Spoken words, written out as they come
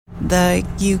The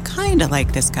you kind of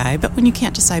like this guy, but when you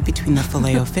can't decide between the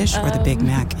Filet-O-Fish or the Big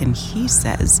Mac, and he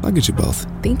says, I'll get you both.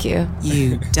 Thank you.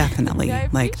 You definitely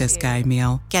like this guy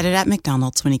meal. Get it at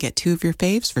McDonald's when you get 2 of your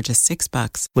faves for just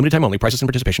 $6. Limited time only. Prices and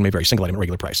participation may vary. Single item at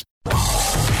regular price.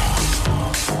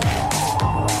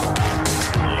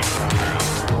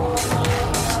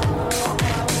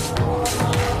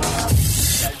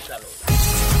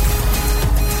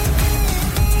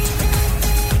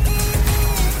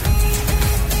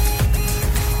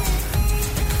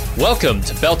 Welcome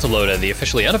to Beltalowda, the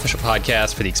officially unofficial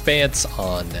podcast for the Expanse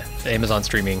on Amazon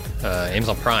streaming,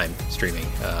 Amazon Prime streaming.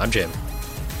 I'm Jim.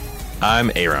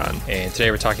 I'm Aaron. And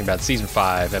today we're talking about Season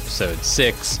 5, Episode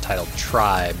 6, titled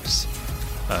Tribes.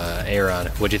 Aaron,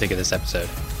 what'd you think of this episode?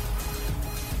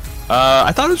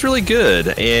 I thought it was really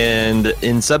good, and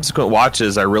in subsequent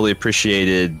watches, I really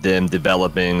appreciated them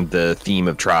developing the theme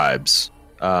of tribes.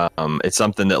 It's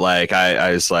something that, like,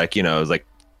 I was like, you know, it was like,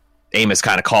 Amos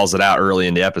kind of calls it out early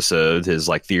in the episode, his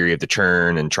like theory of the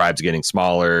churn and tribes getting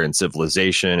smaller and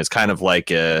civilization. It's kind of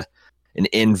like an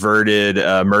inverted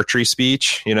Murtry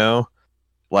speech, you know,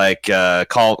 like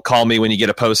call me when you get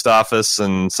a post office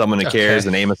and someone who cares.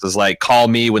 And Amos is like, call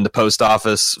me when the post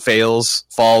office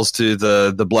falls to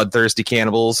the bloodthirsty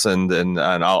cannibals, and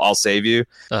I'll save you.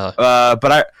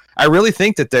 But I really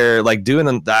think that they're like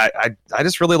doing. I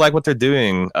just really like what they're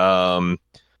doing.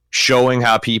 Showing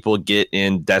how people get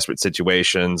in desperate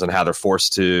situations and how they're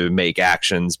forced to make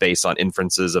actions based on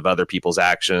inferences of other people's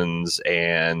actions.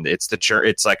 And it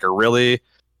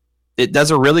does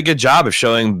a really good job of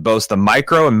showing both the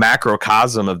micro and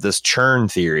macrocosm of this churn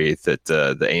theory that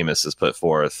the Amos has put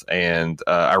forth. And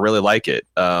I really like it.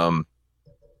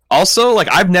 Also, like,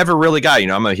 I've never really got,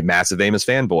 I'm a massive Amos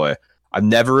fanboy. I've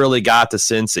never really got the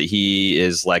sense that he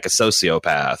is like a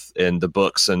sociopath in the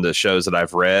books and the shows that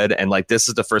I've read. And like, this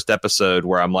is the first episode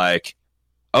where I'm like,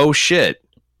 oh shit.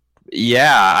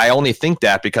 Yeah, I only think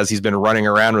that because he's been running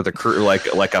around with a crew like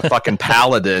a fucking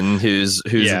paladin who's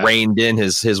reined in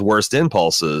his worst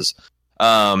impulses.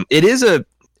 It's a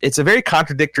very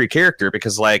contradictory character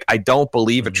because, like, I don't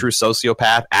believe a true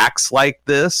sociopath acts like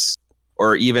this,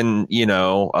 or even,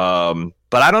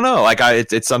 but I don't know. Like,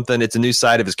 it's something. It's a new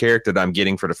side of his character that I'm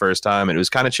getting for the first time, and it was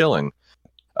kind of chilling.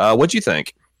 What'd you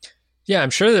think? Yeah,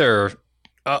 I'm sure there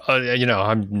are.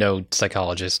 I'm no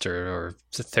psychologist or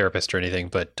therapist or anything,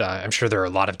 but I'm sure there are a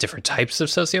lot of different types of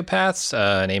sociopaths.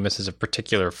 And Amos is a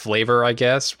particular flavor, I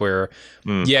guess. Where,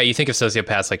 you think of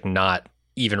sociopaths like not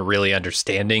even really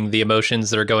understanding the emotions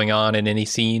that are going on in any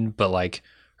scene, but like,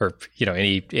 or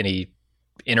any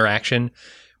interaction.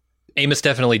 Amos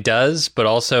definitely does, but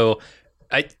also.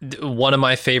 One of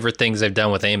my favorite things they've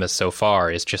done with Amos so far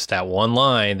is just that one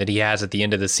line that he has at the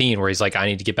end of the scene where he's like, I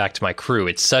need to get back to my crew.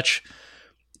 It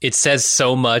says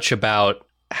so much about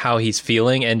how he's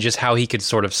feeling and just how he could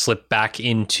sort of slip back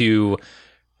into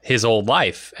his old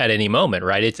life at any moment,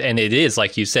 right? It is,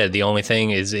 like you said, the only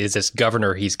thing is this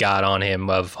governor he's got on him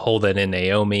of Holden and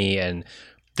Naomi and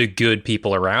the good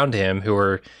people around him who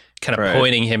are kind of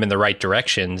pointing him in the right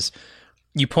directions.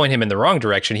 You point him in the wrong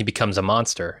direction, he becomes a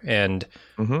monster. And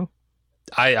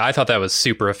I thought that was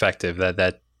super effective,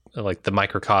 that like the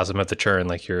microcosm of the churn,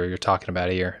 like you're talking about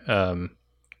here.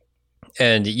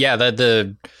 And yeah, I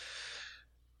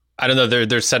don't know,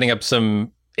 they're setting up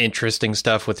some interesting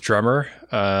stuff with Drummer,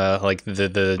 like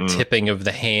the tipping of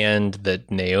the hand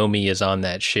that Naomi is on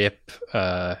that ship,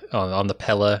 on the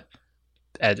Pella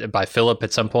by Philip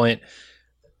at some point.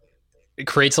 It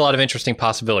creates a lot of interesting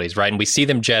possibilities, right? And we see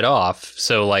them jet off,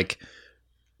 so like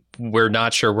we're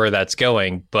not sure where that's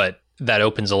going, but that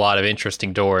opens a lot of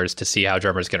interesting doors to see how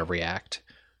Drummer's going to react,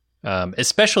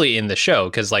 especially in the show,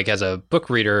 because like as a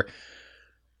book reader,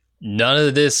 none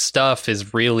of this stuff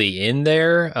is really in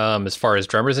there as far as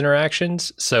Drummer's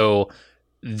interactions. So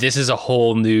this is a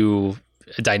whole new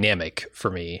dynamic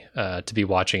for me to be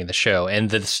watching in the show,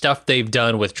 and the stuff they've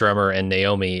done with Drummer and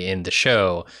Naomi in the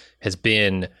show has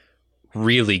been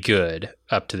really good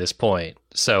up to this point.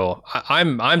 So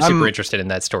I'm super interested in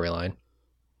that storyline.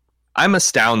 I'm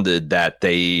astounded that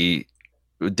to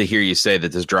hear you say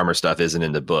that this Drummer stuff isn't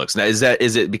in the books. Now, is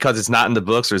it because it's not in the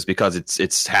books, or is it because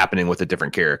it's happening with a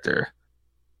different character?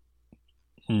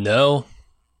 No,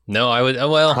 I would.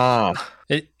 Well,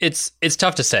 it's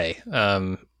tough to say.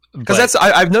 Because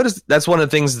I've noticed that's one of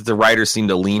the things that the writers seem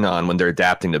to lean on when they're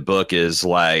adapting the book is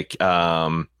like,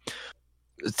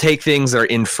 take things that are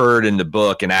inferred in the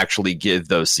book and actually give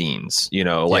those scenes,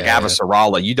 like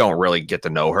Avasarala, you don't really get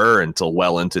to know her until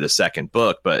well into the second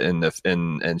book, but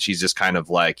and she's just kind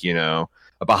of like, a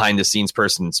behind the scenes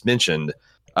person that's mentioned.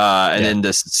 And in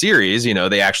this series,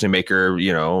 they actually make her,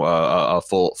 a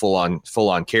full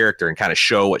on character and kind of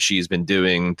show what she's been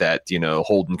doing that,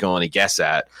 Holden can only guess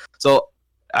at. So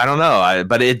I don't know,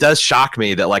 but it does shock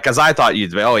me that, like, because I thought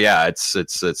it's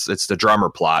the drummer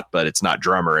plot, but it's not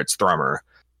drummer, it's thrummer.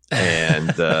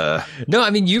 And no, I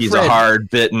mean, he's a hard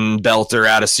bitten belter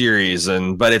out of series,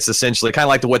 but it's essentially kind of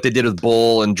like what they did with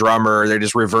Bull and Drummer. They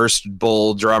just reversed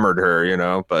Bull, drummered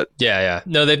her, but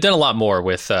no, they've done a lot more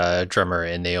with Drummer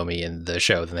and Naomi in the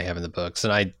show than they have in the books,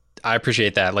 and I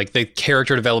appreciate that. Like, the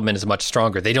character development is much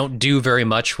stronger. They don't do very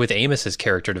much with Amos's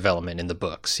character development in the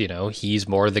books. He's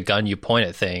more the gun you point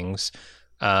at things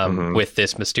with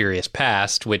this mysterious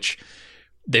past, which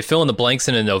they fill in the blanks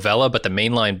in a novella, but the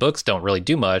mainline books don't really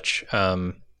do much.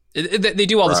 They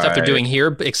do all the stuff they're doing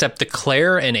here, except the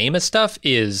Claire and Amos stuff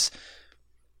is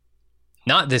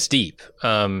not this deep.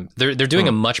 They're doing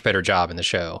a much better job in the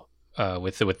show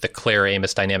with the Claire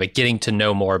Amos dynamic, getting to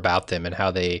know more about them and how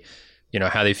they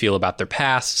feel about their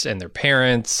pasts and their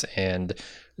parents and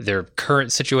their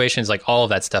current situations. Like, all of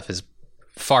that stuff is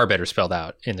far better spelled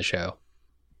out in the show.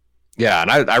 Yeah,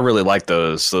 and I really like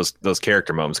those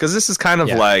character moments, because this is kind of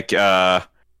like, man,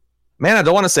 I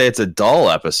don't want to say it's a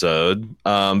dull episode,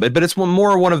 but it's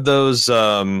more one of those,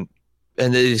 and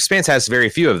the Expanse has very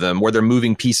few of them, where they're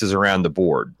moving pieces around the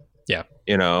board. Yeah,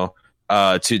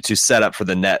 to set up for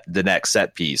the next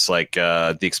set piece. Like,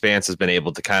 the Expanse has been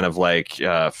able to kind of, like,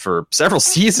 for several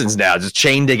seasons now, just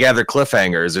chain together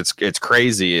cliffhangers. It's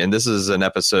crazy, and this is an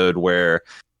episode where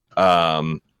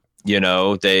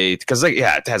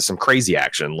it has some crazy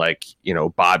action, like,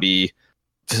 Bobby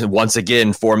once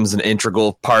again forms an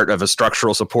integral part of a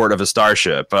structural support of a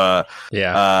starship.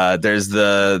 There's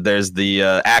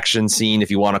the action scene, if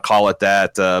you want to call it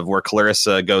that, where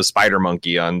Clarissa goes spider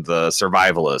monkey on the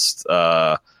survivalist.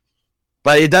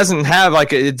 But it doesn't have, like,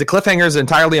 the cliffhanger is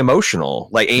entirely emotional.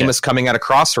 Like, Amos coming out of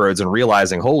Crossroads and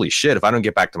realizing, holy shit, if I don't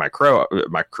get back to my crew,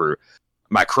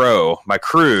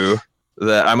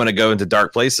 that I'm going to go into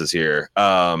dark places here.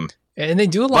 And they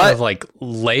do a lot of, like,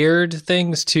 layered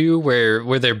things too,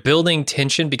 where they're building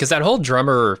tension, because that whole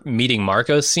Drummer meeting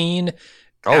Marco scene,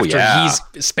 he's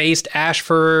spaced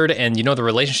Ashford and, the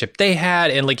relationship they had,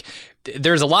 and, like,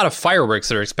 there's a lot of fireworks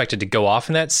that are expected to go off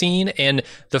in that scene, and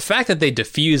the fact that they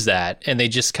diffuse that and they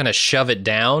just kind of shove it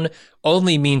down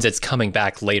only means it's coming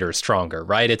back later stronger,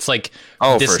 right? It's like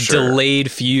this delayed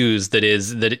fuse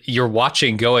that you're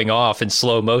watching going off in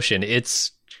slow motion.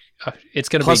 It's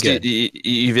going to be good.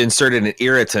 You've inserted an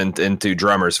irritant into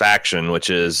Drummer's faction,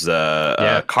 which is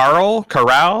Carl,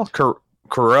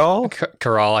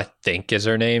 I think is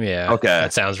her name. Yeah. Okay.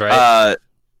 That sounds right.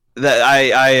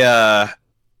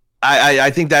 I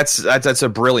think that's a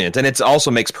brilliant, and it also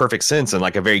makes perfect sense in,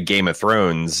 like, a very Game of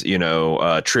Thrones,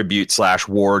 tribute /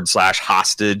 ward /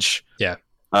 hostage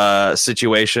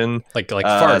situation. Like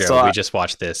Fargo. We just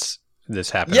watched this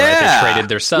happen. Right? They traded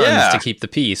their sons to keep the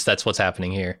peace. That's what's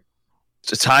happening here.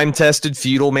 It's a time-tested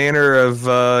feudal manner of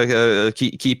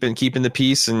keeping the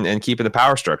peace and keeping the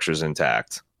power structures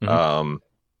intact. Mm-hmm.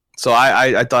 So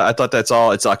I thought that's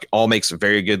all. It's like all makes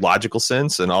very good logical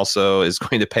sense, and also is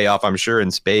going to pay off, I'm sure,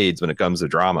 in spades when it comes to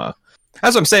drama.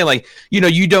 That's what I'm saying. Like, you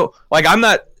don't, like, I'm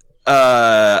not.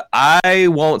 I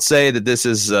won't say that this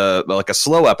is like a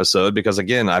slow episode, because,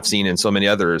 again, I've seen in so many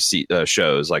other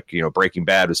shows, like, Breaking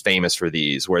Bad was famous for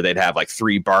these, where they'd have, like,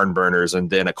 3 barn burners and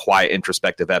then a quiet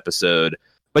introspective episode.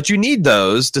 But you need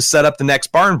those to set up the next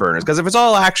barn burners, because if it's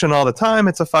all action all the time,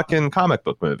 it's a fucking comic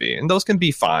book movie, and those can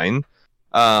be fine.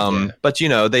 But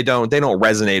they don't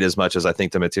resonate as much as I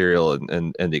think the material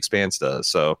and the Expanse does.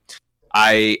 So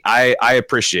I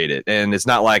appreciate it, and it's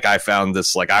not like I found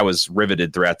this, like, I was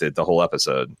riveted throughout the whole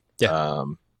episode.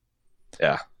 All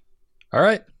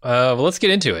right, well, let's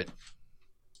get into it.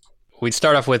 We'd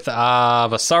start off with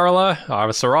Avasarala,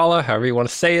 however you want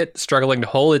to say it, struggling to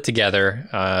hold it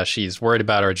together. She's worried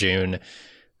about Arjun.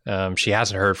 She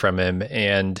hasn't heard from him,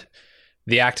 and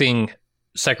the acting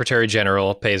Secretary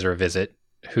General pays her a visit,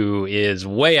 who is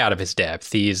way out of his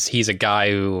depth. He's a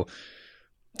guy who,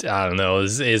 I don't know,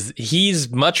 he's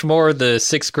much more the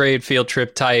 6th grade field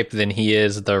trip type than he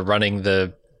is the running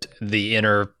the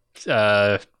inner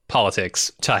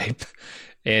politics type.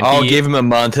 And give him a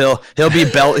month. He'll be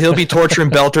torturing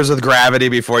belters with gravity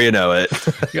before you know it.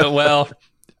 Well,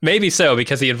 maybe so,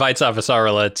 because he invites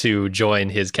Avasarala to join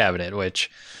his cabinet,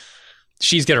 which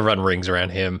she's going to run rings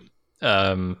around him.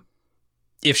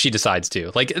 If she decides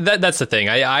to. Like, that's the thing.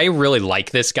 I really like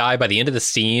this guy. By the end of the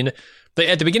scene, but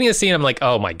at the beginning of the scene, I'm like,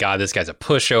 oh my god, this guy's a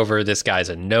pushover. This guy's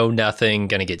a know-nothing,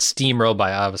 gonna get steamrolled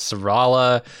by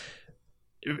Avasarala.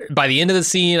 by the end of the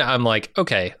scene, I'm like,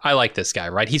 okay, I like this guy,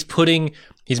 right? He's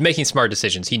making smart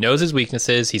decisions. He knows his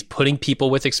weaknesses. He's putting people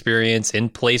with experience in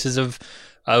places of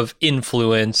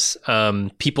influence,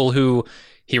 people who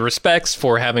he respects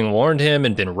for having warned him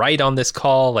and been right on this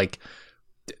call. Like,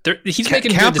 he's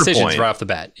making good decisions right off the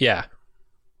bat. Yeah.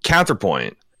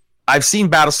 Counterpoint. I've seen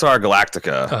Battlestar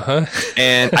Galactica,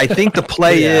 and I think the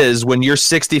play is when you're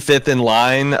 65th in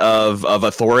line of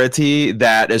authority,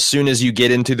 that as soon as you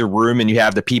get into the room and you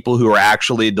have the people who are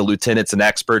actually the lieutenants and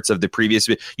experts of the previous,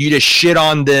 you just shit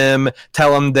on them,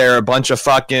 tell them they're a bunch of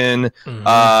fucking, war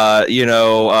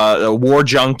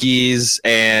junkies,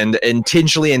 and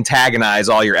intentionally antagonize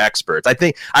all your experts. I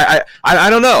think I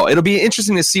don't know. It'll be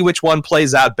interesting to see which one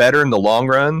plays out better in the long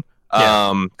run.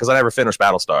 Because I never finished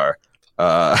Battlestar.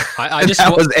 I just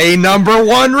that was a number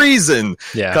one reason.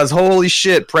 Yeah. Because holy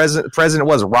shit, President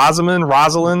was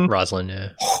Rosalind. Yeah.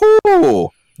 Whew.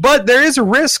 But there is a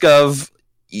risk of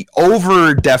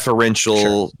over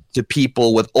deferential to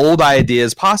people with old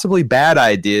ideas, possibly bad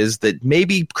ideas that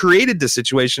maybe created this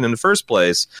situation in the first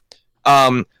place.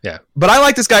 But I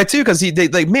like this guy too because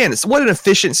man, what an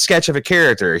efficient sketch of a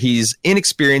character. He's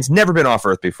inexperienced, never been off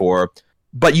Earth before,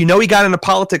 but he got into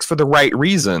politics for the right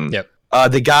reason. Yep.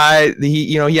 The guy,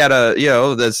 he had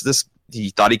he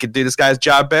thought he could do this guy's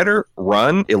job better,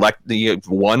 won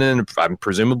in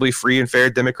presumably free and fair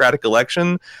democratic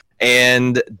election,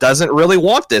 and doesn't really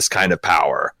want this kind of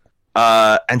power.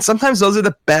 And sometimes those are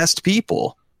the best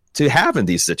people to have in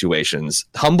these situations.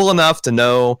 Humble enough to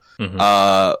know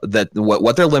that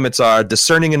what their limits are,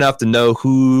 discerning enough to know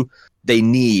who they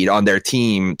need on their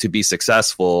team to be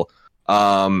successful.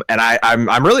 And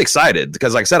I'm really excited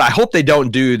because, like I said, I hope they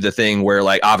don't do the thing where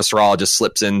like Avasarala just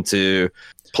slips into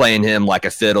playing him like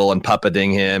a fiddle and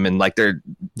puppeting him, and like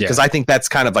because I think that's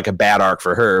kind of like a bad arc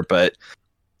for her. But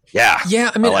yeah,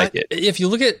 I mean, I like it. If you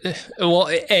look at,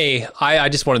 I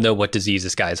just want to know what disease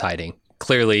this guy is hiding.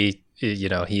 Clearly,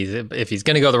 if he's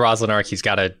going to go the Rosalind arc, he's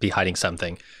got to be hiding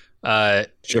something.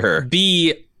 Sure.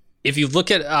 B, if you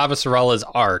look at Avasarala's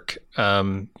arc,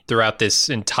 throughout this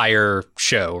entire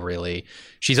show, really,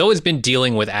 she's always been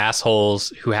dealing with assholes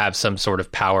who have some sort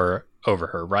of power over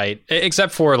her, right?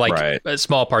 Except for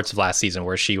small parts of last season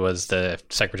where she was the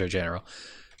Secretary General.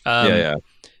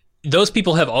 Those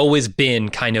people have always been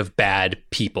kind of bad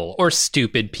people or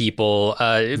stupid people.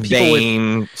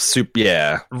 Vain,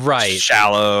 right,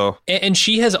 shallow. And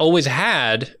she has always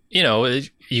had,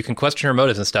 you can question her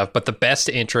motives and stuff, but the best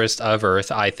interest of Earth,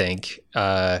 I think,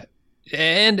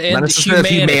 and not necessarily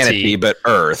humanity, but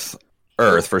Earth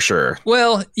for sure.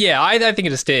 Well, yeah, I think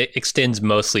it extends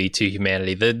mostly to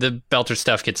humanity. The Belter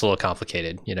stuff gets a little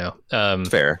complicated,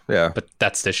 Fair, yeah. But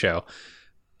that's the show.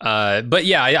 But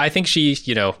yeah, I think she,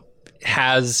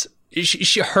 has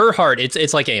her heart.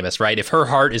 It's like Amos, right? If her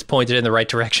heart is pointed in the right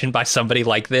direction by somebody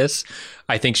like this,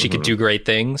 I think she could do great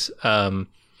things.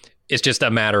 It's just a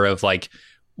matter of like,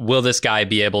 will this guy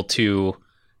be able to?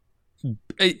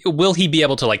 Will he be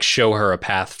able to like show her a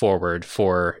path forward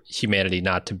for humanity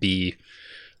not to be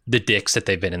the dicks that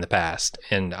they've been in the past?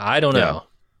 And I don't know.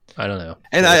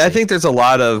 And I think there's a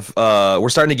lot of we're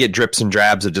starting to get drips and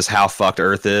drabs of just how fucked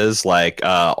Earth is. Like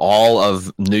all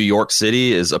of New York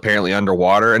City is apparently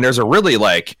underwater, and there's a really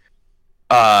like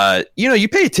you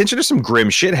pay attention to some grim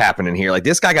shit happening here. Like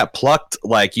this guy got plucked,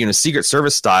 like, Secret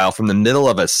Service style from the middle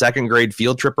of a second grade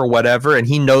field trip or whatever. And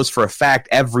he knows for a fact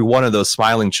every one of those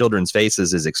smiling children's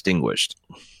faces is extinguished.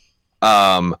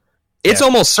 It's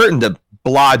almost certain that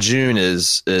Blah June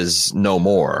is no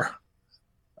more.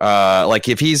 Like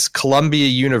if he's Columbia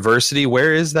University,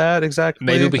 where is that exactly?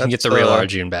 Maybe we can get the real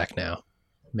Arjun back now.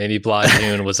 Maybe Blah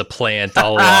June was a plant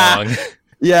all along.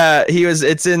 Yeah, he was.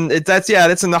 That's in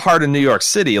the heart of New York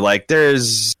City. Like,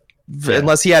 unless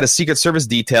he had a Secret Service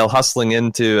detail hustling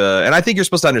into, and I think you're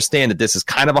supposed to understand that this is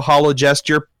kind of a hollow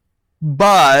gesture,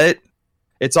 but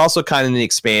it's also kind of in the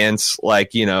Expanse,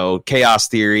 like chaos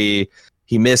theory.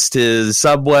 He missed his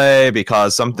subway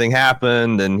because something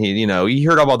happened, and he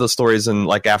heard all those stories in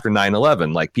like after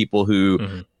 9/11, like people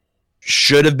who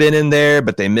should have been in there,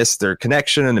 but they missed their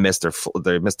connection and they missed their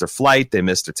flight, they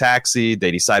missed their taxi, they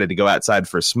decided to go outside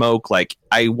for a smoke. Like,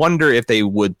 I wonder if they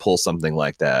would pull something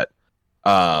like that.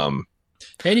 And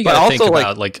you got to think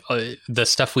about like the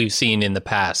stuff we've seen in the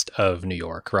past of New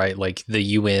York, right? Like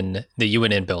the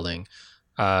UNN building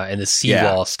and the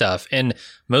seawall stuff, and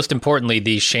most importantly,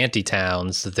 these shanty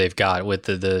towns that they've got with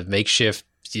the makeshift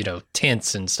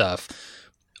tents and stuff.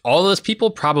 All those people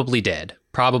probably dead,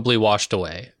 probably washed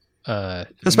away.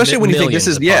 Especially when you think this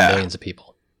is millions of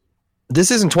people. this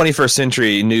isn't 21st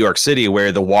century New York City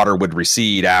where the water would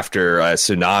recede after a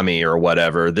tsunami or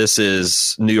whatever. This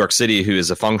is New York City, who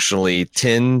is functionally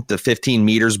 10 to 15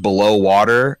 meters below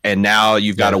water, and now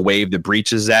you've got a wave that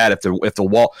breaches that. If the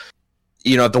wall,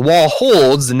 if the wall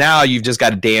holds, then now you've just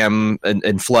got a dam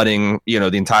and flooding, the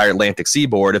entire Atlantic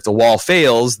seaboard. If the wall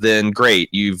fails, then great,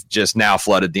 you've just now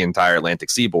flooded the entire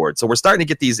Atlantic seaboard. So we're starting to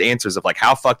get these answers of like,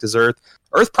 how fucked is Earth?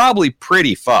 Earth probably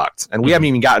pretty fucked, and we haven't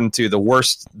even gotten to the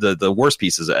worst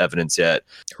pieces of evidence yet.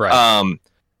 Right.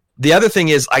 The other thing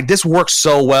is, like, this works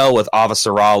so well with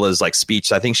Avasarala's like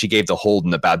speech. I think she gave to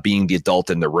Holden about being the adult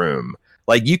in the room.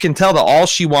 Like, you can tell that all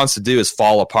she wants to do is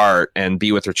fall apart and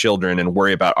be with her children and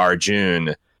worry about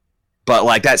Arjun. But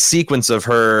like that sequence of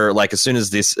her, like as soon as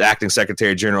this acting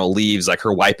secretary general leaves, like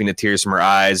her wiping the tears from her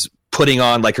eyes, putting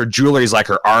on like her jewelry is like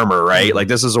her armor, right? Mm-hmm. Like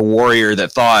this is a warrior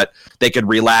that thought they could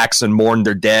relax and mourn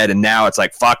their dead, and now it's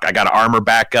like, fuck, I got to armor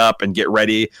back up and get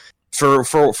ready for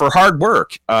hard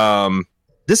work.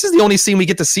 This is the only scene we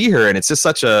get to see her, and it's just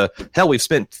such a hell. We've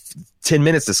spent 10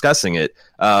 minutes discussing it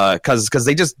because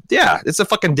they just it's a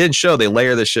fucking dead show. They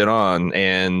layer this shit on,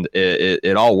 and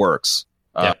it all works.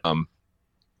 I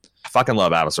fucking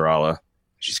love Avasarala.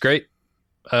 She's great.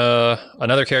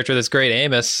 Another character that's great,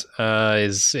 Amos,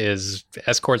 is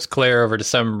escorts Claire over to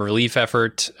some relief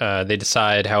effort. They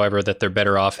decide, however, that they're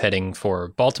better off heading for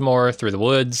Baltimore through the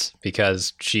woods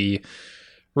because she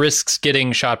risks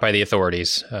getting shot by the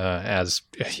authorities as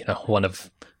one of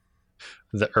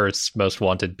the Earth's most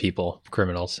wanted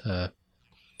criminals.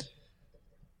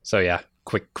 So yeah,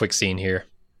 quick scene here.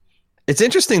 It's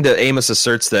interesting that Amos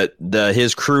asserts that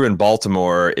his crew in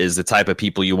Baltimore is the type of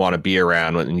people you want to be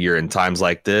around when you're in times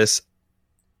like this.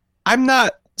 I'm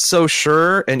not so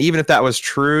sure. And even if that was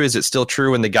true, is it still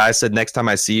true when the guy said, next time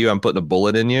I see you, I'm putting a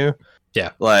bullet in you?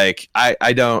 Yeah. Like, I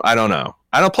don't know.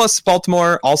 I know. Plus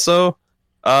Baltimore also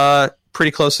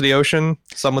pretty close to the ocean,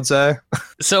 some would say.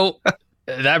 So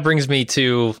that brings me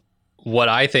to what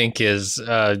I think is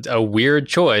a weird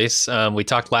choice. We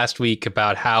talked last week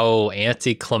about how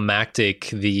anticlimactic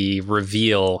the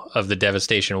reveal of the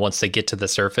devastation once they get to the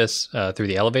surface through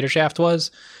the elevator shaft was.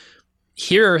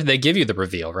 Here, they give you the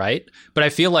reveal, right? But I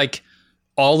feel like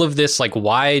all of this like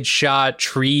wide shot,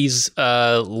 trees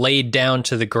laid down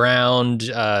to the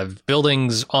ground,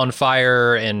 buildings on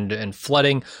fire and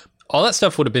flooding, all that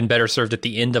stuff would have been better served at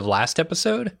the end of last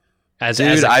episode. I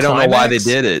don't know why they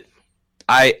did it.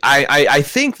 I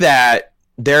think that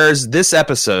there's this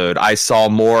episode, I saw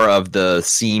more of the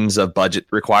seams of budget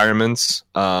requirements,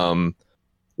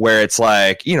 where it's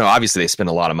like, obviously they spend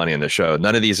a lot of money on the show.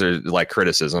 None of these are like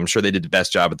criticism. I'm sure they did the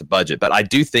best job at the budget, but I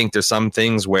do think there's some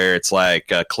things where it's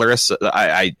like Clarissa,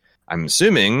 I'm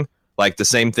assuming like the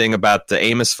same thing about the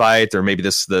Amos fight, or maybe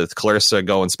the Clarissa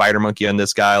going spider monkey on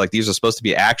this guy. Like these are supposed to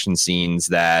be action scenes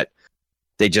that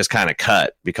they just kind of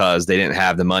cut because they didn't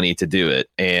have the money to do it.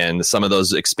 And some of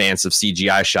those expansive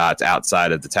CGI shots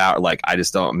outside of the tower, like I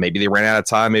just don't, maybe they ran out of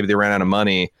time, maybe they ran out of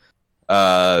money.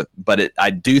 But I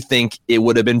do think it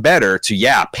would have been better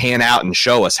to, pan out and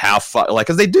show us how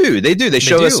cause they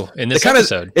show us in this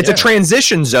episode. It's a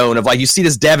transition zone of like, you see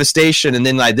this devastation and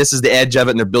then like, this is the edge of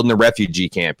it and they're building a refugee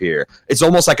camp here. It's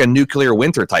almost like a nuclear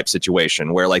winter type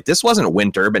situation where like, this wasn't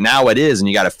winter, but now it is. And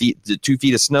you got 2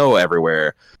 feet of snow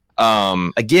everywhere.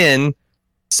 Again,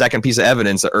 second piece of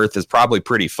evidence, the Earth is probably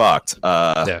pretty fucked.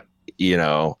 I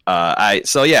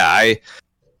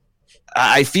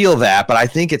feel that, but I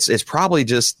think it's probably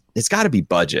just, it's got to be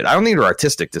budget. I don't think they're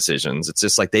artistic decisions. It's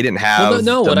just like they didn't have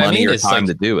the money or time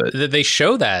to do it. They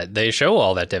show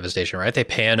all that devastation, right? They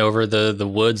pan over the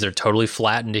woods. They're totally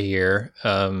flattened here.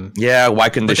 Why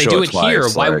couldn't they show it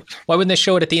twice? Here? Why wouldn't they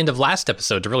show it at the end of last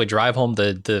episode to really drive home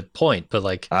the point? But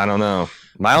like, I don't know.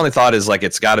 My only thought is like,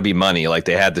 it's got to be money. Like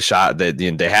they had the shot that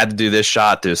they had to do this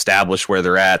shot to establish where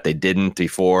they're at. They didn't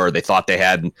before. They thought they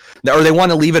had, or they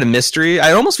want to leave it a mystery.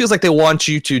 It almost feels like they want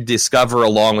you to discover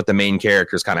along with the main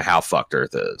characters kind of how fucked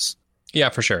Earth is. Yeah,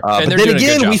 for sure. But then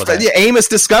again, Amos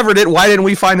discovered it. Why didn't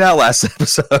we find out last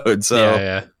episode? So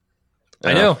yeah.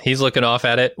 I know he's looking off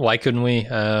at it. Why couldn't we?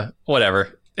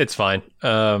 Whatever. It's fine.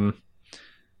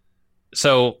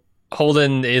 So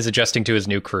Holden is adjusting to his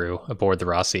new crew aboard the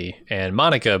Rossi, and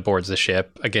Monica boards the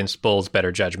ship against Bull's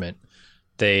better judgment.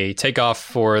 They take off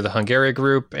for the Hungary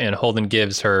group, and Holden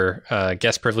gives her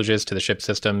guest privileges to the ship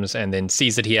systems, and then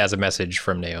sees that he has a message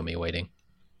from Naomi waiting.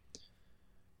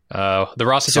 The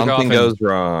Rossi took off. Something goes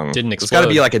wrong. Didn't explode. It's got to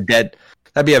be like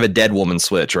a dead woman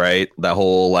switch, right? That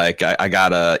whole like I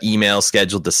got a email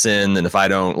scheduled to send, and if I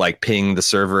don't like ping the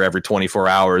server every 24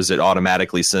 hours, it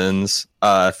automatically sends.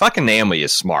 Fucking Naomi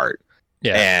is smart.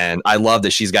 Yeah. And I love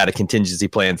that she's got a contingency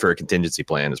plan for a contingency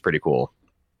plan. It's pretty cool.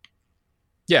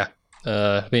 Yeah,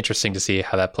 it'll be interesting to see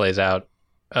how that plays out.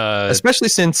 Especially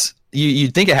since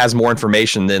you'd think it has more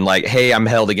information than like, hey, I'm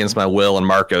held against my will on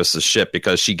Marcos' ship,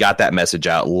 because she got that message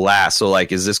out last. So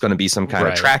like, is this going to be some kind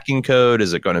of tracking code?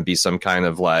 Is it going to be some kind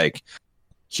of like,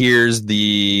 here's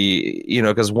the,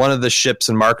 because one of the ships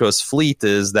in Marcos' fleet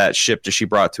is that ship that she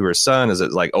brought to her son. Is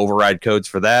it like override codes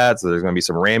for that? So there's going to be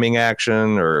some ramming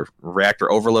action or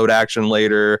reactor overload action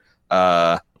later.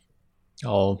 How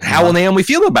will Naomi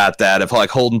feel about that if like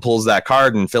Holden pulls that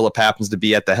card and Philip happens to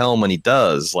be at the helm when he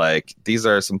does? Like, these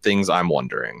are some things I'm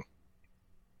wondering.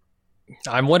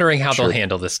 I'm wondering how they'll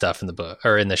handle this stuff in the book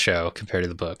or in the show compared to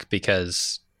the book,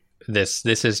 because this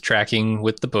is tracking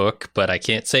with the book, but I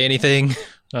can't say anything.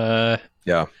 And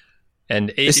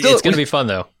it's going to be fun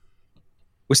though.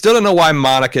 We still don't know why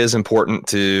Monica is important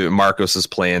to Marcos's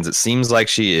plans. It seems like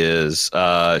she is.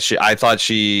 I thought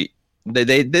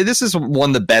this is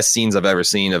one of the best scenes I've ever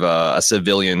seen of a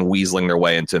civilian weaseling their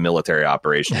way into a military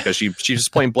operation, because she's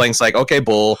just point blank's like, okay,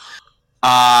 Bull,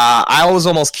 I was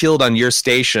almost killed on your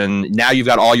station. Now you've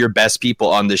got all your best people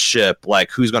on this ship.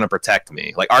 Like, who's going to protect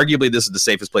me? Like, arguably this is the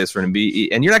safest place for him to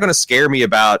be. And you're not going to scare me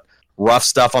about rough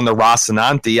stuff on the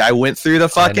Rocinante. I went through the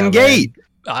fucking gate.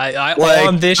 I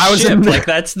on this ship.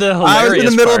 That's the hilarious I was in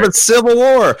the middle part. of a civil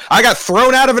war. I got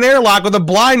thrown out of an airlock with a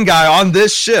blind guy on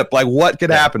this ship. Like, what could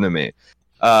happen to me?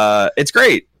 It's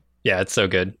great. Yeah, it's so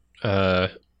good. I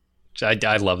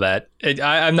love that.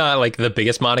 I'm not like the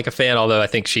biggest Monica fan, although I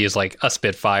think she is like a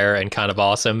Spitfire and kind of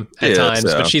awesome at times.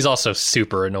 But she's also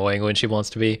super annoying when she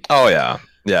wants to be. Oh yeah.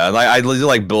 Yeah, like I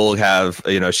like Bull have,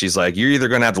 she's like, you're either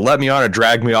going to have to let me on or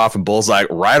drag me off, and Bull's like,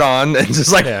 right on, and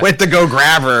just like went to go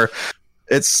grab her.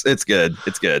 It's good.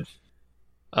 It's good.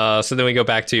 So then we go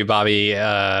back to Bobby,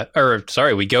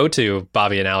 we go to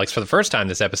Bobby and Alex for the first time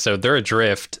this episode. They're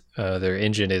adrift. Their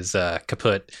engine is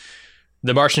kaput.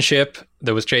 The Martian ship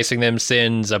that was chasing them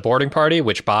sends a boarding party,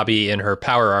 which Bobby in her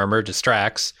power armor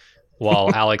distracts, while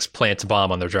Alex plants a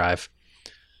bomb on their drive.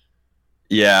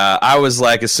 Yeah, I was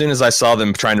like, as soon as I saw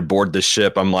them trying to board the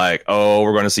ship, I'm like, oh,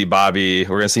 we're going to see Bobby.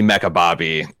 We're going to see Mecha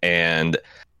Bobby. And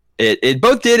it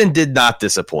both did and did not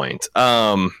disappoint.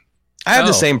 I have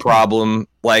the same problem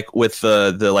like with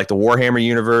the Warhammer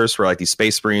universe, where like these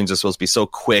Space Marines are supposed to be so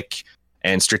quick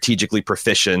and strategically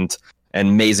proficient and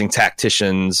amazing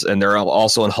tacticians, and they're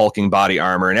also in hulking body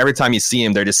armor. And every time you see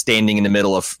them, they're just standing in the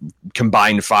middle of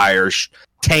combined fire,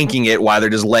 tanking it while they're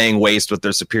just laying waste with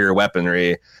their superior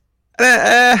weaponry.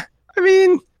 I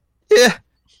mean, yeah.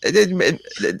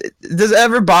 Does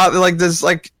ever bother like this?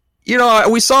 Like,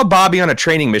 we saw Bobby on a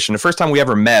training mission the first time we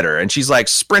ever met her, and she's like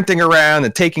sprinting around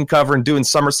and taking cover and doing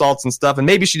somersaults and stuff. And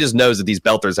maybe she just knows that these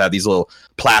belters have these little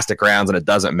plastic rounds and it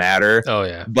doesn't matter. Oh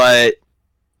yeah, but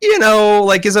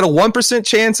like, is it a 1%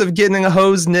 chance of getting a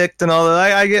hose nicked and all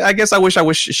that? I guess I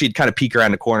wish she'd kind of peek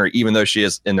around the corner, even though she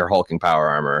is in their hulking power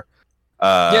armor.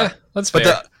 Yeah, that's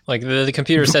fair. Like the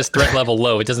computer says threat level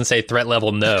low. It doesn't say threat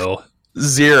level no.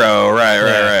 0.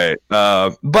 Right.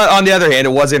 But on the other hand,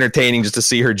 it was entertaining just to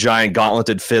see her giant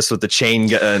gauntleted fist with the chain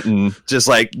gun and just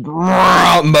like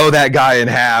mow that guy in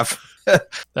half.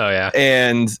 Oh yeah.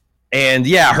 And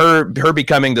yeah, her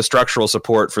becoming the structural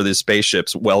support for these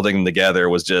spaceships, welding them together,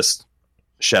 was just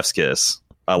chef's kiss.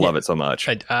 I love it so much.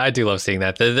 I do love seeing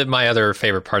that. My other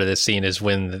favorite part of this scene is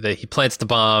when he plants the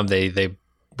bomb, they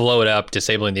blow it up,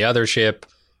 disabling the other ship.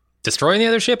 Destroying the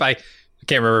other ship? I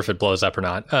can't remember if it blows up or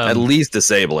not. At least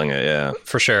disabling it, yeah.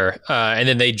 For sure. And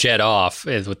then they jet off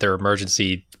with their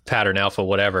emergency pattern alpha,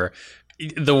 whatever.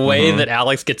 The way that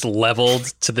Alex gets leveled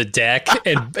to the deck,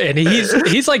 and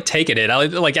he's like taking it.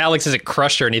 Like, Alex isn't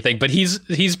crushed or anything, but he's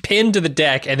pinned to the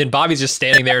deck, and then Bobby's just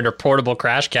standing there in her portable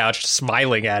crash couch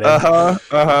smiling at him.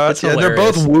 Yeah, they're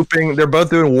both whooping. They're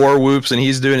both doing war whoops, and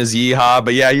he's doing his yeehaw.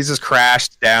 But yeah, he's just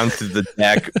crashed down to the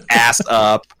deck, ass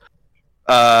up.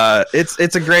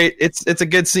 It's a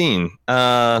good scene.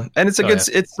 And it's a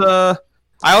good.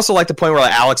 I also like the point where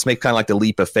like, Alex makes kind of like the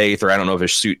leap of faith, or I don't know if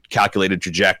his suit calculated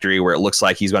trajectory, where it looks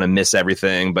like he's going to miss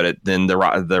everything, but then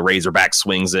the Razorback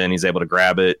swings in, he's able to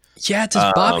grab it. Yeah,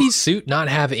 does Bobby's suit not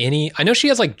have any? I know she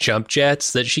has like jump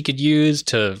jets that she could use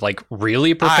to like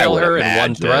really propel her in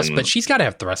one thrust, but she's got to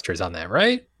have thrusters on that,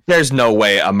 right? There's no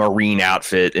way a Marine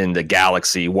outfit in the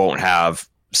galaxy won't have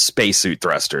spacesuit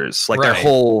thrusters. Like their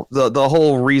whole the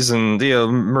whole reason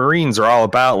Marines are all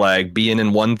about like being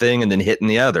in one thing and then hitting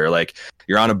the other. Like,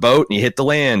 you're on a boat and you hit the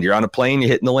land, you're on a plane, you're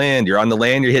hitting the land, you're on the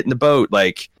land, you're hitting the boat.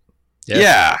 Like,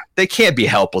 yeah, they can't be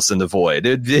helpless in the void.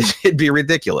 It'd be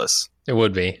ridiculous. It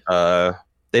would be.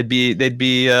 They'd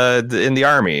be in the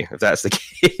army if that's the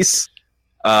case.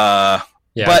 Yeah,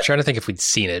 I'm trying to think if we'd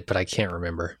seen it, but I can't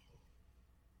remember.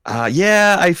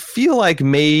 Yeah, I feel like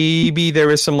maybe there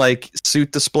was some like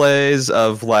suit displays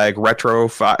of like retro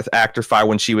actor Fi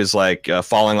when she was like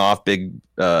falling off big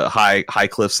high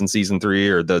cliffs in season 3,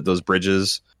 or those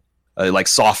bridges like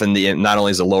softened the not only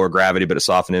is a lower gravity but a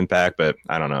softened impact. But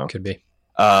I don't know. Could be.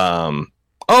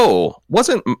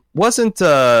 Wasn't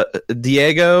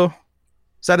Diego?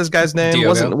 Is that his guy's name?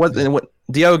 Diogo. Wasn't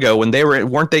Diogo when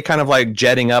weren't they kind of like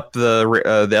jetting up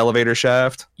the elevator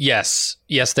shaft? Yes,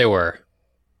 they were.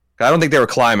 I don't think they were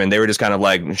climbing. They were just kind of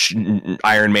like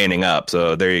Iron Manning up.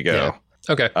 So there you go. Yeah.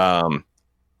 Okay.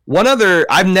 One other,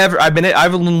 I've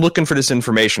been looking for this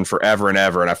information forever and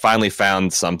ever, and I finally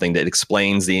found something that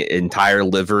explains the entire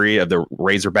livery of the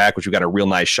Razorback, which we got a real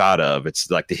nice shot of.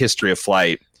 It's like the history of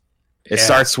flight. It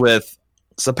starts with,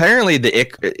 so apparently the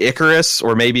Icarus,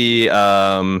 or maybe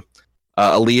a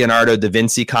Leonardo da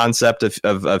Vinci concept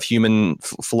of human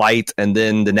flight, and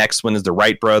then the next one is the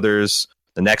Wright brothers.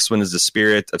 The next one is the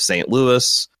Spirit of St.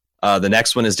 Louis. The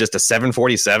next one is just a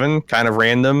 747, kind of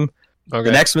random. Okay.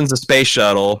 The next one's the space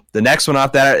shuttle. The next one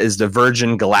off that is the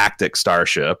Virgin Galactic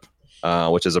Starship,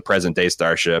 which is a present-day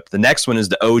starship. The next one is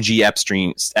the OG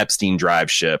Epstein drive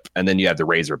ship, and then you have the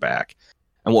Razorback.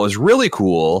 And what was really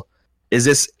cool is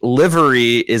this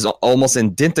livery is almost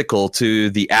identical to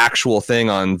the actual thing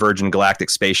on Virgin Galactic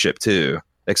Spaceship 2,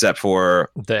 except for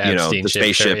the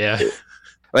spaceship.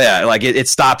 Yeah, like it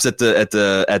stops at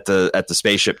the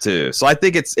spaceship too. So I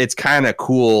think it's kind of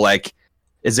cool. Like,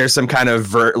 is there some kind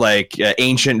of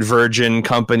ancient Virgin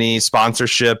company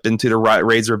sponsorship into the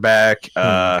Razorback?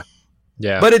 Yeah,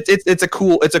 but it's a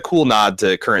cool nod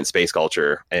to current space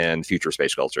culture and future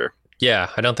space culture. Yeah,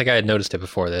 I don't think I had noticed it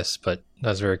before this, but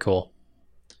that's very cool.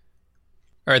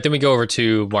 All right, then we go over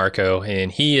to Marco,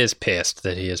 and he is pissed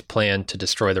that his plan to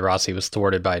destroy the Rossi was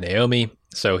thwarted by Naomi.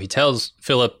 So he tells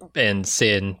Philip and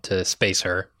Sin to space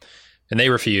her, and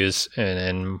they refuse.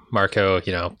 And Marco,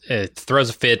 it throws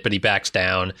a fit, but he backs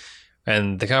down.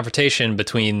 And the confrontation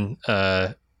between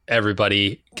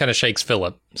everybody kind of shakes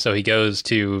Philip. So he goes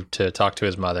to talk to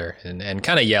his mother and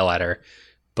kind of yell at her,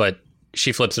 but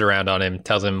she flips it around on him,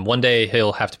 tells him one day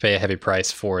he'll have to pay a heavy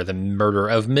price for the murder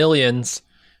of millions,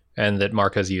 and that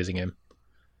Marco's using him.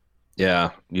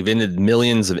 Yeah, you've ended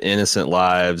millions of innocent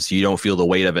lives. You don't feel the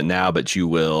weight of it now, but you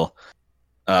will.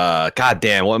 God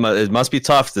damn, it must be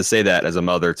tough to say that as a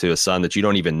mother to a son that you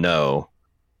don't even know.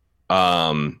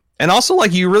 And also,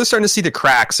 like, you're really starting to see the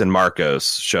cracks in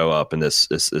Marcos show up in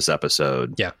this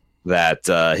episode. Yeah.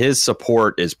 That his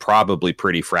support is probably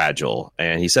pretty fragile.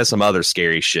 And he says some other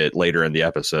scary shit later in the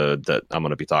episode that I'm going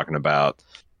to be talking about.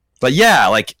 But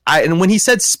yeah, and when he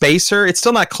said spacer, it's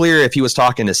still not clear if he was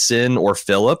talking to Sin or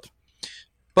Philip.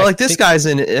 But this guy's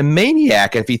a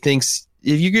maniac if you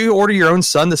could order your own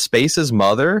son to space his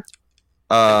mother.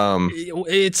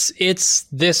 It's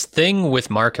this thing with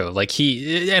Marco.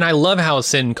 And I love how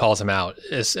Sin calls him out.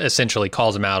 Essentially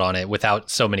calls him out on it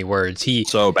without so many words.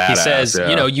 So badass, he says,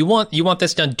 you want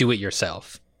this done, do it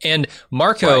yourself. And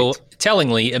Marco,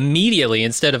 tellingly, immediately,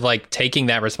 instead of taking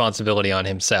that responsibility on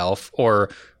himself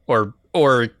or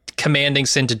commanding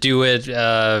Sin to do it,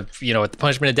 at the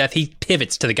punishment of death, he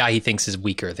pivots to the guy he thinks is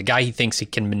weaker, the guy he thinks he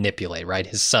can manipulate, right?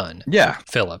 His son. Yeah.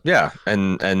 Philip. Yeah.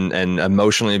 And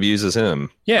emotionally abuses him.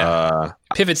 Yeah.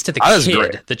 Pivots to the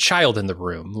kid, the child in the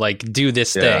room. Do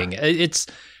this thing. It's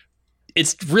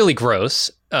really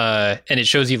gross. And it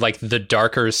shows you the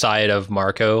darker side of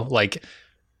Marco.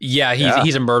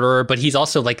 He's a murderer, but he's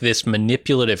also this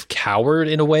manipulative coward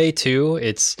in a way too.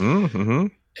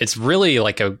 It's really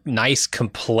a nice,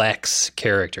 complex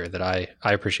character that I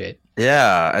appreciate.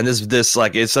 Yeah, and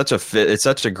it's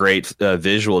such a great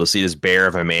visual to see this bear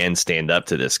of a man stand up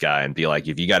to this guy and be like,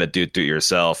 if you got to do it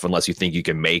yourself, unless you think you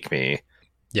can make me.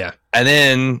 Yeah,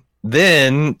 and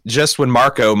then just when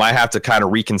Marco might have to kind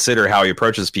of reconsider how he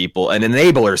approaches people, an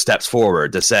enabler steps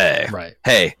forward to say, right,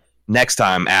 hey, next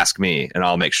time ask me and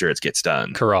I'll make sure it gets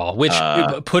done. Corral, which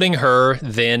putting her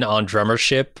then on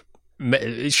drummership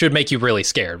should make you really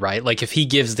scared, right? If he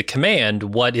gives the command,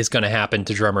 what is going to happen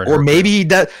to Drummer? Or maybe he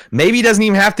doesn't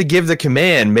even have to give the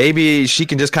command. Maybe she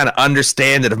can just kind of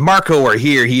understand that if Marco were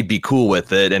here, he'd be cool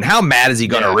with it. And how mad is he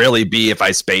going to really be if I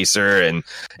space her? And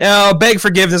beg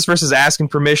forgiveness versus asking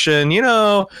permission.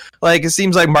 It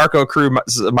seems like Marco crew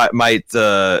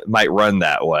might run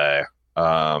that way.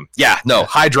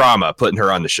 High drama putting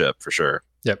her on the ship for sure.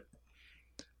 Yep.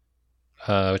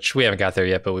 Which we haven't got there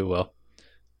yet, but we will.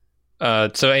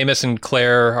 So Amos and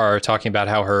Claire are talking about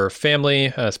how her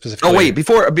family, specifically. Oh wait,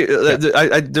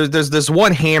 there's this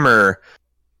one hammer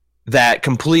that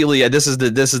completely. This is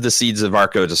the seeds of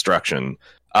Marco destruction.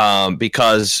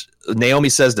 Because Naomi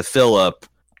says to Philip,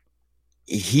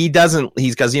 he doesn't.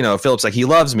 He's because Philip's like, he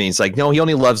loves me. It's like, no, he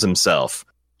only loves himself.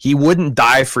 He wouldn't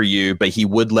die for you, but he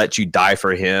would let you die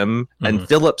for him. And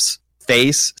Philip's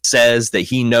face says that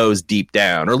he knows deep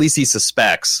down, or at least he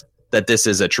suspects, that this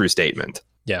is a true statement.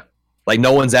 Yeah. Like,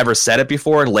 no one's ever said it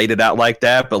before and laid it out like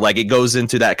that, but like it goes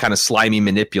into that kind of slimy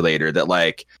manipulator that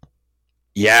like,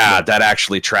 yeah, that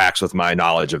actually tracks with my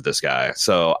knowledge of this guy.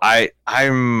 So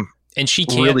I'm and she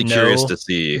can't really know curious to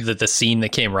see that the scene that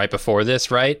came right before this,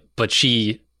 right? But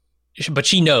she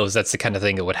knows that's the kind of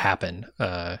thing that would happen,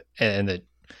 and that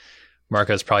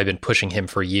Marco's probably been pushing him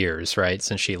for years, right,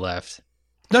 since she left.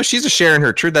 No, she's just sharing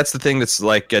her truth. That's the thing. That's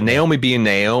like Naomi being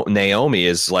Naomi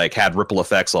is like had ripple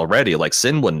effects already. Like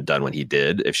Sin wouldn't have done what he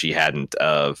did if she hadn't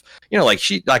of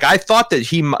I thought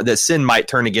that Sin might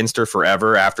turn against her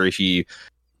forever after she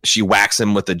whacks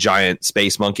him with the giant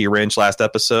space monkey wrench last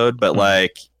episode, but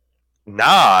like.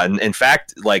 Nah, in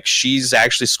fact, like she's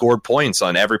actually scored points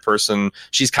on every person.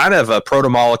 She's kind of a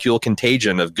proto-molecule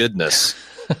contagion of goodness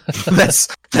that's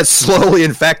slowly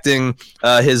infecting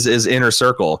his inner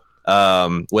circle,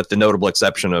 with the notable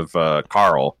exception of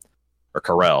Carl or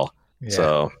Carell. Yeah.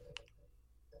 So,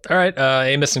 all right,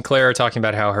 Amos and Claire are talking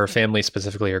about how her family,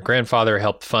 specifically her grandfather,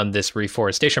 helped fund this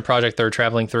reforestation project they're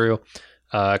traveling through.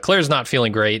 Claire's not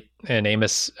feeling great, and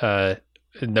Amos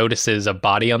notices a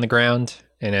body on the ground.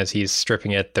 And as he's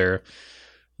stripping it, they're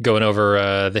going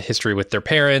over the history with their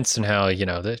parents and how,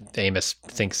 Amos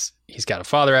thinks he's got a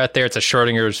father out there. It's a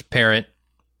Schrodinger's parent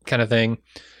kind of thing.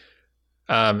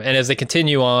 And as they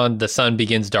continue on, the sun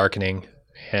begins darkening.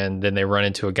 And then they run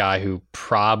into a guy who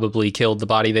probably killed the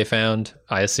body they found,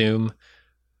 I assume.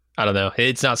 I don't know.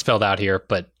 It's not spelled out here,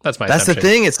 but that's my assumption. That's the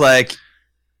thing. It's like,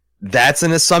 that's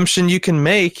an assumption you can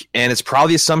make. And it's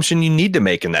probably an assumption you need to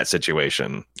make in that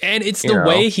situation. And it's the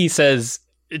way he says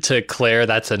to Claire,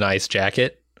 that's a nice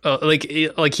jacket. Like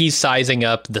he's sizing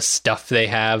up the stuff they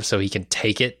have so he can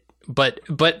take it. But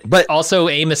also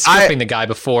Amos stripping the guy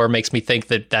before makes me think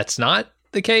that that's not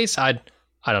the case. I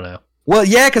don't know. Well,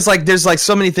 yeah, because like there's like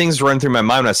so many things run through my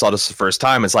mind when I saw this the first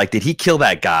time. It's like, did he kill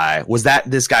that guy? Was that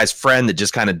this guy's friend that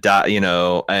just kind of died,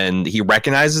 and he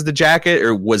recognizes the jacket,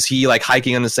 or was he like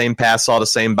hiking on the same path, saw the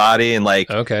same body, and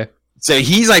like okay, so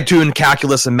he's like doing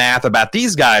calculus and math about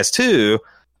these guys too.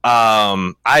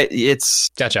 It's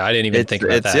gotcha. I didn't even think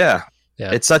about that.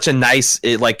 Yeah. It's such a nice,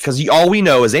 because all we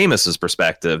know is Amos's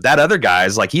perspective. That other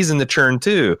guy's like, he's in the churn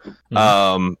too.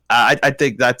 Mm-hmm. I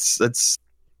think that's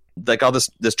like all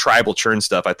this tribal churn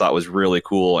stuff I thought was really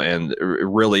cool, and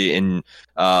really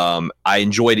I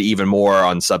enjoyed it even more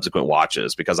on subsequent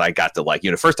watches because I got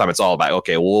to first time it's all about,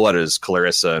 okay, well, what is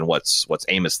Clarissa and what's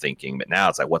Amos thinking? But now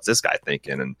it's like, what's this guy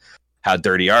thinking, and how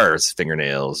dirty are his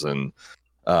fingernails? And,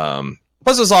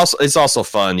 plus it's also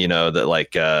fun, that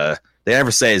like, they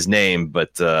never say his name,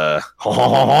 but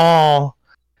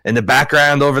in the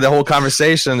background over the whole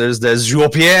conversation, there's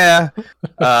Jules Pierre,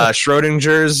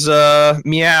 Schrodinger's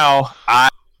meow.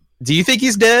 Do you think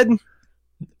he's dead?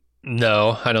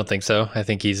 No, I don't think so. I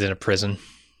think he's in a prison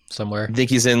somewhere. I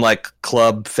think he's in like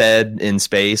club fed in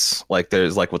space, like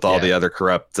there's like with all the other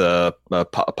corrupt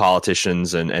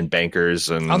politicians and bankers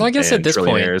and. Although I guess at this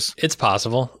point, it's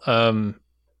possible.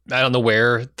 I don't know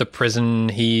where the prison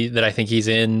that I think he's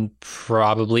in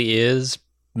probably is.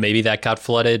 Maybe that got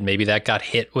flooded. Maybe that got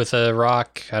hit with a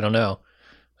rock. I don't know.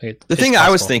 The thing I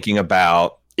was thinking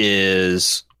about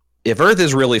is if Earth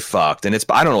is really fucked, and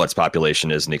I don't know what its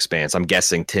population is in Expanse. I'm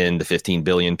guessing 10 to 15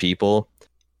 billion people.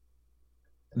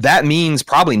 That means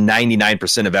probably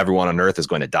 99% of everyone on Earth is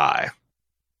going to die.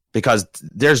 Because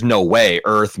there's no way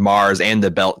Earth, Mars, and the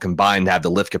belt combined have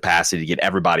the lift capacity to get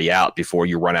everybody out before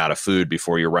you run out of food,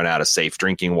 before you run out of safe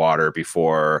drinking water,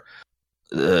 before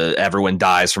everyone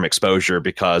dies from exposure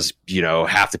because,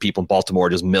 half the people in Baltimore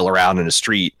just mill around in the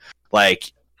street.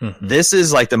 Like, this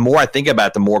is like, the more I think about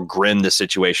it, the more grim the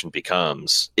situation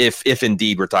becomes. If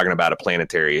indeed we're talking about a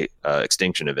planetary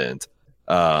extinction event.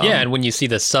 And when you see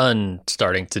the sun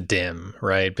starting to dim,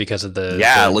 right, because of the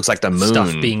it looks like the moon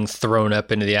stuff being thrown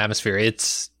up into the atmosphere,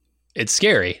 it's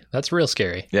scary. That's real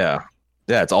scary. Yeah,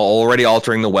 it's already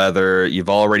altering the weather. You've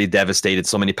already devastated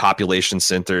so many population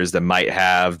centers that might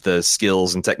have the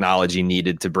skills and technology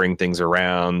needed to bring things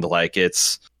around. Like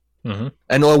it's. Mm-hmm.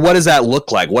 And what does that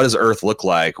look like? What does Earth look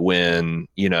like when,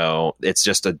 it's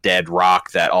just a dead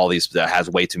rock that has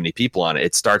way too many people on it?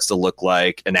 It starts to look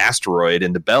like an asteroid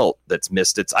in the belt that's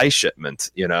missed its ice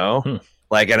shipment,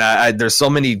 Like, and there's so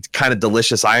many kind of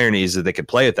delicious ironies that they could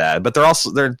play with that, but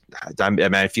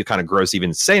I feel kind of gross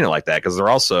even saying it like that because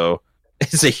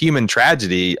it's a human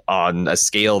tragedy on a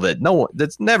scale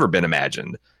that's never been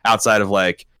imagined outside of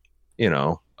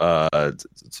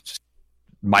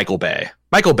Michael Bay.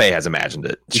 Michael Bay has imagined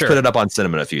it. He's Sure. put it up on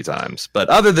cinema a few times. But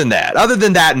other than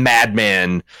that,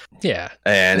 Madman Yeah.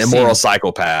 and I've Immoral seen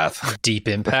Psychopath. Deep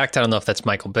Impact. I don't know if that's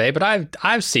Michael Bay, but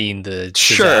I've seen the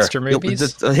Sure. disaster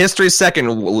movies. History's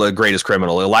second greatest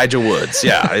criminal, Elijah Woods.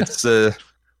 Yeah, it's Okay.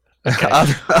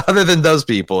 other than those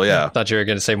people, yeah. I thought you were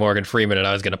going to say Morgan Freeman, and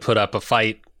I was going to put up a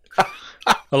fight.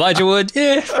 Elijah Wood,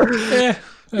 yeah. Okay.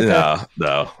 No.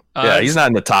 Yeah, he's not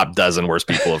in the top dozen worst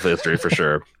people of history for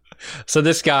sure. So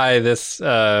this guy,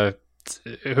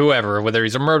 whoever, whether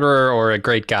he's a murderer or a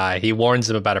great guy, he warns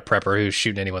them about a prepper who's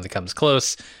shooting anyone that comes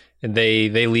close, and they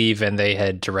leave and they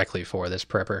head directly for this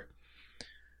prepper.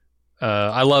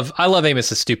 I love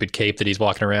Amos's stupid cape that he's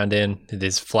walking around in.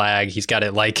 His flag, he's got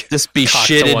it like Just be cocked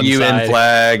to shitted one you side. in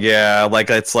flag, yeah.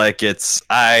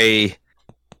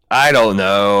 I don't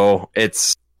know.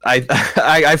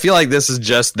 I feel like this is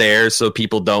just there so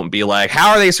people don't be like, how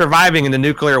are they surviving in the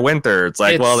nuclear winter? It's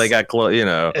like, well, they got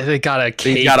They got a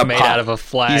cape made out of a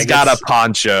flag. He's got a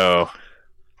poncho.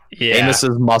 Yeah.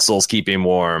 Amos's muscles keep him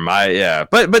warm. But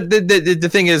the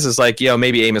thing is like,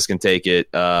 maybe Amos can take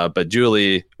it. But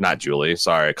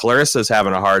Clarissa's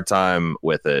having a hard time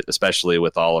with it, especially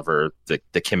with all of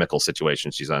the chemical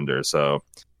situation she's under. So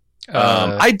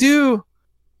I do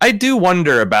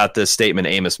wonder about this statement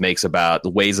Amos makes about the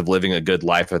ways of living a good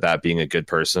life without being a good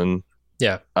person.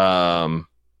 Yeah.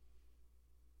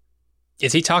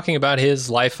 Is he talking about his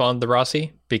life on the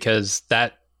Rossi? Because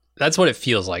that's what it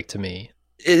feels like to me.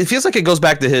 It feels like it goes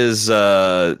back to his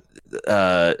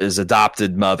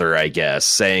adopted mother, I guess,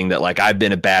 saying that like, I've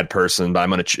been a bad person, but I'm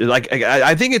gonna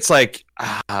I think it's like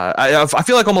I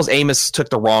feel like almost Amos took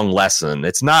the wrong lesson.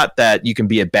 It's not that you can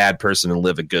be a bad person and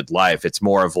live a good life. It's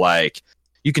more of like,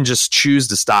 you can just choose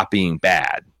to stop being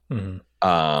bad. Mm-hmm.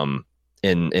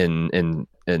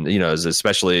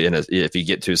 Especially if you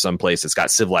get to some place that's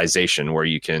got civilization where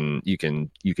you can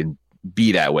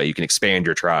be that way, you can expand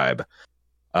your tribe.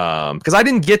 Because I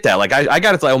didn't get that. Like I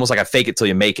got it almost like a fake it till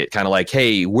you make it, kind of like,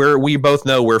 hey, we both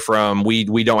know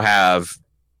we don't have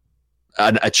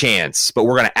a chance, but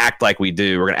we're gonna act like we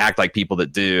do. We're gonna act like people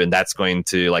that do, and that's going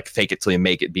to like fake it till you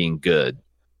make it being good.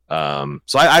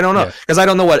 So I don't know, because I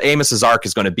don't know what Amos's arc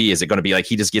is going to be. Is it going to be like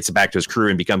he just gets back to his crew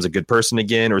and becomes a good person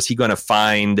again, or is he going to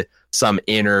find some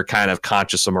inner kind of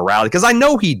conscious of morality? Because I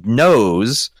know he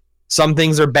knows some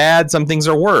things are bad, some things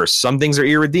are worse, some things are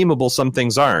irredeemable, some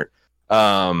things aren't.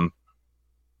 But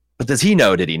does he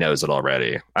know that he knows it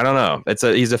already? I don't know.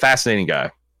 He's a fascinating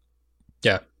guy.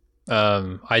 Yeah.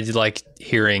 I did like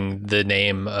hearing the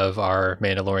name of our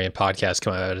Mandalorian podcast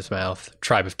come out of his mouth,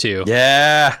 Tribe of Two.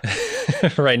 Yeah.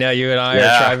 Right now, you and I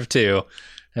are Tribe of Two.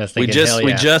 I was thinking,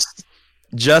 we just.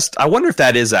 I wonder if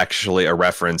that is actually a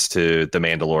reference to the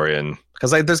Mandalorian,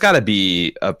 because there's got to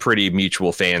be a pretty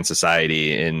mutual fan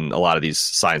society in a lot of these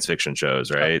science fiction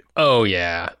shows, right? Oh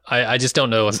yeah. I just don't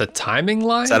know if the timing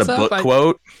lines. Is that a book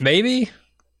quote? Maybe.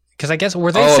 Because I guess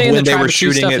were they saying when the they Tribe were of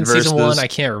Two shooting stuff it in versus season 1? I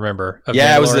can't remember.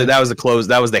 Yeah, that was the close.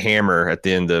 That was the hammer at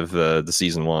the end of the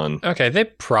season 1. Okay, they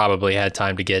probably had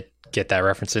time to get that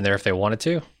reference in there if they wanted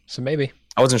to. So maybe.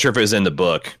 I wasn't sure if it was in the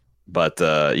book, but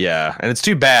yeah, and it's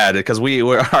too bad because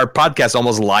our podcast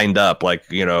almost lined up. Like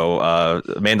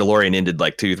Mandalorian ended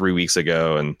like 2-3 weeks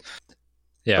ago, and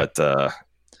yeah, but.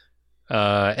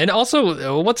 And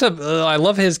also, what's up? I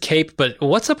love his cape, but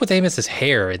what's up with Amos's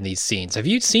hair in these scenes? Have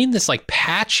you seen this like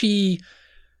patchy?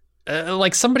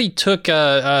 Like somebody took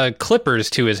clippers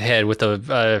to his head with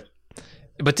but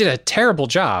did a terrible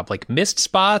job, like missed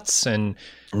spots and.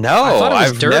 No, I thought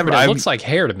it was dirt, but it looks like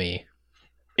hair to me.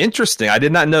 Interesting. I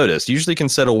did not notice. Usually can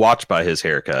set a watch by his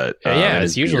haircut.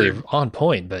 It's usually on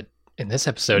point, but in this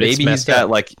episode, maybe it's he's got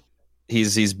like.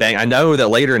 He's bang. I know that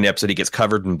later in the episode he gets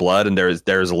covered in blood, and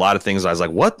there's a lot of things. I was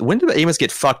like, what? When did Amos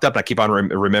get fucked up? And I keep on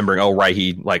remembering. Oh, right,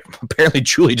 he like apparently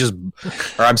Clarissa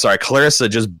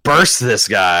just burst this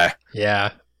guy.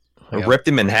 Yeah, ripped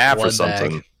him in half or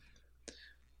something.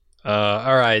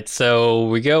 All right, so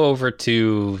we go over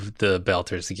to the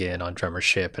Belters again on Drummer's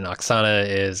ship, and Oksana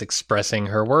is expressing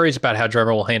her worries about how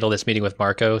Drummer will handle this meeting with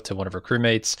Marco to one of her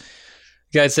crewmates.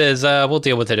 The guy says, we'll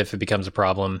deal with it if it becomes a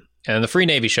problem. And the Free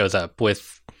Navy shows up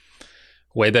with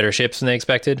way better ships than they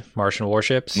expected, Martian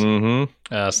warships.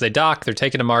 Mm-hmm. So they dock. They're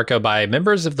taken to Marco by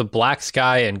members of the Black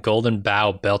Sky and Golden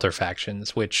Bow Belter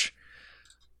factions, which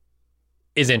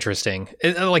is interesting.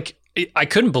 I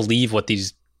couldn't believe what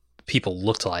these people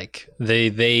looked like.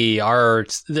 They are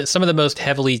some of the most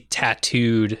heavily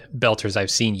tattooed Belters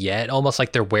I've seen yet, almost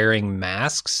like they're wearing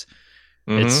masks.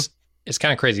 Mm-hmm. It's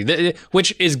kind of crazy,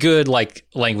 which is good, like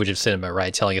language of cinema,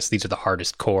 right? Telling us these are the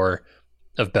hardest core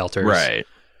of Belters. Right.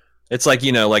 It's like,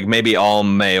 like maybe all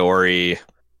Maori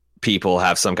people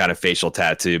have some kind of facial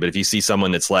tattoo, but if you see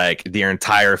someone that's like their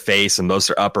entire face and most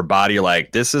of their upper body, you're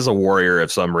like, this is a warrior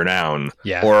of some renown,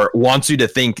 or wants you to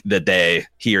think that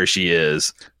he or she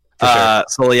is. Sure.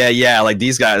 So like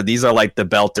these guys, these are like the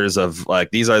belters of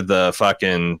like, these are the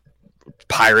fucking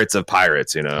pirates of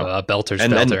pirates, you know. Belter's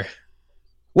and, belter.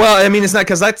 Well, I mean, it's not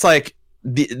because that's like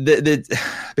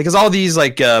because all these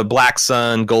like Black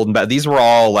Sun, Golden these were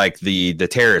all like the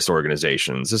terrorist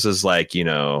organizations. This is like, you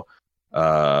know,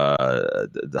 the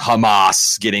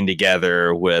Hamas getting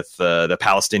together with the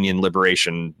Palestinian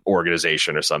Liberation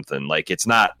Organization or something. Like, it's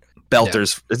not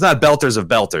belters. Yeah. It's not belters of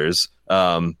belters,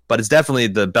 but it's definitely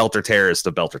the belter terrorists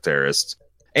of belter terrorists.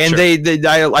 And sure.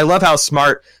 I love how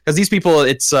smart, because these people,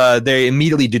 it's they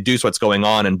immediately deduce what's going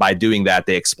on, and by doing that,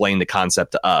 they explain the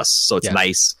concept to us. So it's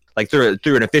nice, like through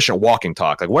an efficient walking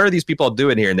talk. Like, what are these people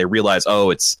doing here? And they realize,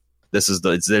 oh,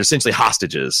 they're essentially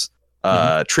hostages,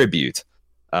 tribute.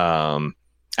 And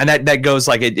that goes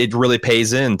like it really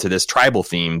pays into this tribal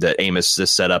theme that Amos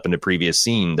just set up in the previous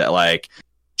scene, that like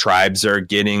tribes are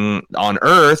getting on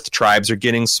Earth, tribes are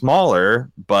getting smaller,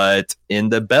 but in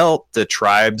the belt, the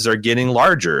tribes are getting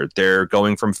larger. They're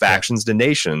going from factions to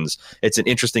nations. It's an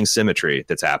interesting symmetry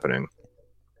that's happening.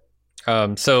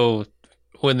 So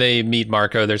when they meet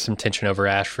Marco, there's some tension over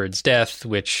Ashford's death,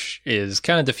 which is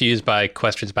kind of diffused by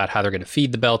questions about how they're going to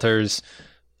feed the belters.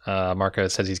 Marco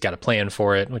says he's got a plan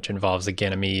for it, which involves a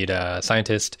Ganymede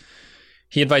scientist.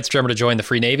 He invites Drummer to join the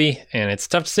Free Navy, and it's a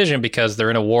tough decision because they're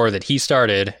in a war that he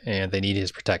started, and they need his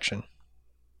protection.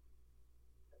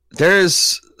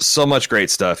 There's so much great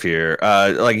stuff here.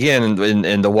 Like again,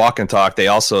 in the walk and talk, they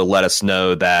also let us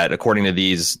know that according to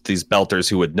these belters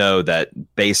who would know that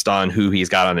based on who he's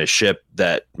got on his ship,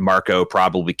 that Marco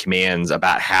probably commands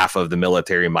about half of the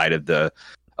military might of the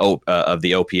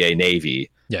OPA Navy.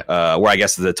 Yeah. Where I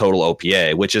guess the total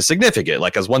OPA, which is significant.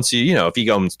 Like, because once if he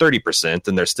goes 30%,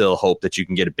 then there's still hope that you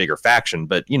can get a bigger faction.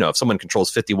 But, if someone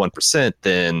controls 51%,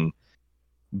 then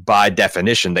by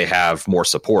definition, they have more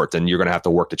support, and you're going to have to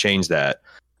work to change that.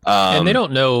 And they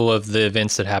don't know of the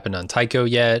events that happened on Tycho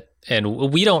yet. And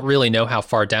we don't really know how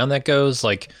far down that goes.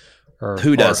 Like,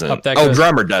 who doesn't?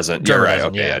 Drummer doesn't. You're right.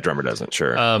 Okay. Yeah, Drummer doesn't.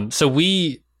 Sure. So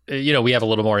we have a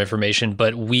little more information,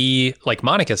 but we, like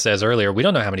Monica says earlier, we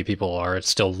don't know how many people are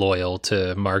still loyal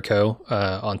to Marco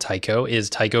on Tycho. Is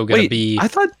Tycho going to be... I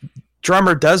thought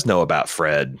Drummer does know about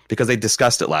Fred because they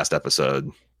discussed it last episode.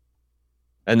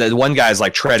 And the one guy's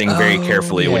like treading very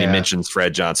carefully when he mentions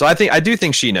Fred John. So I do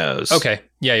think she knows. Okay.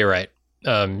 Yeah, you're right.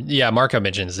 Marco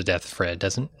mentions the death of Fred,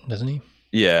 doesn't he?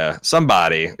 Yeah,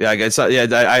 somebody. Yeah,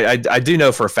 I do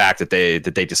know for a fact that they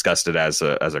discussed it as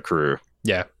a crew.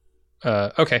 Yeah.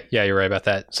 Okay. Yeah, you're right about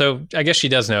that. So I guess she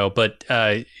does know, but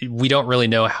we don't really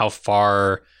know how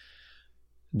far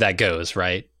that goes,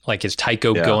 right? Like, is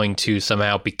Tycho going to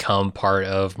somehow become part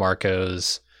of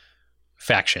Marco's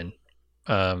faction?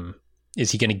 Is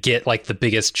he going to get like the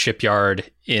biggest shipyard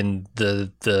in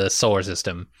the solar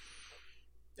system?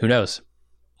 Who knows?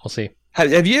 We'll see.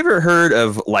 Have you ever heard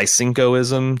of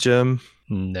Lysenkoism, Jim?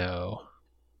 No.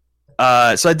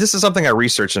 So this is something I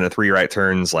researched in a 3 Right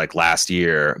Turns like last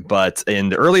year, but in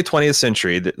the early 20th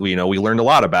century, we learned a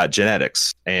lot about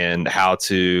genetics and how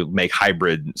to make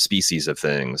hybrid species of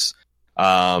things.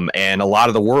 And a lot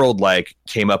of the world like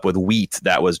came up with wheat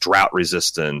that was drought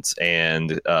resistant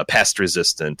and pest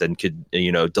resistant and could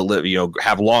deliver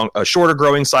have shorter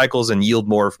growing cycles and yield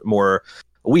more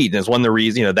wheat. And it's one of the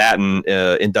reasons that and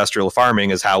industrial farming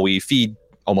is how we feed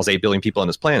almost 8 billion people on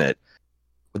this planet.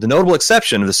 With the notable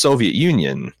exception of the Soviet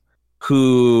Union,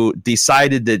 who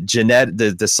decided that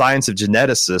the science of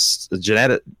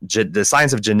the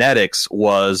science of genetics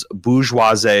was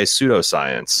bourgeoisie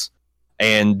pseudoscience,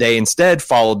 and they instead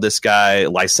followed this guy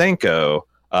Lysenko,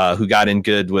 who got in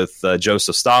good with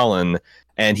Joseph Stalin,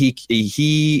 and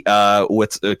he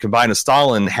with combined with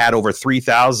Stalin had over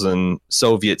 3,000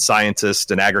 Soviet scientists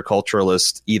and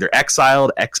agriculturalists either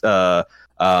exiled,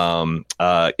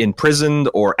 imprisoned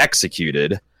or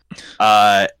executed.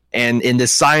 And in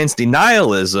this science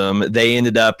denialism, they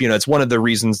ended up, it's one of the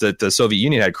reasons that the Soviet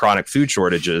Union had chronic food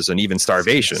shortages and even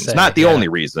starvation. It's not the only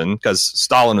reason, because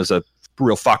Stalin was a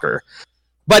real fucker.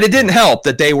 But it didn't help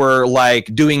that they were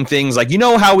like doing things like,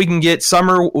 how we can get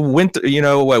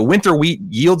winter wheat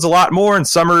yields a lot more and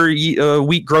summer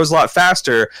wheat grows a lot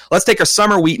faster. Let's take our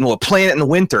summer wheat and we'll plant it in the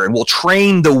winter and we'll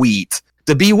train the wheat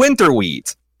to be winter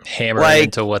wheat. Hammer it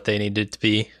into what they needed to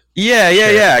be.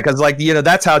 Yeah. Because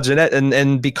that's how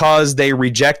and because they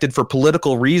rejected for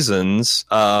political reasons,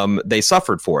 they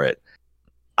suffered for it.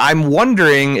 I'm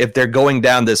wondering if they're going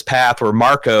down this path where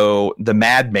Marco, the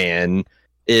madman,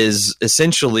 is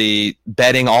essentially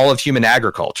betting all of human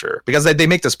agriculture, because they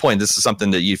make this point. This is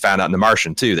something that you found out in The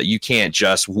Martian too, that you can't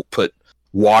just put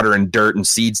water and dirt and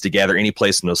seeds together any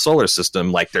place in the solar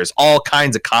system. Like there's all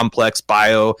kinds of complex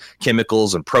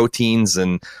biochemicals and proteins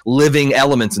and living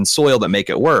elements in soil that make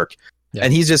it work. Yeah.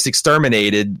 And he's just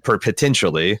exterminated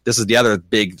potentially. This is the other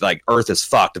big, like, Earth is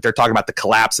fucked. If they're talking about the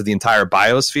collapse of the entire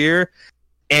biosphere,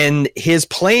 and his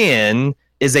plan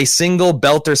is a single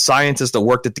belter scientist that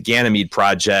worked at the Ganymede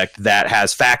Project that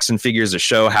has facts and figures to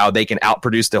show how they can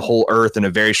outproduce the whole Earth in a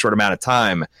very short amount of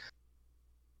time.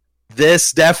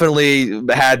 This definitely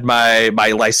had my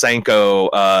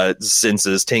Lysenko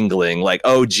senses tingling. Like,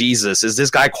 oh Jesus, is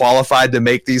this guy qualified to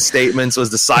make these statements?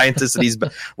 Was the scientist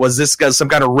that was this guy some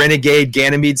kind of renegade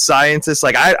Ganymede scientist?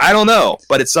 Like, I don't know,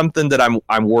 but it's something that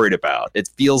I'm worried about. It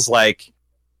feels like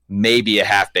maybe a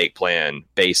half-baked plan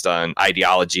based on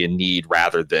ideology and need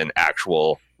rather than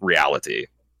actual reality.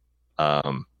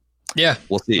 Yeah,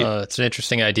 we'll see. It's an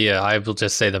interesting idea. I will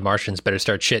just say the Martians better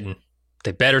start shitting.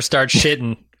 They better start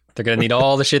shitting. They're gonna need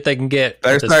all the shit they can get.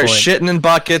 Better start shitting in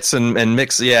buckets and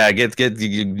mix. Yeah, get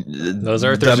those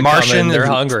Earthers are Martian. Coming, they're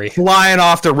hungry, flying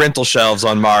off the rental shelves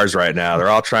on Mars right now. They're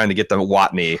all trying to get the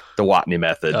Watney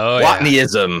method. Oh,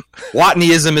 Watneyism.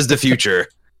 Watneyism is the future.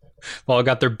 All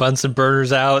got their Bunsen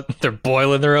burners out. They're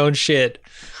boiling their own shit.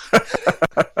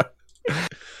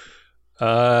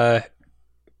 So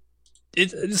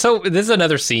this is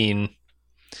another scene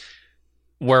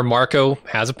where Marco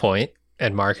has a point.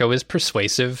 And Marco is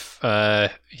persuasive,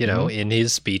 in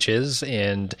his speeches,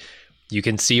 and you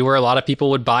can see where a lot of people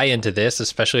would buy into this,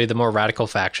 especially the more radical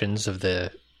factions of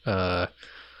the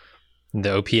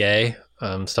OPA,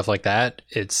 stuff like that.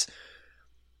 It's,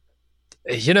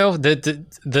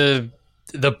 the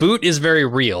boot is very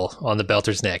real on the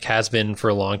Belter's neck, has been for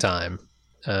a long time.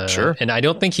 Sure. And I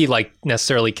don't think he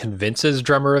necessarily convinces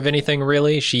Drummer of anything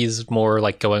really. She's more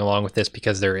like going along with this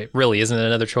because there really isn't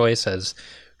another choice, as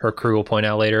her crew will point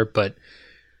out later. But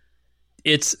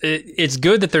it's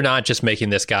good that they're not just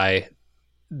making this guy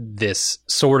this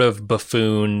sort of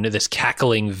buffoon, this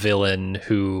cackling villain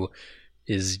who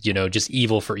is, just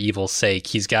evil for evil's sake.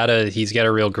 He's got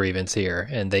a real grievance here,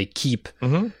 and they keep,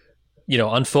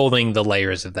 unfolding the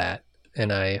layers of that.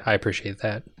 And I appreciate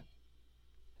that.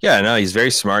 Yeah, no, he's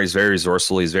very smart. He's very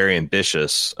resourceful. He's very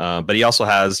ambitious. But he also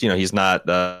has, he's not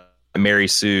a Mary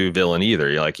Sue villain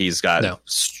either. Like, he's got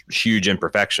huge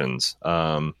imperfections.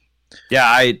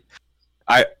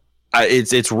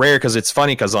 It's rare because it's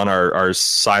funny because on our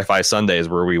sci-fi Sundays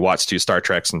where we watch 2 Star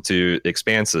Treks and 2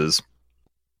 Expanses,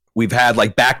 we've had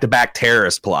like back-to-back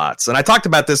terrorist plots. And I talked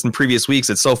about this in previous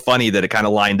weeks. It's so funny that it kind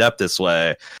of lined up this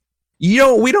way.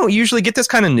 We don't usually get this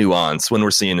kind of nuance when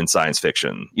we're seeing in science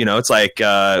fiction. It's like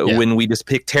when we just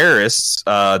pick terrorists,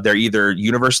 they're either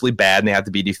universally bad and they have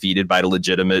to be defeated by the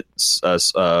legitimate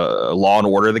law and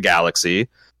order of the galaxy,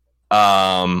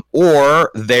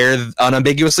 or they're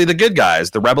unambiguously the good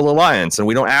guys, the Rebel Alliance, and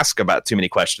we don't ask about too many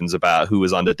questions about who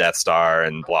was on the Death Star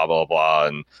and blah, blah, blah,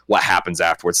 and what happens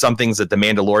afterwards. Some things that the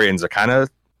Mandalorians are kind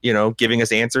of, giving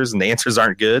us answers, and the answers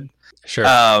aren't good.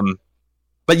 Sure.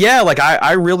 But yeah, like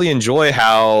I really enjoy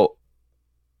how,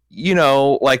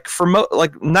 like for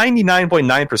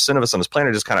 99.9% of us on this planet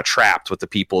are just kind of trapped with the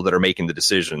people that are making the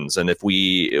decisions. And if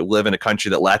we live in a country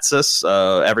that lets us,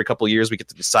 every couple of years we get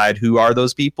to decide who are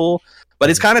those people. But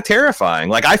it's kind of terrifying.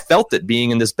 Like, I felt it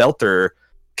being in this Belter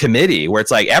committee where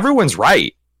it's like everyone's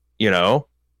right,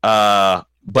 but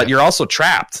you're also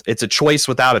trapped. It's a choice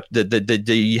without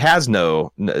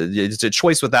it's a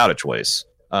choice without a choice.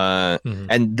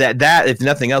 And that if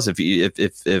nothing else,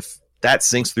 if that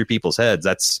sinks through people's heads,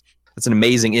 that's an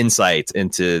amazing insight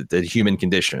into the human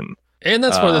condition. And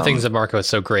that's one of the things that Marco is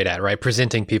so great at, right?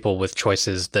 Presenting people with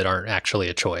choices that aren't actually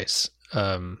a choice.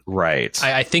 Right.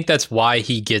 I think that's why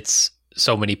he gets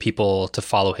so many people to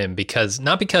follow him, because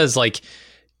yes,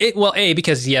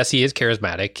 he is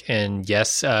charismatic, and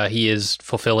yes, he is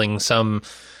fulfilling some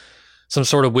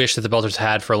sort of wish that the Belters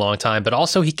had for a long time, but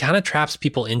also he kind of traps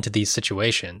people into these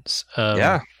situations.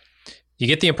 You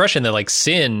get the impression that like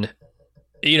Sin,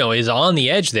 is on the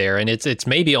edge there, and it's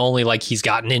maybe only like he's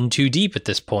gotten in too deep at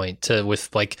this point with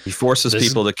like he forces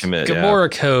people to commit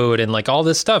Gamora code and like all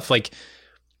this stuff. Like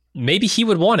maybe he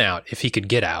would want out if he could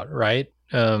get out, right?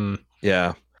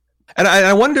 Yeah. And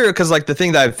I wonder, because like the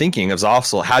thing that I'm thinking is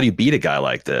also, how do you beat a guy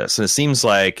like this? And it seems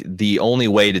like the only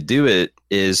way to do it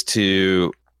is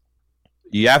to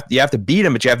you have to beat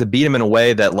him, but you have to beat him in a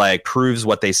way that like proves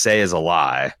what they say is a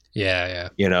lie. Yeah.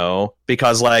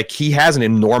 Because like he has an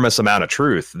enormous amount of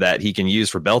truth that he can use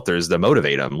for Belters to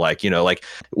motivate him. Like, like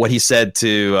what he said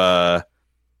to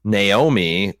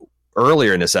Naomi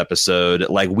earlier in this episode,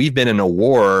 like, we've been in a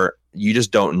war, you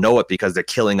just don't know it because they're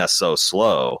killing us so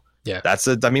slow. Yeah.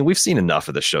 I mean, we've seen enough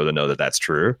of the show to know that that's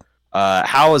true.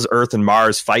 How does Earth and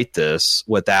Mars fight this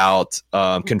without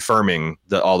confirming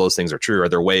that all those things are true? Are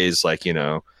there ways, like, you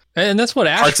know, and that's what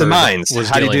Ashford hearts and minds. was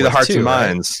How do you do dealing the with hearts too, and right?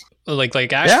 minds?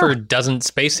 Like Ashford doesn't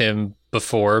space him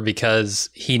before because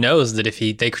he knows that if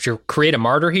they could create a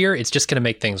martyr here, it's just going to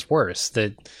make things worse.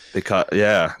 That Because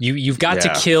you've got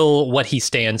to kill what he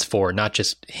stands for, not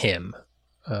just him.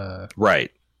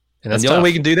 Right. And And that's the only way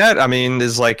you can do that, I mean,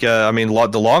 is like,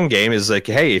 the long game is like,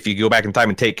 hey, if you go back in time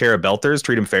and take care of Belters,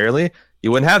 treat them fairly,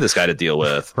 you wouldn't have this guy to deal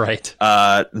with. Right.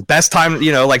 Best time,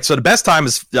 you know, like, so the best time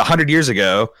is 100 years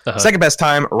ago. Second best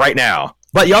time right now.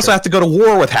 But you also have to go to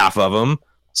war with half of them.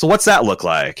 So what's that look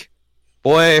like?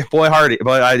 Boy, Hardy.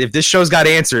 But if this show's got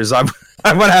answers, I'm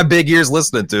gonna have big ears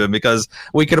listening to him, because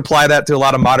we could apply that to a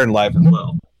lot of modern life as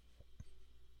well.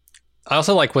 I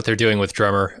also like what they're doing with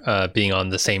Drummer being on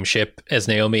the same ship as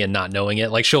Naomi and not knowing it.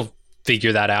 Like, she'll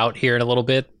figure that out here in a little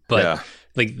bit, but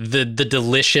like the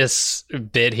delicious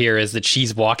bit here is that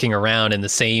she's walking around in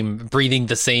breathing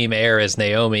the same air as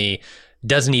Naomi,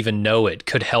 doesn't even know it,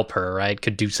 could help her, right?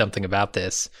 Could do something about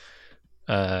this.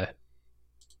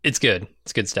 It's good.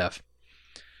 It's good stuff.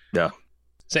 Yeah.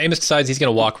 So Amos decides he's going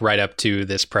to walk right up to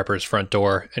this prepper's front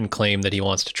door and claim that he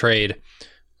wants to trade.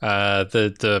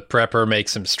 The prepper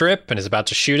makes him strip and is about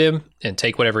to shoot him and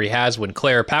take whatever he has when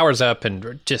Claire powers up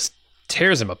and just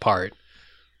tears him apart.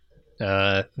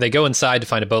 They go inside to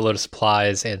find a boatload of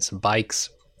supplies and some bikes.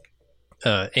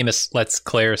 Amos lets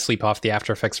Claire sleep off the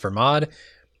after effects for Maud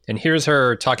and hears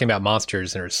her talking about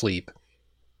monsters in her sleep.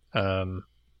 I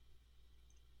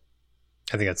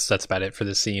think that's about it for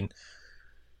this scene.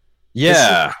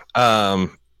 Yeah.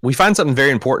 We find something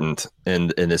very important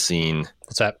in this scene.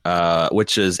 What's that?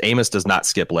 Which is Amos does not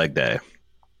skip leg day.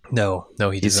 No,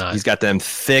 he does not. He's got them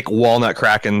thick walnut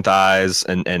cracking thighs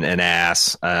and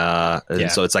ass.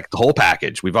 And so it's like the whole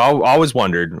package. We've always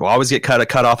wondered. We'll always get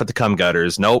cut off at the cum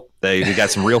gutters. Nope. They got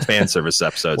some real fan service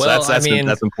episodes. Well,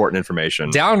 that's important information.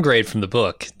 Downgrade from the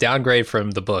book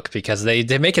because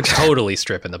they make it totally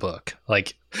strip in the book.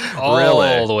 Like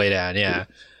all the way down. Yeah.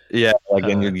 Yeah, like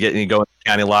when you go in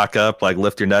county lockup, like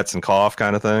lift your nuts and cough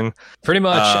kind of thing. Pretty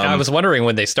much. I was wondering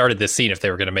when they started this scene if they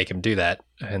were going to make him do that,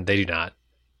 and they do not.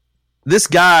 This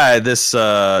guy, this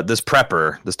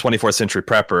prepper, this 24th century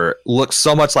prepper, looks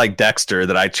so much like Dexter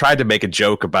that I tried to make a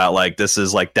joke about, like, this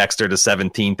is like Dexter the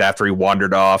 17th after he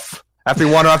wandered off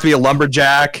to be a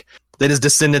lumberjack. Then his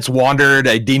descendants wandered,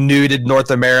 denuded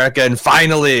North America, and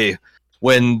finally,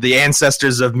 when the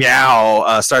ancestors of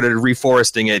Meow started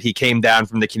reforesting it, he came down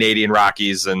from the Canadian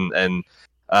Rockies but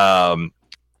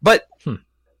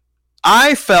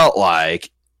I felt like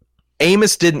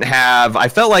Amos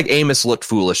looked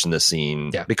foolish in this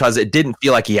scene because it didn't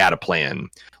feel like he had a plan.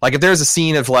 Like, if there's a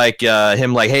scene of like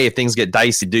him like, hey, if things get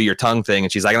dicey, do your tongue thing,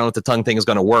 and she's like, I don't know if the tongue thing is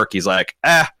going to work. He's like,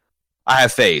 I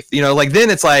have faith. You know, like, then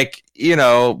it's like, you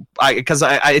know, because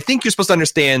I think you're supposed to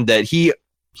understand that he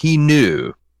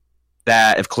knew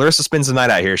that if Clarissa spends the night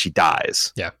out here, she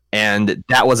dies. Yeah. And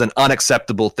that was an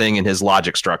unacceptable thing in his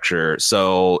logic structure.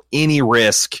 So any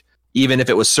risk, even if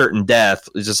it was certain death,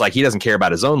 it's just like he doesn't care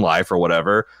about his own life or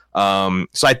whatever.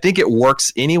 So I think it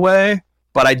works anyway,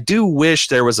 but I do wish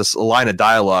there was a line of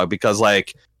dialogue, because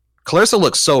like Clarissa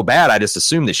looks so bad, I just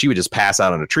assumed that she would just pass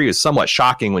out on a tree. It was somewhat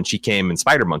shocking when she came and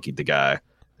spider monkeyed the guy.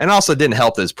 And also didn't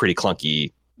help this pretty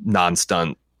clunky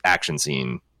non-stunt action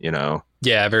scene, you know?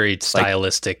 Yeah, very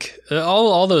stylistic.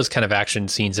 All those kind of action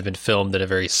scenes have been filmed in a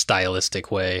very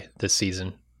stylistic way this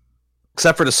season.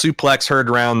 Except for the suplex heard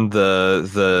around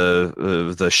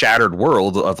the shattered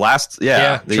world of last. We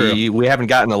haven't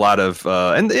gotten a lot of,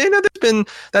 and you know, there's been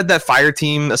that fire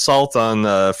team assault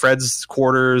on Fred's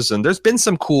quarters, and there's been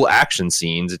some cool action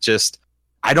scenes. It just,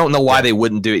 I don't know why they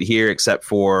wouldn't do it here, except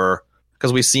for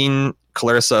because we've seen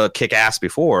Clarissa kick ass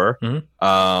before.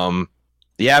 Mm-hmm.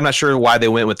 Yeah, I'm not sure why they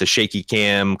went with the shaky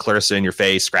cam, Clarissa in your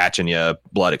face, scratching you,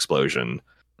 blood explosion.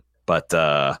 But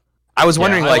I was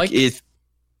wondering,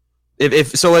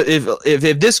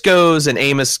 if this goes and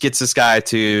Amos gets this guy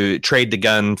to trade the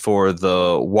gun for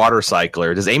the water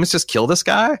cycler, does Amos just kill this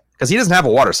guy? Because he doesn't have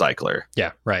a water cycler.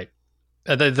 Yeah, right.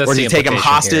 Or does he take him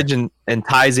hostage and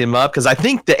ties him up? Because I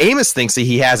think the Amos thinks that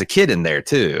he has a kid in there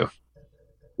too,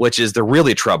 which is the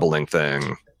really troubling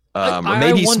thing. Or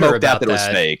maybe he smoked out that it was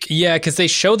fake. Yeah, because they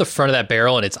show the front of that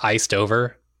barrel and it's iced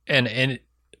over, and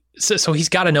So he's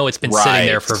got to know it's been sitting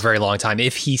there for a very long time.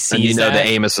 If he sees, and you know that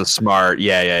Amos is smart.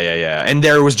 Yeah. And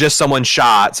there was just someone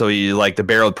shot, so he like the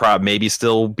barrel would probably maybe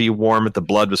still be warm if the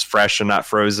blood was fresh and not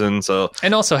frozen. So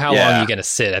and also, how long are you going to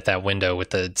sit at that window with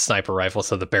the sniper rifle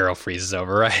so the barrel freezes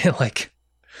over? Right, like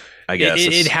I guess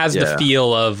it has the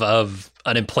feel of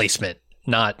an emplacement,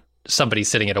 not somebody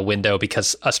sitting at a window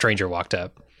because a stranger walked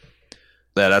up.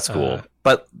 Yeah, that's cool.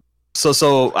 But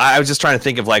so I was just trying to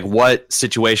think of like what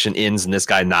situation ends in this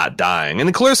guy not dying, and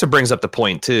then Clarissa brings up the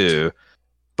point too.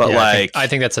 But like, I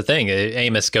think that's the thing.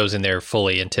 Amos goes in there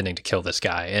fully intending to kill this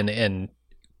guy, and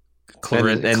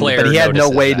Claire, but he had no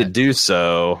way to do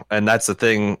so, and that's the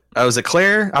thing. Oh, is it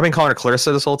Claire? I've been calling her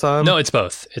Clarissa this whole time. No, it's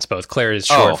both. It's both. Claire is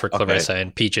short for Clarissa,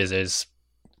 and Peaches is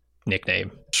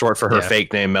nickname, short for her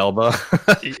fake name, Melba.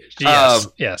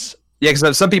 Yes. Yeah,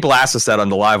 because some people asked us that on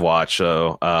the live watch.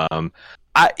 So, I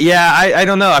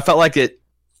don't know. I felt like it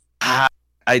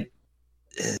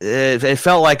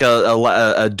felt like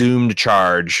a doomed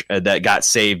charge that got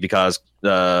saved because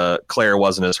Claire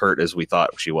wasn't as hurt as we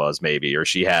thought she was, maybe, or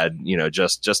she had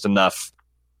just enough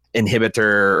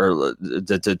inhibitor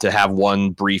or to have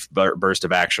one brief burst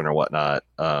of action or whatnot.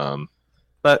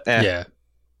 But yeah,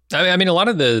 I mean, a lot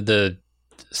of the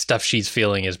stuff she's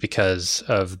feeling is because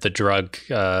of the drug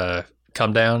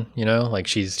come down, like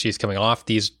she's coming off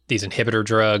these inhibitor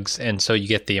drugs, and so you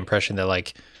get the impression that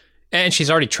like, and she's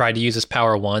already tried to use this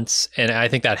power once, and I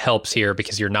think that helps here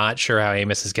because you're not sure how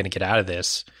Amos is going to get out of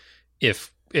this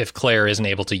if Claire isn't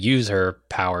able to use her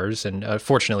powers, and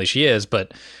fortunately she is,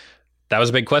 but that was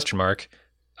a big question mark.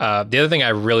 The other thing I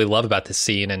really love about this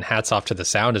scene, and hats off to the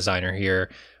sound designer here,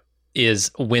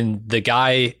 is when the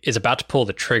guy is about to pull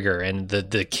the trigger and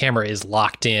the camera is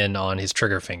locked in on his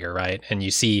trigger finger, right? And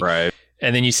you see,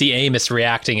 and then you see Amos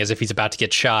reacting as if he's about to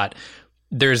get shot.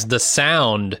 There's the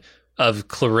sound of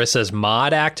Clarissa's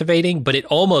mod activating, but it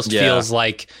almost feels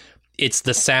like it's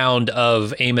the sound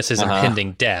of Amos's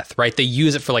impending death, right? They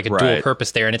use it for like a dual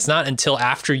purpose there. And it's not until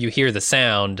after you hear the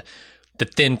sound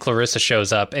that then Clarissa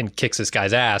shows up and kicks this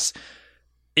guy's ass.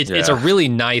 It's a really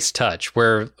nice touch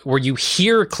where you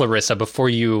hear Clarissa before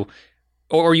you,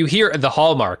 or you hear the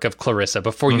hallmark of Clarissa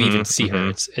before you even see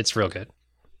her. It's real good.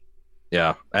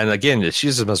 Yeah, and again, she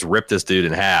just must rip this dude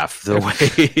in half the way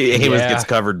Amos gets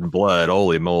covered in blood.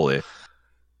 Holy moly!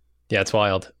 Yeah, it's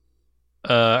wild.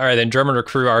 All right, then Drummer and her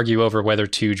crew argue over whether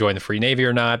to join the Free Navy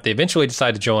or not. They eventually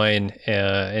decide to join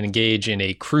and engage in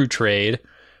a crew trade.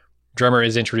 Drummer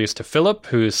is introduced to Philip,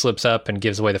 who slips up and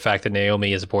gives away the fact that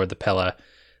Naomi is aboard the Pella.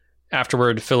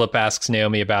 Afterward, Philip asks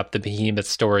Naomi about the behemoth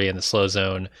story in the slow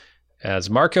zone, as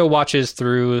Marco watches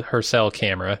through her cell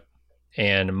camera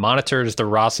and monitors the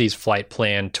Rossi's flight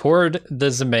plan toward the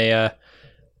Zemea,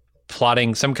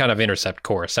 plotting some kind of intercept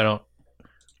course.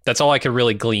 That's all I could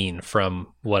really glean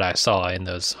from what I saw in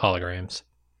those holograms.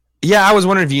 Yeah, I was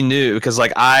wondering if you knew, because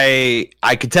like I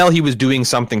could tell he was doing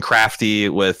something crafty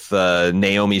with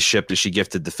Naomi's ship that she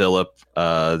gifted to Philip,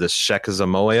 the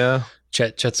Shekazamoya.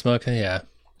 Chetzamoka, yeah.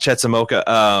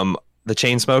 Chetzamoka, the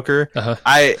chain smoker.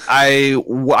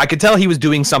 I could tell he was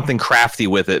doing something crafty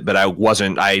with it, but I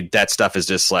wasn't. That stuff is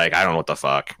just like, I don't know what the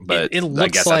fuck. But it I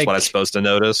guess that's what I'm supposed to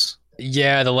notice.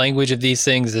 Yeah, the language of these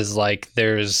things is like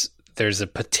there's a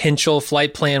potential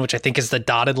flight plan, which I think is the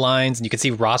dotted lines, and you can see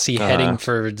Rossi heading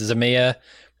for Zemea,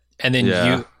 and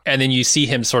then you see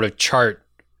him sort of chart.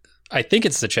 I think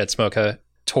it's the Chetzamoka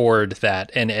toward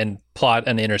that, and plot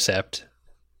an intercept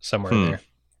somewhere there.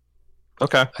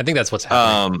 Okay. I think that's what's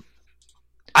happening.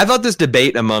 I thought this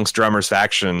debate amongst Drummer's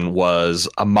faction was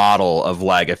a model of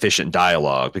like efficient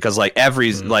dialogue, because like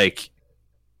every like,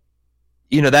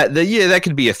 that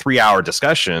could be a 3-hour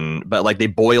discussion, but like they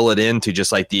boil it into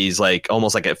just like these like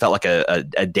almost like it felt like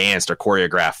a danced or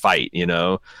choreographed fight,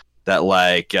 that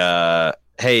like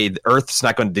hey, the Earth's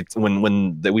not going to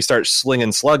when we start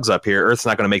slinging slugs up here, Earth's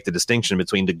not going to make the distinction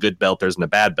between the good belters and the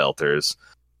bad belters.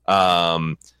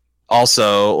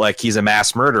 Also, like, he's a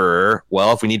mass murderer.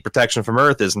 Well, if we need protection from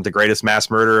Earth, isn't the greatest mass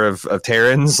murderer of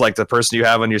Terrans like the person you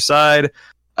have on your side?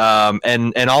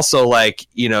 And also, like,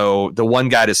 the one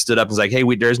guy that stood up and was like, hey,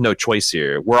 there's no choice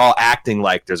here. We're all acting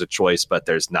like there's a choice, but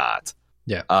there's not.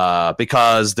 Yeah.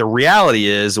 Because the reality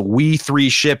is we 3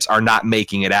 ships are not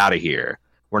making it out of here.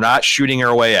 We're not shooting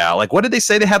our way out. Like, what did they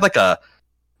say? They had like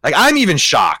I'm even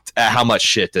shocked at how much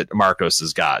shit that Marcos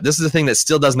has got. This is the thing that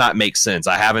still does not make sense.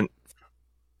 I haven't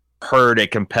heard a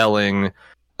compelling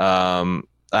I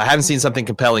haven't seen something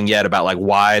compelling yet about like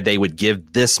why they would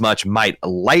give this much might. A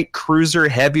light cruiser,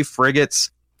 heavy frigates,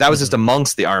 that was just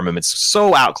amongst the armaments,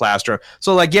 so outclassed.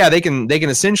 So like, yeah, they can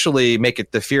essentially make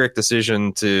it the Pyrrhic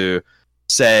decision to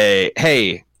say,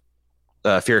 hey,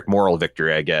 Pyrrhic moral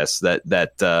victory, I guess.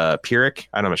 That Pyrrhic,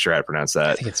 I'm not sure how to pronounce that.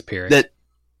 I think it's Pyrrhic. That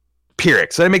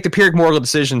Pyrrhic. So they make the Pyrrhic moral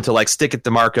decision to like stick it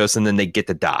to Marcos, and then they get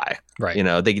to die. Right. You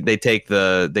know, they take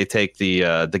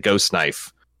the ghost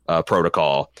knife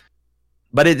protocol,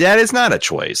 but that is not a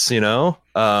choice. You know,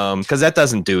 because that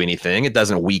doesn't do anything. It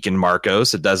doesn't weaken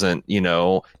Marcos. It doesn't, you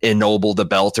know, ennoble the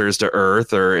Belters to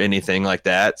Earth or anything like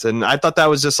that. And I thought that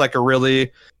was just like a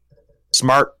really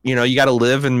smart, you know, you got to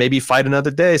live and maybe fight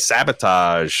another day,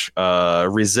 sabotage,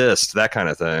 resist, that kind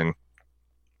of thing.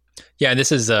 Yeah,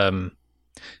 this is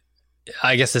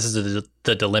I guess this is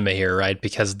the dilemma here, right?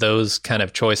 Because those kind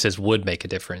of choices would make a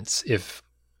difference if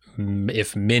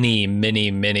many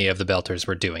of the Belters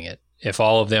were doing it. If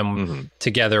all of them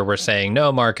together were saying,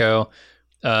 no, Marco,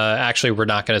 actually, we're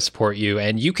not going to support you,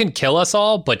 and you can kill us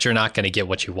all, but you're not going to get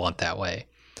what you want that way.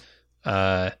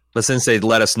 But since they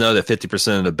let us know that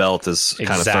 50% of the belt is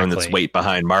kind of thrown its weight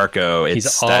behind Marco,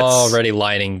 he's already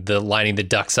lining the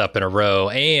ducks up in a row,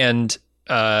 and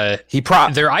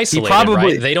they're isolated,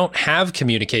 right? They don't have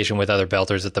communication with other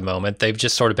Belters at the moment. They've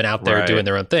just sort of been out there doing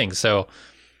their own thing. So,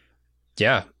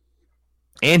 yeah.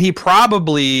 And he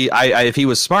probably, if he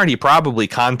was smart, he probably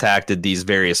contacted these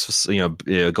various,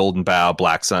 Golden Bough,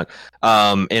 Black Sun,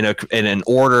 in an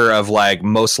order of like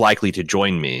most likely to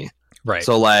join me. Right.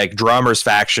 So like Drummer's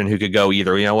faction, who could go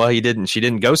either, she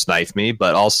didn't ghost knife me,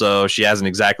 but also she hasn't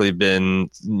exactly been,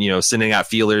 sending out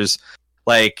feelers.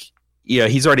 Like,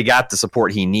 he's already got the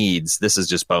support he needs. This is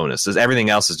just bonus. Everything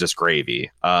else is just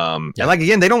gravy. And like,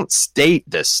 again, they don't state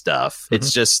this stuff.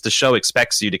 It's just the show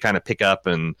expects you to kind of pick up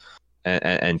and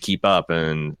keep up.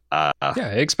 And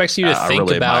it expects you to think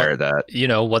really about that.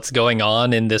 What's going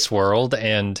on in this world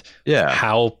and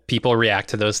how people react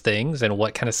to those things and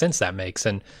what kind of sense that makes.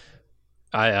 And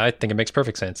I think it makes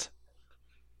perfect sense.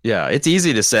 Yeah, it's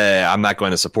easy to say I'm not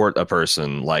going to support a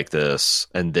person like this,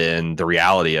 and then the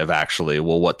reality of actually,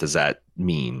 well, what does that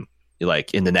mean?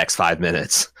 Like in the next 5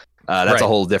 minutes, that's a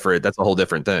whole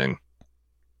different thing.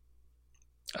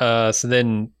 So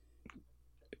then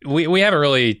we haven't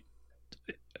really.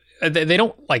 They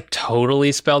don't like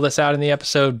totally spell this out in the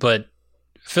episode, but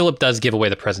Philip does give away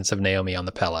the presence of Naomi on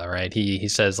the Pella, right? He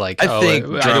says like, I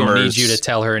don't need you to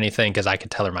tell her anything because I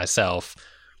could tell her myself.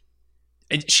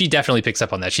 She definitely picks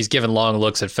up on that. She's given long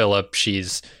looks at Philip.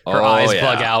 Her eyes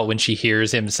bug out when she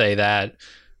hears him say that.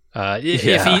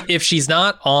 If she's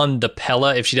not on the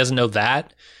Pella, if she doesn't know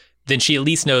that, then she at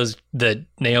least knows that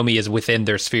Naomi is within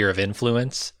their sphere of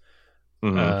influence.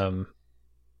 So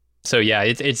yeah,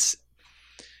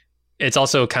 it's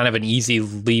also kind of an easy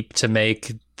leap to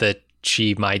make that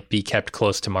she might be kept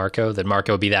close to Marco, that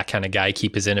Marco would be that kind of guy,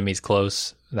 keep his enemies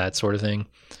close, that sort of thing.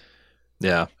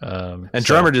 Yeah. And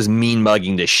Drummer just mean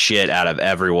mugging the shit out of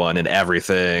everyone and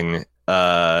everything.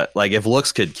 Like if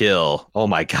looks could kill, oh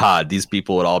my God, these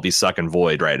people would all be sucking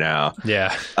void right now.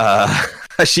 Yeah.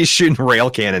 She's shooting rail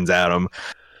cannons at them.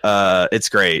 It's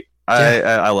great.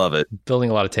 I love it. Building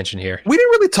a lot of tension here. We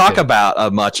didn't really talk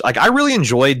about much. Like I really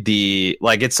enjoyed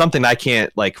it's something I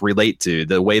can't like relate to,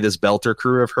 the way this Belter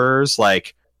crew of hers,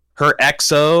 like her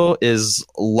XO is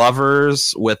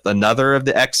lovers with another of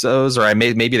the XOs, or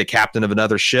maybe the captain of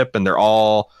another ship, and they're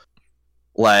all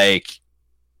like,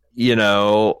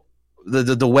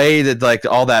 the way that like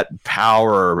all that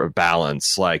power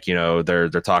balance, like, they're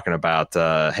talking about,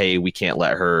 hey, we can't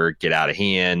let her get out of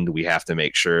hand. We have to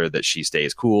make sure that she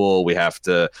stays cool.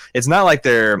 It's not like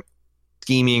they're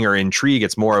scheming or intrigue.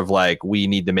 It's more of like, we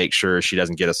need to make sure she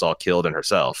doesn't get us all killed and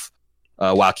herself.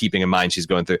 While keeping in mind she's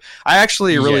going through. I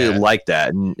actually really like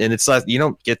that, and it's like you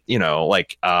don't get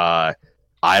I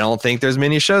don't think there's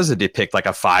many shows that depict like a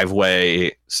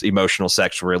 5-way emotional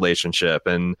sexual relationship,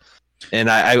 and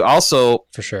I also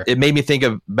for sure it made me think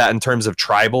about in terms of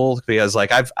tribal, because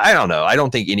like I don't know, I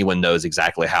don't think anyone knows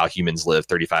exactly how humans lived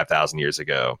 35,000 years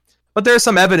ago, but there's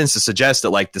some evidence to suggest that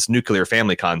like this nuclear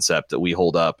family concept that we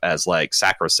hold up as like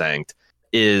sacrosanct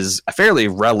is a fairly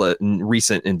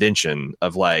recent invention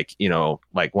of like,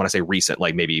 like when I say recent,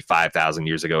 like maybe 5,000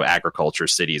 years ago, agriculture,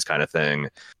 cities kind of thing,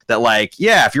 that like,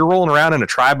 yeah, if you're rolling around in a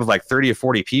tribe of like 30 or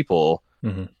 40 people,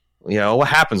 what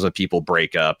happens when people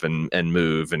break up and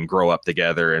move and grow up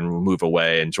together and move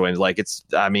away and join? Like, is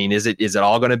it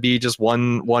all going to be just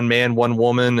one man, one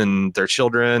woman and their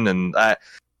children? And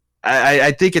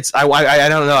I think it's I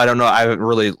don't know. I haven't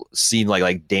really seen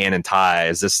like Dan and Ty.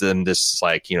 Is this them just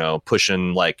like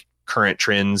pushing like current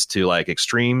trends to like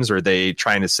extremes, or are they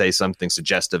trying to say something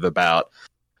suggestive about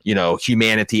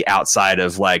humanity outside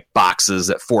of like boxes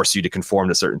that force you to conform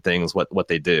to certain things? What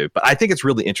they do, but I think it's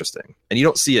really interesting, and you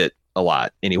don't see it a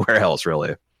lot anywhere else,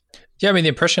 really. Yeah, I mean the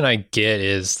impression I get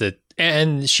is that,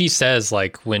 and she says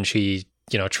like when she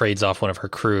trades off one of her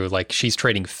crew, like she's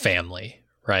trading family,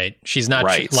 right? She's not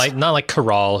Right. not like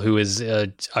Corral, who is a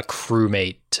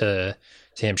crewmate to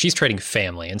him. She's trading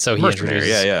family, and so he Mercenary,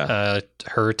 introduces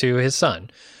her to his son.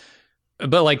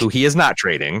 But like, Who he is not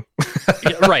trading.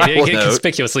 right? Will note.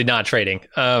 Conspicuously not trading.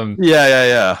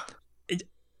 Yeah.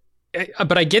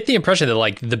 But I get the impression that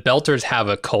like the Belters have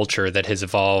a culture that has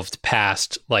evolved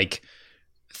past like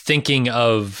thinking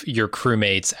of your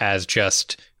crewmates as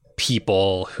just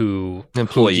people who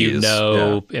Employees,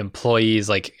 employees,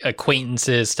 like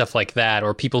acquaintances, stuff like that,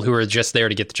 or people who are just there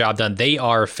to get the job done. They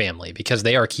are family because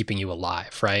they are keeping you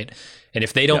alive, right? And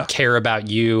if they don't care about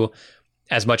you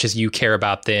as much as you care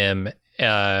about them,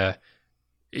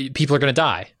 people are going to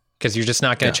die because you're just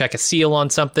not going to check a seal on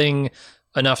something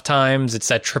enough times. It's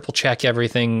that triple check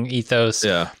everything ethos.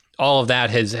 Yeah. All of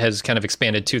that has kind of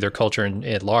expanded to their culture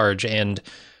at large. And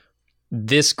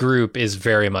this group is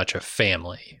very much a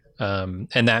family. And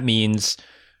that means,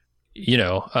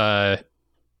 everything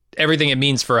it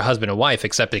means for a husband and wife,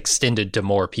 except extended to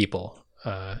more people.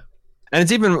 And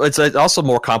it's also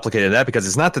more complicated than that because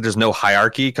it's not that there's no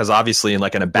hierarchy, because obviously in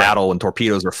a battle when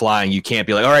torpedoes are flying, you can't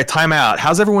be like, all right, time out.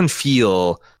 How's everyone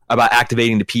feel about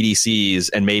activating the PDCs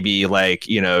and maybe you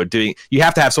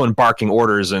have to have someone barking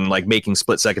orders and like making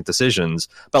split second decisions.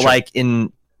 But like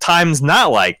in times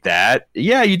not like that,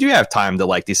 you do have time to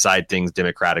like decide things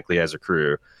democratically as a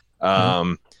crew.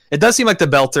 It does seem like the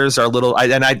Belters are a little,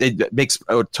 it makes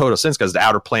total sense because the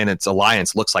Outer Planets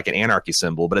Alliance looks like an anarchy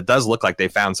symbol, but it does look like they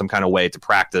found some kind of way to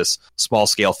practice small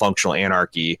scale functional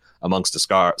anarchy amongst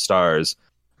the stars.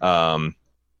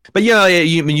 But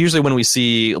usually when we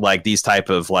see like these type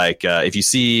of like, if you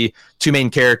see two main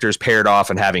characters paired off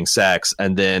and having sex,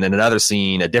 and then in another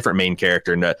scene, a different main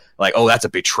character, and like, oh, that's a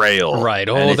betrayal. Right.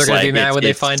 Oh, they're going to be mad when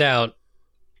they find out.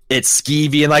 It's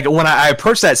skeevy, and like when I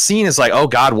approach that scene, it's like, oh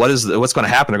god, what's going to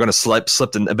happen? They're going to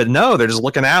slip in, but no, they're just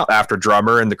looking out after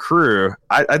Drummer and the crew.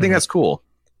 I think that's cool.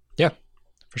 Yeah,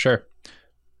 for sure.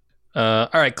 All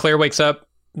right, Claire wakes up.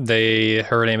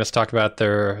 Her and Amos talk about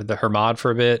her mod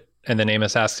for a bit, and then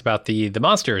Amos asks about the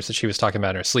monsters that she was talking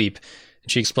about in her sleep.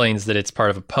 And she explains that it's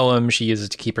part of a poem she uses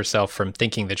to keep herself from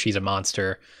thinking that she's a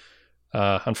monster.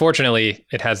 Unfortunately,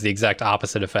 it has the exact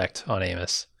opposite effect on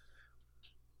Amos,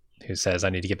 who says, I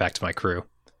need to get back to my crew,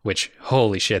 which,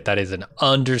 holy shit, that is an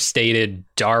understated,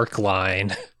 dark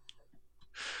line.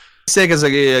 Because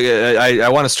I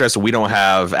want to stress that we don't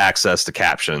have access to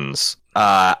captions.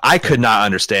 I could not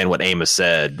understand what Amos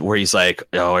said, where he's like,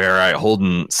 oh, all right,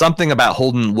 Holden, something about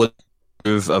Holden would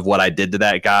approve of what I did to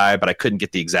that guy, but I couldn't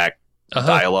get the exact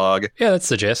dialogue. Yeah, that's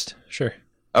the gist. Sure.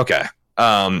 Okay.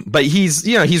 But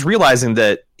he's realizing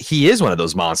that he is one of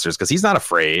those monsters because he's not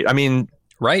afraid. I mean,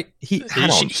 right?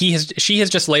 She has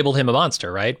just labeled him a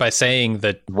monster, right? By saying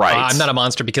that I'm not a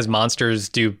monster because monsters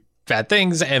do bad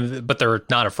things, but they're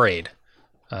not afraid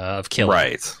of killing.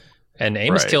 Right. And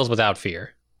Amos kills without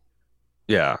fear.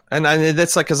 Yeah. And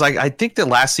that's like, because I think that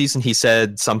last season he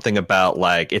said something about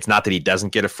like, it's not that he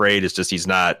doesn't get afraid, it's just he's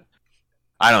not,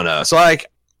 I don't know. So like,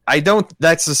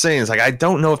 that's the thing. It's like, I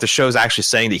don't know if the show's actually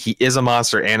saying that he is a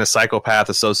monster and a psychopath,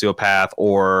 a sociopath,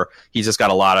 or he's just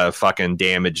got a lot of fucking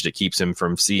damage that keeps him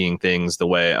from seeing things the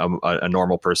way a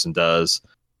normal person does.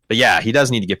 But yeah, he does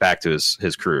need to get back to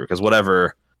his crew, because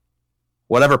whatever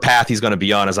path he's going to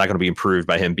be on is not going to be improved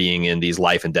by him being in these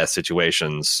life and death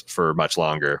situations for much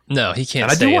longer. No, he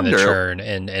can't stay in the churn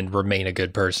and remain a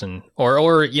good person,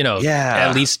 or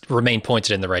at least remain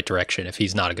pointed in the right direction if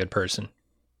he's not a good person.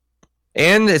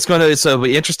 And it's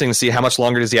be interesting to see how much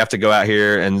longer does he have to go out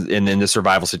here and in this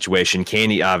survival situation. Can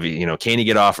he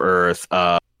get off Earth?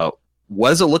 What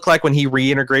does it look like when he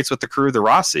reintegrates with the crew of the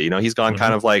Rossi? He's gone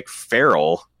kind of like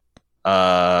feral.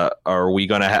 Are we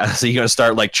is he gonna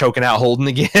start like choking out Holden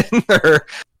again, or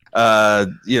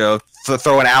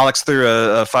throwing Alex through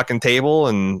a fucking table?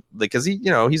 And because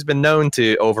he's been known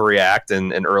to overreact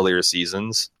in earlier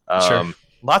seasons. Sure.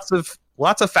 Lots of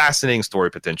fascinating story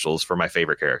potentials for my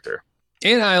favorite character.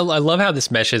 And I love how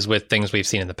this meshes with things we've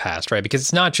seen in the past, right? Because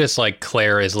it's not just like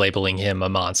Claire is labeling him a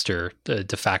monster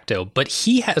de facto, but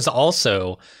he has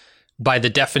also, by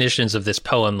the definitions of this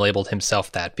poem, labeled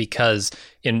himself that. Because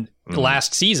in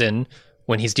last season,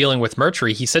 when he's dealing with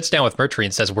Mercury, he sits down with Mercury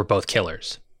and says, we're both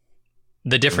killers.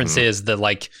 The difference is that,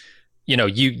 like,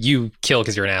 you kill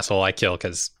because you're an asshole, I kill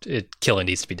because killing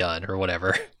needs to be done, or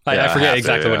whatever. I forget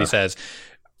exactly what he says.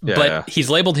 But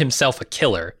he's labeled himself a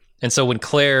killer. And so when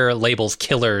Claire labels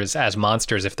killers as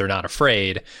monsters if they're not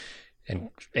afraid, and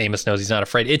Amos knows he's not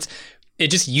afraid, it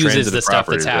just uses the stuff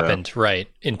that's happened right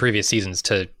in previous seasons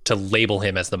to label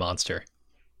him as the monster.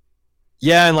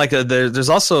 Yeah, and like there's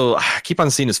also, I keep on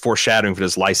seeing this foreshadowing for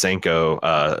this Lysenko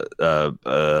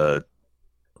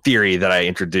theory that I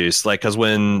introduced. Like, because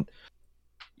when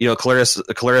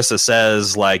Clarissa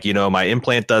says like, my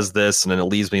implant does this and then it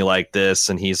leaves me like this,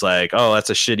 and he's like, oh,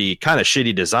 that's a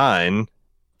shitty design.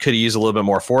 Could have used a little bit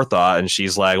more forethought. And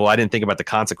she's like, well, I didn't think about the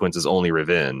consequences, only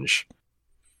revenge.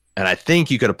 And I think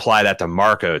you could apply that to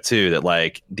Marco too, that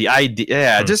like the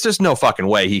idea, just no fucking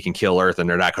way he can kill Earth and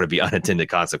they're not going to be unintended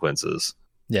consequences.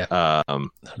 Yeah. It'll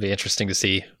be interesting to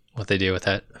see what they do with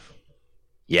that.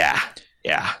 Yeah.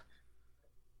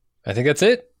 I think that's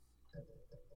it.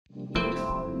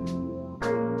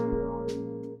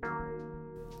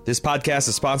 This podcast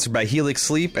is sponsored by Helix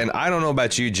Sleep, and I don't know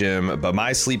about you, Jim, but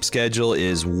my sleep schedule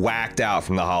is whacked out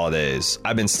from the holidays.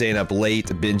 I've been staying up late,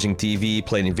 binging TV,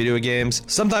 playing video games.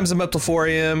 Sometimes I'm up till 4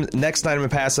 a.m. Next night I'm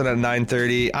passing at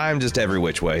 9:30. I'm just every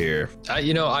which way here.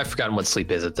 I've forgotten what sleep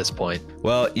is at this point.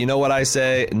 Well, you know what I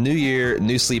say? New year,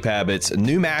 new sleep habits,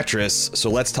 new mattress.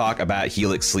 So let's talk about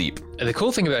Helix Sleep. And the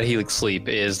cool thing about Helix Sleep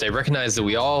is they recognize that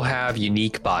we all have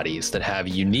unique bodies that have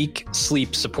unique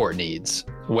sleep support needs.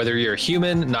 Whether you're a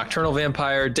human, nocturnal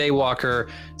vampire, daywalker,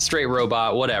 straight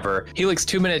robot, whatever, Helix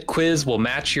 2-minute quiz will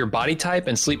match your body type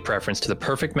and sleep preference to the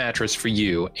perfect mattress for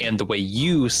you and the way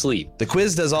you sleep. The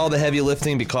quiz does all the heavy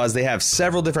lifting because they have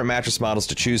several different mattress models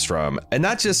to choose from. And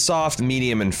not just soft,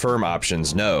 medium, and firm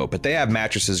options, no, but they have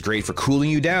mattresses great for cooling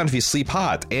you down if you sleep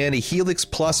hot, and a Helix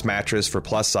Plus mattress for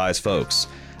plus-size folks.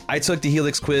 I took the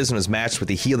Helix quiz and was matched with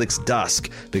the Helix Dusk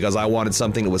because I wanted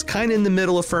something that was kind of in the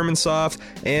middle of firm and soft,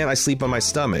 and I sleep on my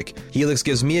stomach. Helix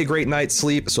gives me a great night's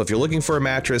sleep, so if you're looking for a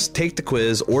mattress, take the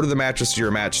quiz, order the mattress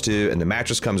you're matched to, and the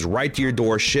mattress comes right to your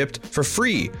door shipped for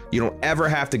free. You don't ever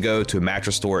have to go to a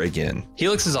mattress store again.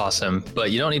 Helix is awesome,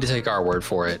 but you don't need to take our word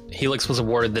for it. Helix was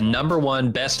awarded the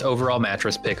 #1 best overall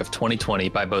mattress pick of 2020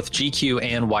 by both GQ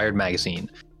and Wired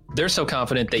Magazine. They're so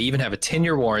confident they even have a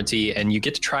 10-year warranty, and you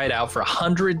get to try it out for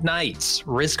 100 nights,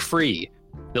 risk-free.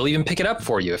 They'll even pick it up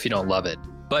for you if you don't love it,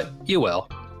 but you will.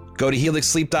 Go to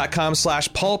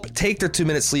helixsleep.com/pulp, take their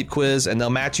 2-minute sleep quiz, and they'll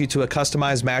match you to a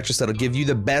customized mattress that'll give you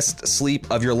the best sleep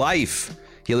of your life.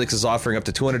 Helix is offering up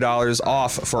to $200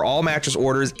 off for all mattress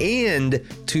orders and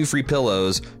 2 free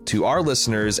pillows to our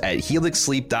listeners at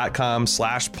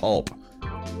helixsleep.com/pulp.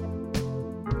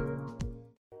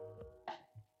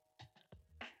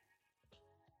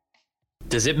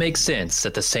 Does it make sense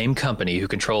that the same company who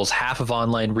controls half of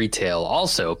online retail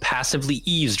also passively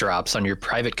eavesdrops on your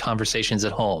private conversations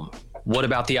at home? What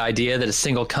about the idea that a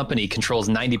single company controls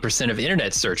 90% of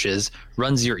internet searches,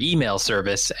 runs your email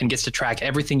service, and gets to track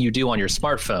everything you do on your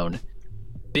smartphone?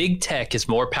 Big tech is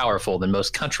more powerful than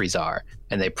most countries are,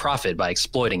 and they profit by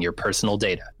exploiting your personal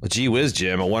data. Well, gee whiz,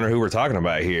 Jim, I wonder who we're talking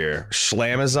about here.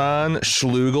 Schlamazon?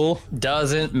 Schlugel?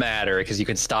 Doesn't matter, because you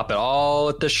can stop it all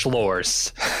at the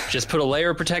schlors. Just put a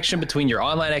layer of protection between your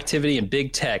online activity and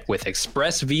big tech with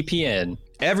ExpressVPN.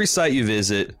 Every site you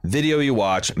visit, video you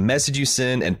watch, message you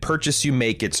send, and purchase you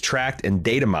make gets tracked and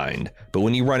data mined. But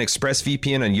when you run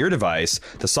ExpressVPN on your device,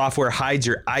 the software hides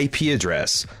your IP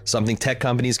address, something tech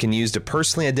companies can use to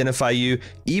personally identify you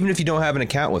even if you don't have an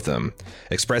account with them.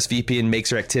 ExpressVPN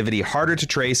makes your activity harder to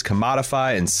trace,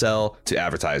 commodify, and sell to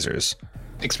advertisers.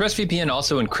 ExpressVPN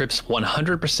also encrypts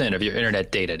 100% of your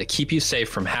internet data to keep you safe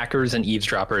from hackers and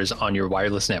eavesdroppers on your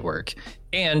wireless network.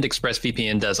 And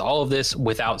ExpressVPN does all of this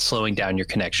without slowing down your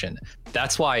connection.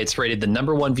 That's why it's rated the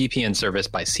 #1 VPN service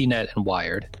by CNET and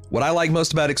Wired. What I like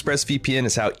most about ExpressVPN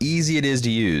is how easy it is to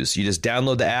use. You just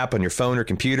download the app on your phone or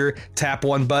computer, tap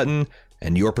one button,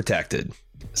 and you're protected.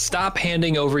 Stop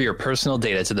handing over your personal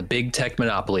data to the big tech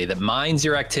monopoly that mines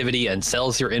your activity and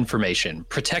sells your information.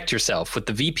 Protect yourself with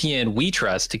the VPN we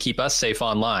trust to keep us safe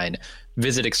online.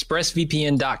 Visit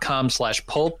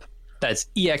expressvpn.com/pulp. That's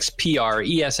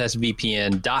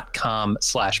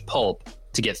expressvpn.com/pulp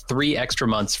to get 3 extra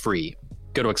months free.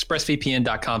 Go to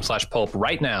expressvpn.com/pulp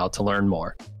right now to learn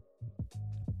more.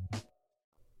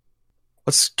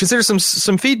 Let's consider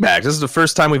some feedback. This is the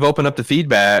first time we've opened up the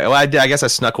feedback. Well, I guess I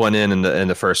snuck one in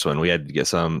the first one. We had to get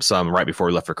some right before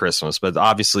we left for Christmas. But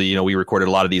obviously, we recorded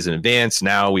a lot of these in advance.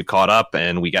 Now we've caught up,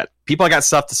 and we got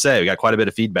stuff to say. We got quite a bit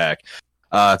of feedback.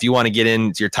 If you want to get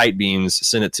into your tight beams,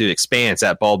 send it to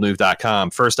expanse@baldmove.com.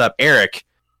 First up, Eric.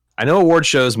 I know award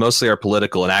shows mostly are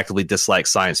political and actively dislike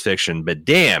science fiction, but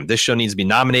damn, this show needs to be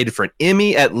nominated for an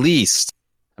Emmy at least.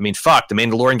 I mean, fuck, The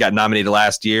Mandalorian got nominated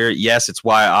last year. Yes, it's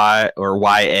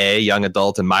YA, young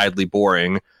adult and mildly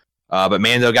boring. But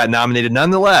Mando got nominated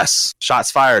nonetheless.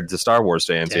 Shots fired to Star Wars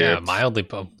fans here. Damn. That's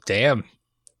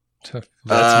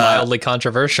mildly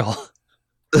controversial.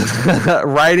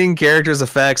 Writing, characters,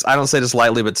 effects. I don't say this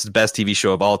lightly, but it's the best TV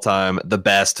show of all time. The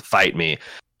best. Fight me.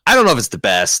 I don't know if it's the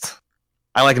best.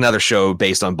 I like another show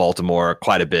based on Baltimore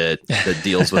quite a bit that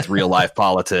deals with real life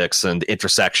politics and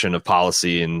intersection of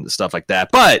policy and stuff like that.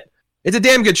 But it's a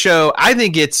damn good show. I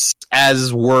think it's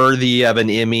as worthy of an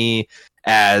Emmy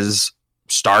as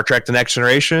Star Trek: The Next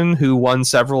Generation, who won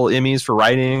several Emmys for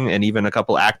writing and even a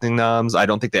couple acting noms. I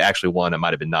don't think they actually won. It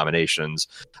might have been nominations.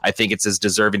 I think it's as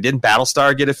deserving. Didn't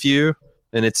Battlestar get a few?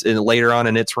 And it's later on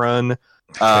in its run.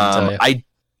 I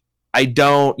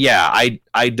don't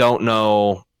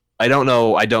know. I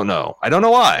don't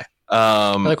know why.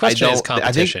 The question is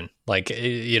competition.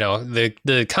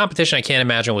 The competition I can't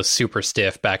imagine was super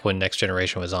stiff back when Next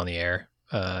Generation was on the air.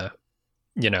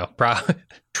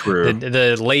 True.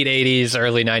 The late 80s,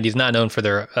 early 90s, not known for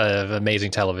their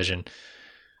amazing television.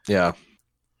 Yeah.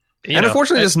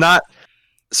 Unfortunately, just not.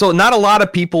 So not a lot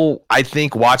of people, I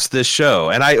think, watch this show.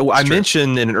 And I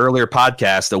mentioned in an earlier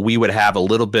podcast that we would have a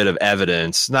little bit of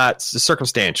evidence, not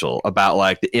circumstantial, about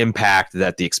like the impact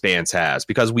that The Expanse has.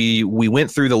 Because we went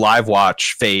through the live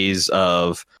watch phase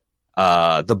of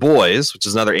The Boys, which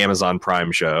is another Amazon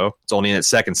Prime show. It's only in its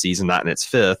second season, not in its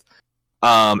fifth.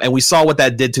 And we saw what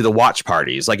that did to the watch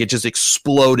parties. Like, it just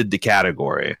exploded the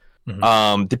category.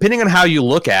 Mm-hmm. Depending on how you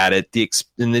look at it, the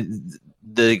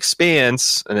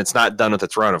Expanse, and it's not done with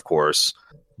its run, of course,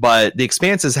 but The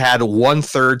Expanse has had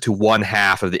 1/3 to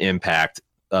 1/2 of the impact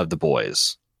of The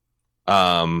Boys.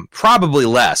 Probably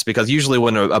less, because usually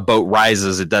when a boat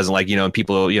rises, it doesn't, like,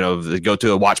 people, they go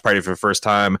to a watch party for the first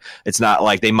time. It's not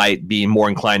like they might be more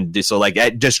inclined to do so. Like,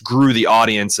 it just grew the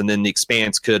audience, and then The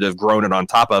Expanse could have grown it on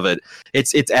top of it.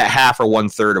 It's at 1/2 or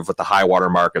 1/3 of what the high water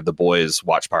mark of The Boys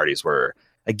watch parties were.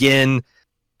 Again,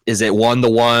 is it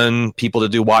 1-to-1 people to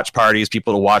do watch parties,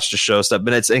 people to watch the show stuff?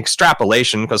 But it's an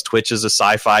extrapolation, because Twitch is a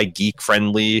sci-fi geek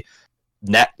friendly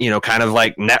kind of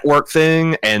like network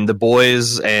thing, and The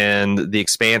Boys and The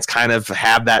Expanse kind of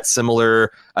have that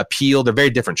similar appeal. They're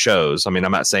very different shows. I mean,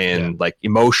 I'm not saying like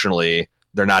emotionally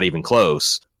they're not even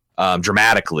close,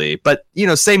 dramatically, but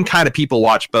same kind of people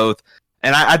watch both.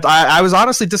 And I was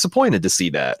honestly disappointed to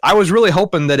see that. I was really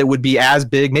hoping that it would be as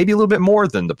big, maybe a little bit more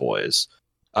than The Boys.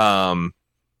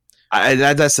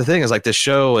 That's the thing, is like this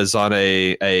show is on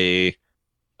an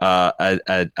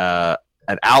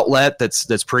outlet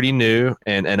that's pretty new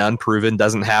and unproven,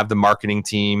 doesn't have the marketing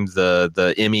team,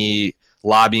 the Emmy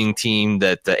lobbying team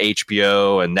that the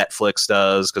HBO and Netflix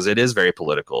does, because it is very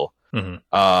political.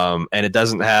 Mm-hmm. And it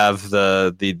doesn't have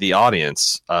the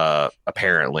audience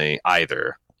apparently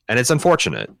either, and it's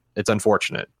unfortunate.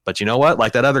 But you know what,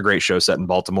 like that other great show set in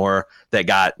Baltimore that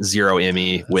got 0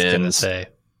 Emmy wins,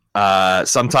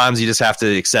 sometimes you just have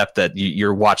to accept that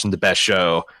you're watching the best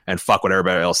show and fuck what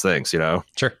everybody else thinks.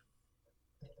 Sure.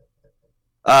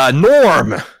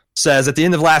 Norm says, at the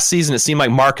end of last season, it seemed like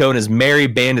Marco and his merry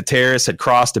band of terrorists had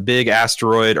tossed a big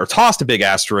asteroid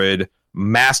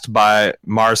masked by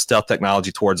Mars stealth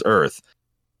technology towards Earth.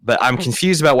 But I'm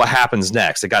confused about what happens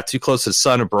next. It got too close to the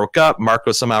sun and broke up.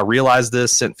 Marco somehow realized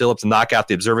this, sent Philip to knock out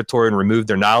the observatory and remove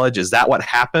their knowledge. Is that what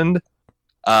happened?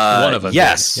 One of them.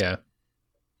 Yes. Did. Yeah.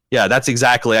 Yeah, that's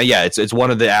exactly. Yeah, it's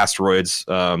one of the asteroids.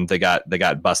 They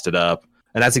got busted up.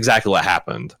 And that's exactly what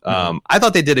happened. Mm-hmm. I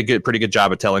thought they did a pretty good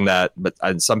job of telling that, but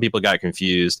some people got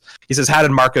confused. He says, how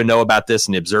did Marco know about this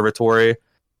in the observatory?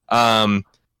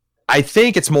 I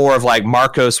think it's more of like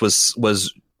Marcos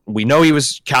was we know he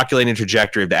was calculating the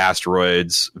trajectory of the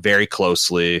asteroids very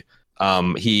closely.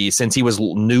 Since he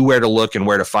knew where to look and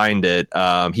where to find it,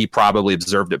 he probably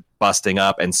observed it busting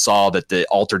up and saw that the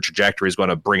altered trajectory is going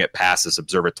to bring it past this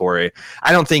observatory.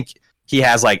 I don't think he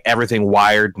has like everything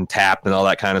wired and tapped and all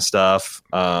that kind of stuff.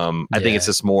 I think it's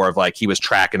just more of like he was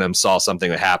tracking them, saw something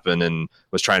that happened, and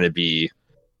was trying to be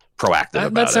proactive about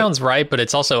it. That sounds right, but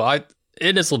it's also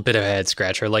it is a bit of a head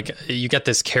scratcher. Like, you get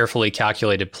this carefully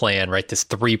calculated plan, right? This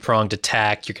 3-pronged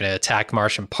attack. You're going to attack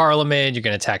Martian Parliament. You're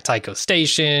going to attack Tycho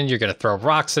Station. You're going to throw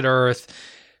rocks at Earth,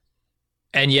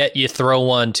 and yet you throw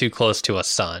one too close to a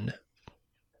sun.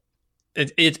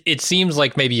 It seems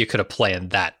like maybe you could have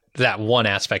planned that one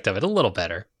aspect of it a little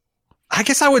better. I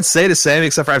guess I would say the same,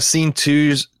 except for I've seen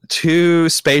two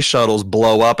space shuttles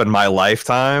blow up in my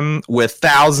lifetime with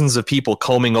thousands of people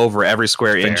combing over every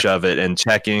square inch of it and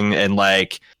checking, and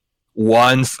like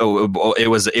it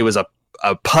was a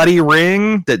putty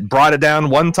ring that brought it down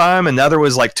one time, another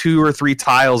was like 2 or 3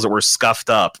 tiles that were scuffed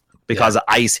up because of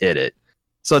ice hit it.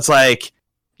 So it's like,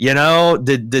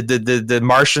 the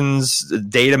Martians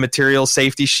data material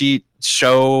safety sheet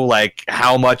show like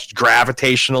how much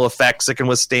gravitational effects it can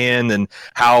withstand and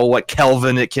what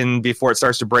Kelvin it can before it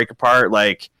starts to break apart.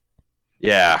 Like,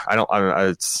 Yeah,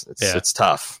 it's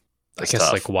tough. I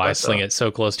guess like why sling it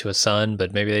so close to a sun,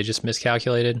 but maybe they just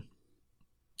miscalculated.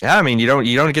 Yeah, I mean you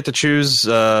don't get to choose.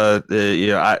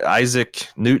 Isaac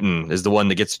Newton is the one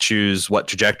that gets to choose what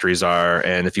trajectories are,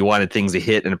 and if you wanted things to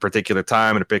hit in a particular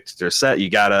time in a particular set, you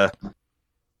gotta,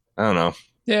 I don't know.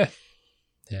 Yeah.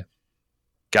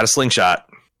 Got a slingshot.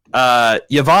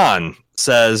 Yvonne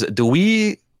says, "Do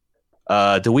we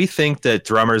think that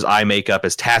Drummer's eye makeup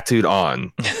is tattooed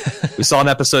on?" We saw in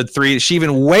episode 3 she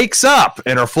even wakes up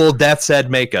in her full Death's Head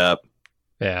makeup.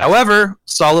 Yeah. However,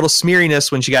 saw a little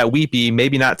smeariness when she got weepy.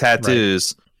 Maybe not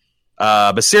tattoos.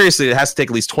 Right. But seriously, it has to take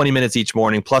at least 20 minutes each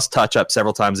morning, plus touch up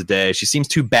several times a day. She seems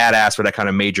too badass for that kind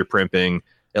of major primping.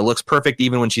 It looks perfect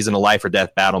even when she's in a life or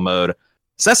death battle mode.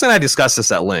 Cessa and I discussed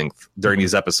this at length during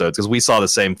these episodes because we saw the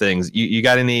same things. You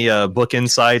got any book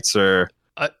insights or?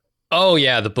 Oh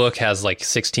yeah, the book has like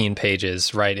 16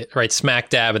 pages, right smack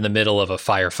dab in the middle of a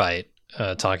firefight,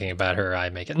 talking about her eye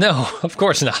makeup. No, of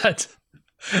course not.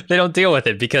 They don't deal with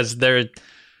it because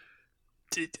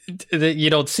you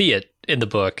don't see it in the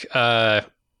book.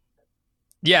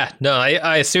 Yeah, no,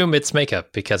 I assume it's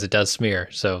makeup because it does smear.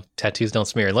 So tattoos don't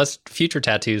smear unless future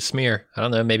tattoos smear. I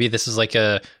don't know. Maybe this is like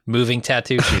a moving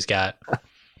tattoo she's got.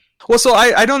 Well, so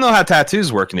I don't know how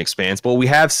tattoos work in Expanse, but we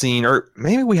have seen, or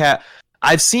maybe we have.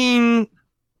 I've seen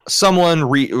someone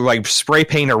spray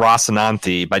paint a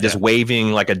Rocinante by just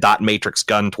waving like a dot matrix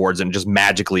gun towards it and just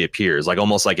magically appears, like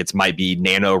almost like it might be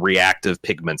nano reactive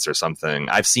pigments or something.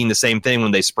 I've seen the same thing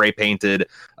when they spray painted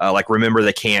like Remember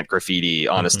the Can't graffiti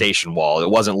on a station wall. It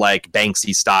wasn't like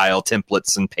Banksy style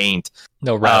templates and paint.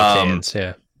 No rattle cans,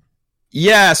 yeah.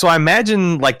 Yeah, so I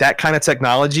imagine like that kind of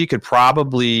technology you could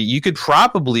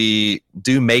probably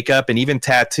do makeup and even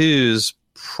tattoos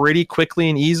pretty quickly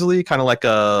and easily, kind of like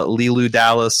a Lilu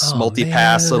Dallas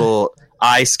multi-pass little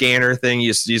eye scanner thing.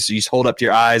 You just hold up to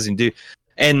your eyes and do.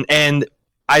 And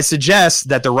I suggest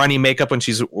that the running makeup when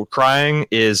she's crying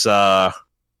is our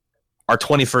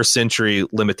 21st century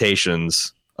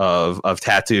limitations of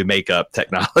tattoo makeup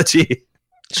technology.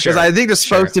 Because I think it's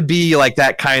supposed to be like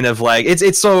that kind of like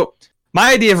it's so.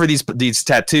 My idea for these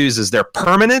tattoos is they're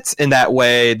permanent in that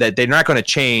way that they're not going to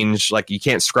change. Like you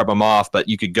can't scrub them off, but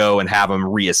you could go and have them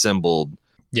reassembled.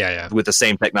 Yeah. With the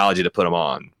same technology to put them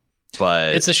on.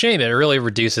 But it's a shame. It really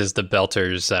reduces the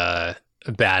belter's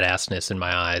badassness in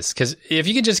my eyes. Because if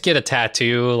you could just get a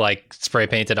tattoo like spray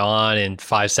painted on in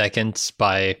 5 seconds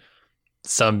by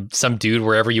some dude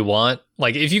wherever you want,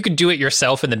 like if you could do it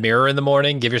yourself in the mirror in the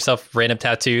morning, give yourself random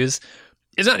tattoos,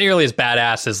 it's not nearly as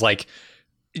badass as like,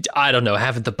 I don't know,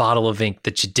 having the bottle of ink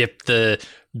that you dip the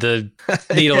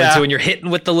needle into and you're hitting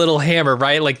with the little hammer,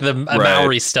 right? Like the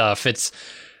Maori stuff. It's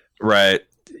right.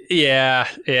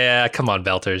 Yeah. Come on,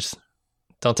 belters.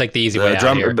 Don't take the easy way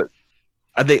out here. But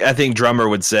I think Drummer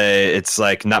would say it's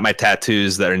like not my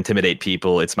tattoos that intimidate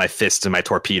people. It's my fists and my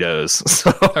torpedoes.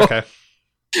 So okay.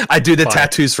 I do the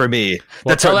tattoos for me.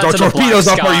 Well, the torpedoes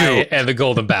are for you and the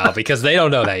golden bow because they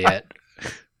don't know that yet.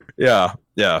 Yeah.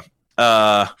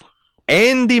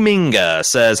 Andy Minga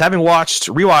says, having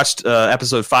rewatched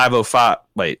episode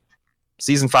 505,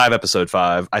 season 5, episode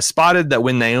 5, I spotted that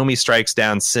when Naomi strikes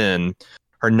down Sin,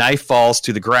 her knife falls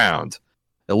to the ground.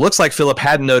 It looks like Philip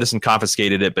hadn't noticed and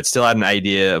confiscated it, but still had an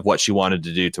idea of what she wanted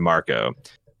to do to Marco.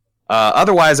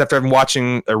 Otherwise, after having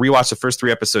rewatched the first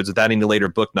 3 episodes without any later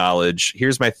book knowledge,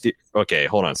 here's my okay,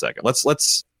 hold on a second.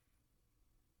 Let's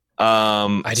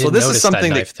I didn't notice that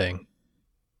knife thing.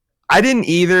 I didn't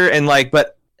either, and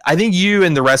but I think you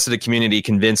and the rest of the community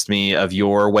convinced me of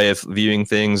your way of viewing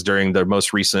things during the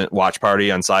most recent watch party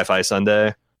on Sci-Fi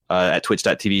Sunday at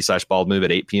twitch.tv/baldmove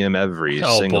at 8 p.m. every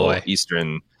single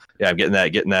Eastern. Yeah, I'm getting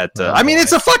that. I mean,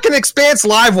 it's a fucking Expanse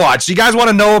live watch. Do you guys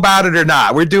want to know about it or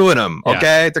not? We're doing them,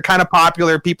 okay? Yeah. They're kind of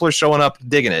popular. People are showing up,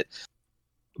 digging it.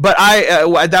 But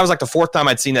that was like the 4th time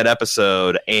I'd seen that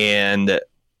episode, and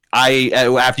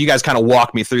after you guys kind of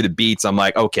walked me through the beats, I'm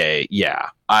like, okay, yeah,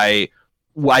 I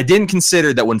didn't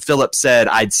consider that when Philip said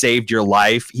I'd saved your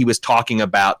life, he was talking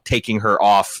about taking her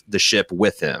off the ship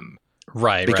with him.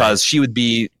 Right. Because she would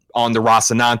be on the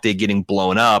Rocinante getting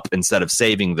blown up instead of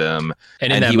saving them.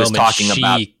 And in that moment,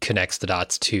 she connects the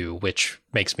dots too, which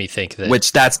makes me think that...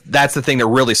 Which that's the thing that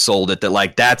really sold it,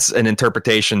 that that's an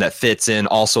interpretation that fits in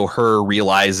also her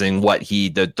realizing what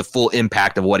the full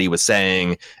impact of what he was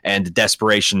saying and the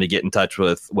desperation to get in touch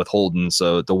with Holden,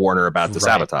 so to warn her about the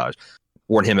sabotage.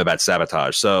 Warn him about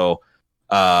sabotage. So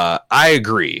I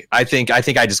agree. I think I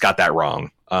just got that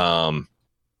wrong. So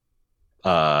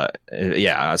I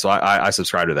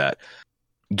subscribe to that.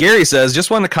 Gary says,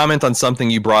 just wanted to comment on something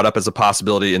you brought up as a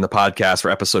possibility in the podcast for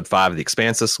episode 5 of The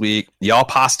Expanse this week. Y'all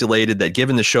postulated that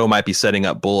given the show might be setting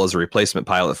up Bull as a replacement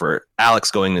pilot for Alex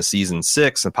going to season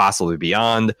 6 and possibly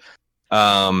beyond.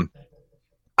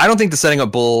 I don't think the setting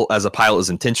up Bull as a pilot is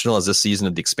intentional, as this season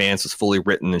of The Expanse was fully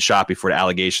written and shot before the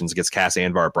allegations against Cass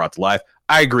Anvar are brought to life.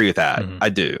 I agree with that. I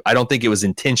do. I don't think it was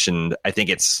intentioned. I think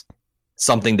it's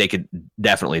something they could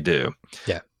definitely do.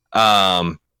 Yeah.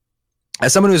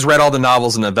 As someone who's read all the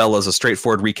novels and novellas, a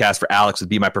straightforward recast for Alex would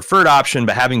be my preferred option,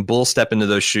 but having Bull step into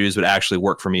those shoes would actually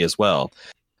work for me as well.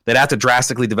 They'd have to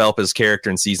drastically develop his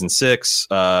character in season 6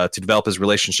 to develop his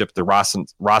relationship with the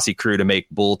Rossi crew to make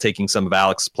Bull taking some of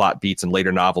Alex's plot beats in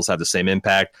later novels have the same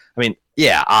impact. I mean,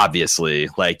 yeah, obviously,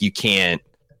 like you can't.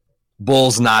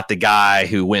 Bull's not the guy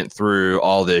who went through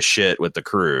all this shit with the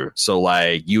crew, so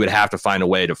like you would have to find a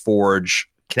way to forge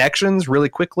connections really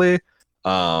quickly.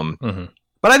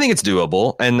 But I think it's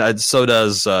doable, and so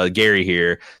does Gary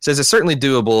here. Says it's certainly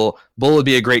doable. Bull would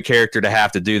be a great character to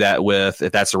have to do that with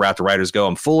if that's the route the writers go.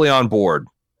 I'm fully on board.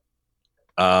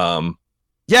 Yeah,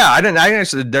 I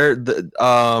actually there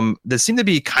seemed to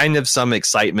be kind of some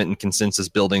excitement and consensus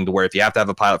building to where if you have to have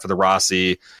a pilot for the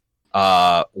Rossi,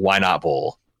 why not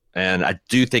Bull? And I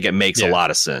do think it makes a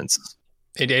lot of sense.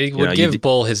 It would give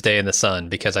Bull his day in the sun,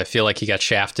 because I feel like he got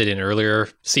shafted in earlier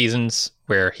seasons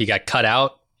where he got cut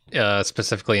out.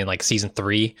 Specifically in like season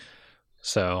 3.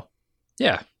 So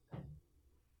yeah.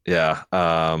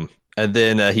 And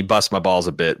then he busts my balls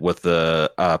a bit with the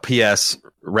PS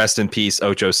rest in peace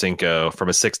Ocho Cinco, from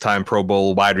a 6-time Pro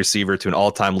Bowl wide receiver to an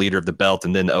all-time leader of the belt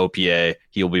and then the OPA.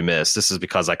 He will be missed. This is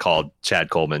because I called Chad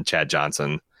Coleman Chad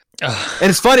Johnson. And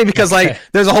it's funny because like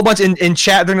there's a whole bunch in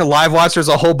chat during the live watch. There's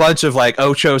a whole bunch of like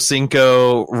Ocho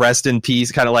Cinco, rest in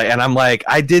peace, kind of like, and I'm like,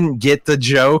 I didn't get the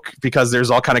joke because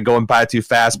there's all kind of going by too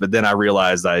fast. But then I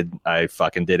realized I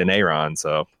fucking did an Aaron.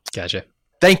 So gotcha.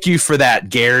 Thank you for that,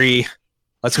 Gary.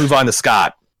 Let's move on to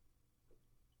Scott.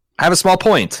 I have a small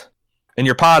point. In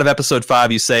your pod of episode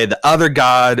 5, you say the other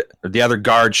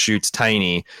guard shoots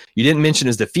Tiny. You didn't mention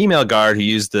is the female guard who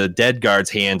used the dead guard's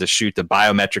hand to shoot the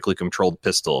biometrically controlled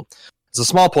pistol. It's a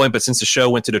small point, but since the show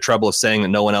went to the trouble of saying that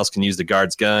no one else can use the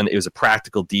guard's gun, it was a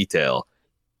practical detail.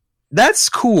 That's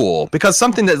cool, because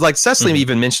something that like Cecily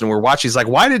even mentioned, we're watching, is like,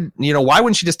 why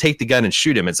wouldn't she just take the gun and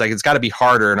shoot him? It's like, it's got to be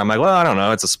harder. And I'm like, well, I don't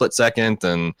know. It's a split second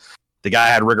and the guy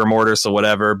had rigor mortis or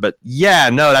whatever. But yeah,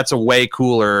 no, that's a way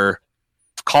cooler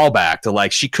callback to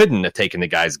like she couldn't have taken the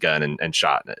guy's gun and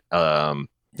shot it.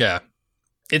 Yeah,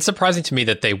 it's surprising to me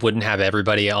that they wouldn't have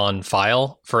everybody on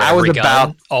file for every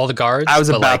gun, all the guards. I was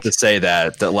about to say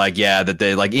that like that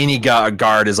they like any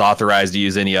guard is authorized to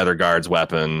use any other guard's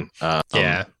weapon.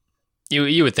 Yeah,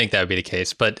 you would think that would be the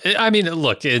case, but I mean,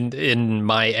 look, in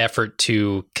my effort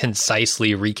to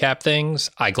concisely recap things,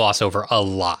 I gloss over a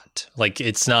lot. Like,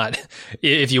 it's not,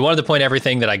 if you wanted to point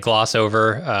everything that I gloss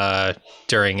over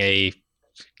during a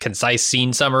concise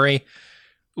scene summary,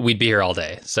 we'd be here all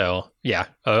day. So yeah,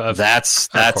 that's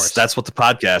what the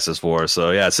podcast is for.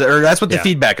 So yeah, or that's what the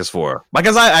feedback is for.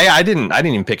 Because I didn't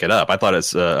even pick it up. I thought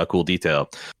it's a cool detail.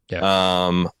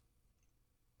 Yeah.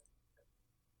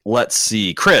 Let's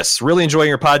see, Chris, really enjoying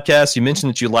your podcast. You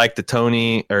mentioned that you like the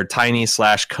Tiny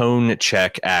 / Cone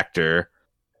Check actor,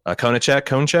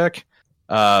 Cone-check.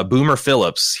 Boomer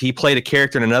Phillips. He played a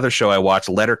character in another show I watched,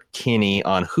 Letterkenny,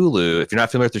 on Hulu. If you're not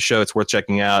familiar with the show, it's worth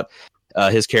checking out.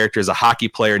 His character is a hockey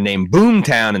player named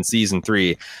Boomtown in season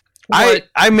 3.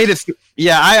 I made it.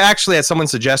 I actually had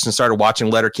someone's suggestion, started watching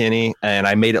Letterkenny, and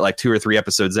I made it like 2 or 3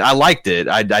 episodes. I liked it.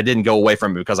 I didn't go away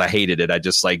from it because I hated it. I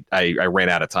just like I ran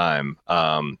out of time.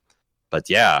 But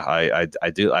yeah, I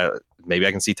do. Maybe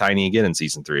I can see Tiny again in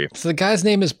season 3. So the guy's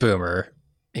name is Boomer.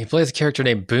 He plays a character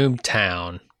named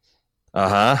Boomtown.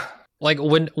 Like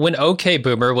when OK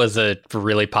Boomer was a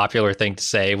really popular thing to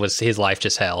say, was his life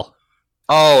just hell?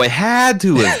 Oh, it had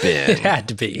to have been. It had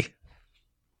to be.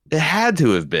 It had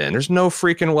to have been. There's no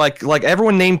freaking like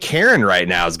everyone named Karen right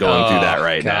now is going through that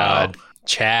right now.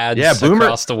 Chad, Boomer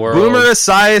across the world. Boomer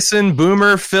Esiason,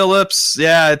 Boomer Phillips.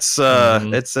 Yeah, it's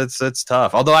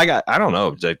tough. Although I don't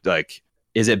know, like,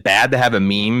 is it bad to have a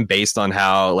meme based on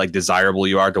how like desirable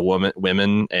you are to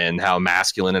women and how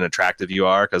masculine and attractive you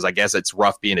are? Because I guess it's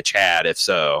rough being a Chad if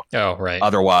so. Oh, right.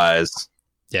 Otherwise,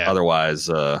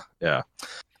 yeah.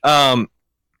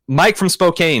 Mike from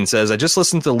Spokane says, I just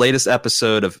listened to the latest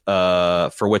episode of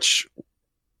which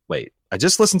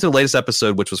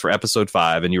was for episode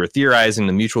 5, and you were theorizing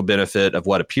the mutual benefit of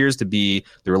what appears to be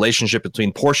the relationship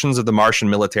between portions of the Martian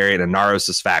military and a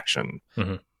Naros' faction.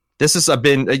 Mm-hmm. This has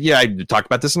been, I talked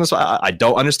about this in this. I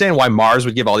don't understand why Mars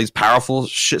would give all these powerful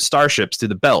starships to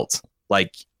the belt.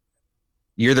 Like,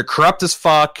 You're either corrupt as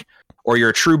fuck or you're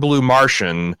a true blue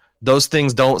Martian. Those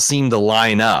things don't seem to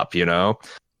line up, you know?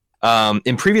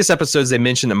 In previous episodes, they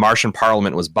mentioned the Martian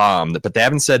parliament was bombed, but they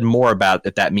haven't said more about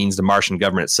if that means the Martian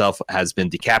government itself has been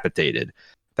decapitated.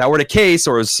 If that were the case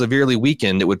or was severely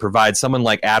weakened, it would provide someone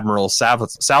like Admiral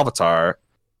Salvatore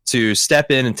to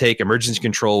step in and take emergency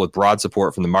control with broad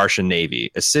support from the Martian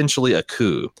Navy, essentially a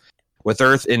coup. With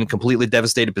Earth in a completely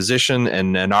devastated position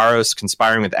and Naros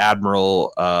conspiring with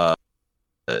Admiral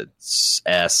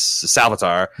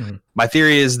Salvatore, my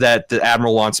theory is that the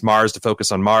Admiral wants Mars to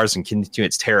focus on Mars and continue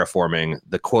its terraforming,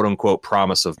 the quote-unquote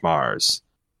promise of Mars.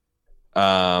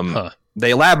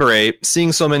 They elaborate,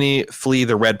 seeing so many flee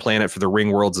the red planet for the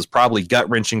ring worlds is probably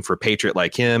gut-wrenching for a patriot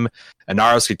like him, and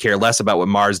Naros could care less about what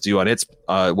Mars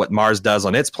does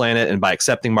on its planet, and by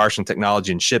accepting Martian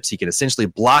technology and ships, he can essentially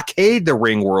blockade the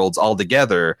ring worlds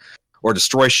altogether, or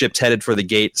destroy ships headed for the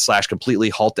gate / completely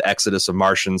halt the exodus of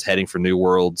Martians heading for new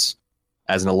worlds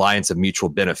as an alliance of mutual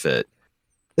benefit.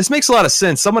 This makes a lot of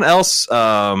sense. Someone else,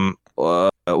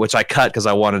 which I cut because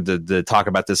I wanted to talk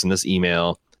about this in this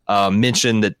email,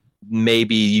 mentioned that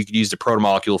maybe you could use the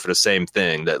protomolecule for the same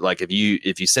thing. That like if you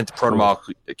sent the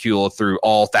protomolecule through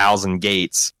all 1,000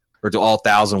 gates or to all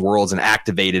 1,000 worlds and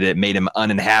activated it, made them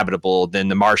uninhabitable, then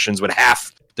the Martians would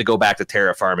have to go back to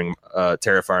terraforming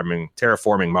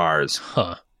Mars.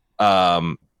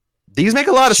 These make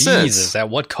a lot of sense. Jesus, at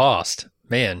what cost,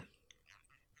 man?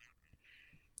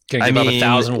 Gonna give up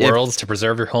 1,000 worlds to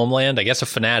preserve your homeland? I guess a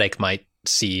fanatic might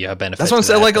see a benefit. That's what I'm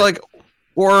saying.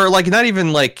 Or not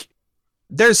even like.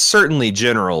 There's certainly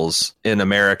generals in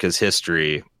America's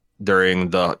history during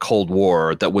the Cold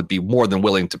War that would be more than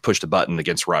willing to push the button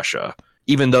against Russia,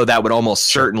 even though that would almost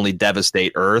certainly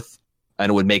devastate Earth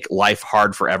and it would make life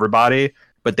hard for everybody.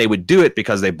 But they would do it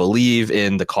because they believe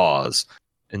in the cause.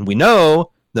 And we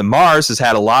know that Mars has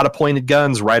had a lot of pointed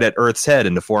guns right at Earth's head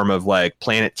in the form of like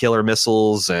planet killer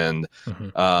missiles and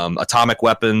atomic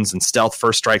weapons and stealth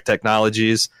first strike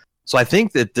technologies. So I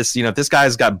think that this, if this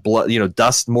guy's got blood,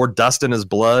 more dust in his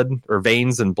blood or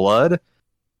veins than blood,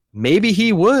 maybe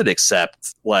he would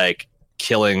accept like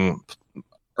killing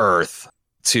Earth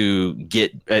to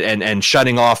get and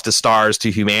shutting off the stars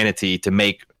to humanity to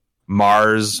make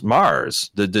Mars,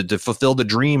 to fulfill the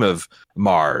dream of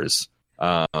Mars.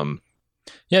 Yeah,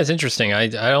 it's interesting. I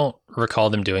don't recall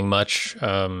them doing much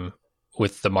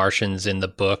with the Martians in the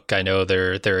book. I know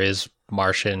there is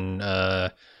Martian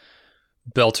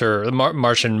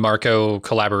Martian Marco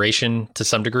collaboration to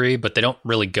some degree, but they don't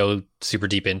really go super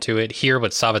deep into it. Here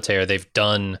with Salvatore, they've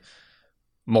done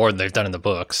more than they've done in the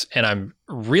books, and I'm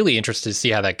really interested to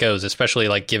see how that goes, especially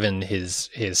like given his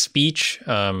speech,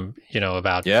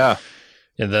 about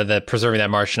the preserving that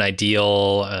Martian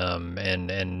ideal,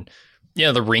 and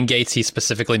the ring gates. He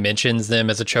specifically mentions them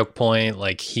as a choke point.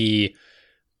 Like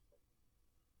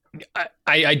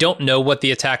I don't know what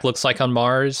the attack looks like on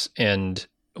Mars, and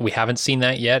we haven't seen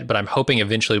that yet, but I'm hoping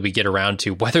eventually we get around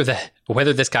to whether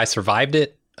this guy survived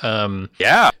it.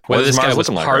 Whether this guy was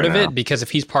part of it, because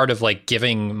if he's part of like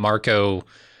giving Marco,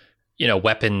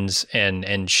 weapons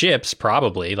and ships,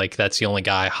 probably like that's the only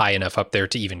guy high enough up there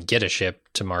to even get a ship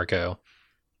to Marco.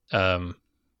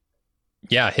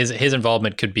 His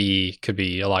involvement could be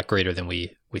a lot greater than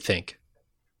we think.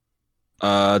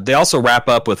 They also wrap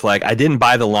up with I didn't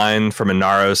buy the line from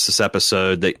Inaros this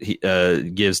episode that he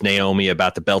gives Naomi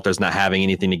about the Belters not having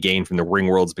anything to gain from the ring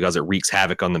worlds because it wreaks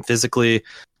havoc on them physically.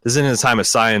 This isn't a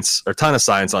ton of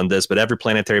science on this, but every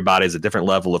planetary body is a different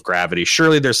level of gravity.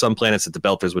 Surely there's some planets that the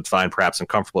Belters would find perhaps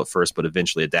uncomfortable at first, but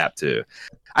eventually adapt to.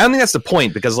 I don't think that's the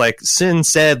point, because Sin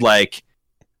said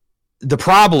the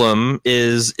problem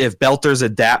is if Belters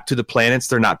adapt to the planets,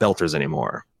 they're not Belters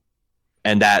anymore.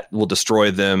 And that will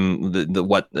destroy them.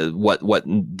 What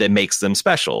that makes them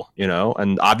special,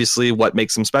 And obviously, what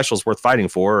makes them special is worth fighting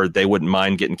for. Or they wouldn't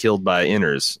mind getting killed by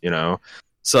inners,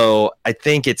 So I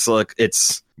think it's not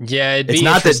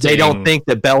that they don't think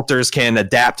that Belters can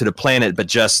adapt to the planet, but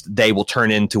just they will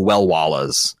turn into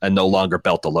Wellwallas and no longer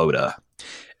Beltalota.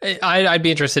 I'd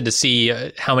be interested to see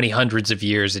how many hundreds of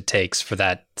years it takes for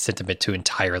that sentiment to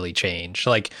entirely change.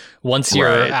 Like once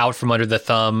you're out from under the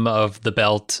thumb of the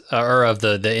belt or of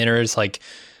the inners,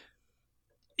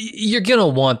 you're gonna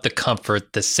want the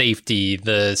comfort, the safety,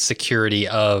 the security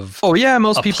of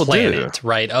most people planet, do,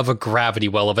 right? Of a gravity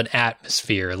well, of an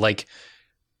atmosphere.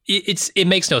 It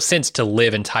makes no sense to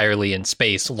live entirely in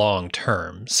space long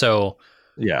term. So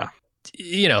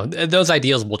those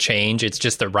ideals will change. It's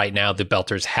just that right now the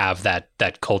Belters have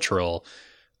that cultural,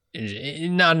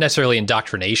 not necessarily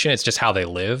indoctrination. It's just how they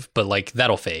live, but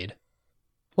that'll fade.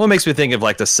 Well, it makes me think of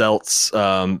like the Celts,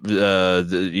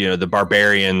 the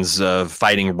barbarians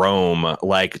fighting Rome.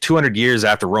 Like 200 years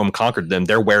after Rome conquered them,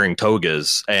 they're wearing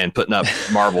togas and putting up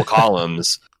marble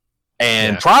columns,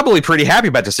 and probably pretty happy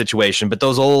about the situation. But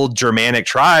those old Germanic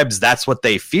tribes, that's what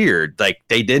they feared. Like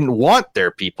they didn't want their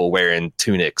people wearing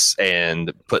tunics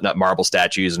and putting up marble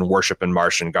statues and worshiping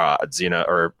Martian gods,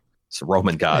 or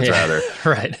Roman gods rather.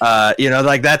 Right.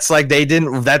 Like that's like they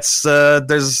didn't. That's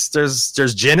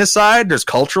there's genocide. There's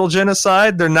cultural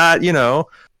genocide. They're not,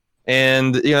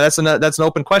 and that's an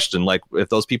open question. Like if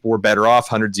those people were better off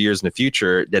hundreds of years in the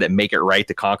future, did it make it right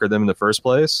to conquer them in the first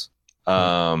place?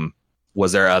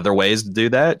 Was there other ways to do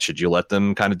that? Should you let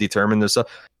them kind of determine this?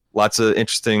 Lots of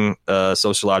interesting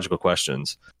sociological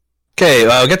questions. Okay,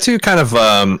 I'll get to kind of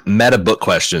meta book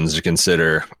questions to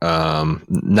consider.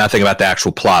 Nothing about the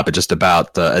actual plot, but just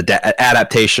about the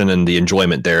adaptation and the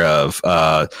enjoyment thereof.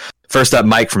 First up,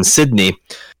 Mike from Sydney.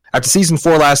 After season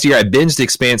 4 last year, I binged the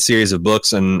Expanse series of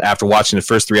books, and after watching the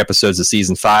first 3 episodes of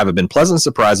season 5, I've been pleasantly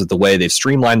surprised with the way they've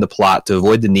streamlined the plot to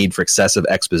avoid the need for excessive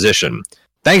exposition.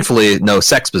 Thankfully, no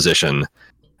sexposition.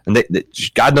 And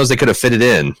God knows they could have fit it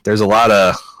in. There's a lot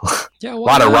of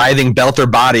writhing belter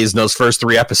bodies in those first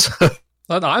 3 episodes.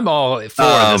 I'm all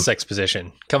for this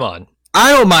exposition. Come on.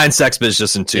 I don't mind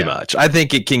sexposition too much. I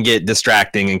think it can get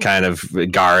distracting and kind of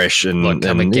garish, and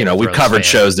we've covered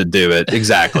shows that do it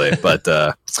exactly.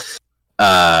 But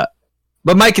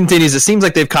Mike continues. It seems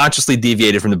like they've consciously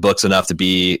deviated from the books enough to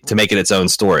make it its own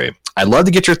story. I'd love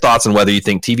to get your thoughts on whether you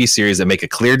think TV series that make a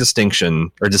clear distinction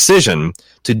or decision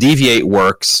to deviate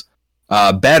works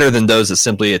better than those that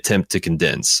simply attempt to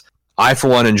condense. I, for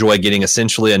one, enjoy getting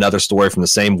essentially another story from the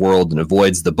same world and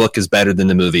avoids the book is better than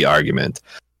the movie argument.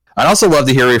 I'd also love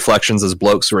to hear reflections as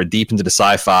blokes who are deep into the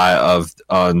sci-fi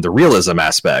on the realism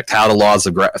aspect, how the laws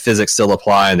of physics still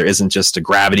apply and there isn't just a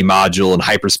gravity module and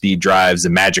hyperspeed drives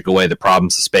and magic away the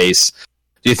problems of space.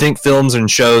 Do you think films and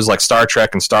shows like Star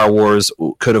Trek and Star Wars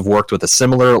could have worked with a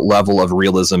similar level of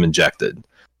realism injected?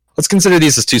 Let's consider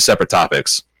these as 2 separate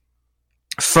topics.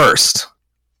 First,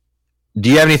 do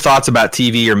you have any thoughts about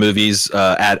TV or movies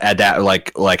at that,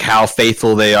 like how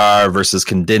faithful they are versus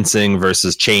condensing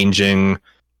versus changing?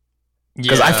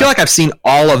 Because I feel like I've seen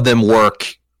all of them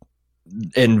work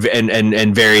in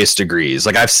various degrees.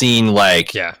 Like I've seen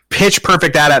pitch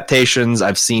perfect adaptations.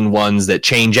 I've seen ones that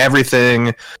change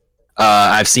everything.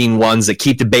 I've seen ones that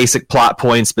keep the basic plot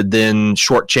points, but then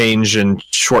shortchange and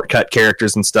shortcut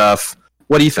characters and stuff.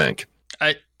 What do you think?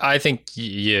 I think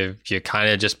you kind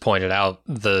of just pointed out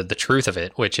the truth of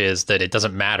it, which is that it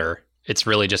doesn't matter. It's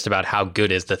really just about how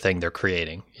good is the thing they're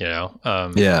creating,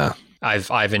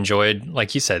 I've enjoyed,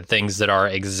 like you said, things that are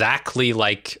exactly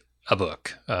like a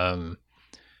book. And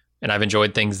I've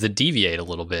enjoyed things that deviate a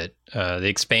little bit. The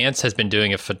Expanse has been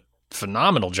doing a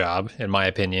phenomenal job, in my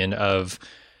opinion, of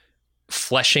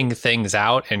fleshing things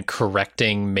out and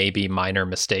correcting maybe minor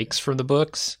mistakes from the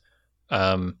books.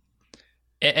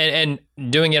 And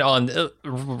doing it on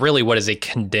really what is a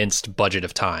condensed budget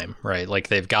of time, right? Like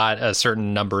they've got a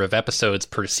certain number of episodes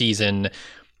per season,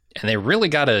 and they really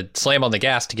got to slam on the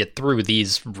gas to get through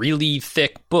these really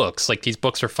thick books. Like these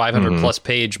books are 500 plus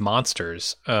page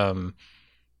monsters. To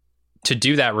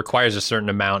do that requires a certain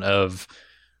amount of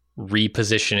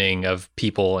repositioning of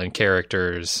people and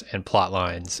characters and plot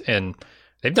lines, and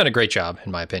they've done a great job,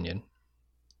 in my opinion.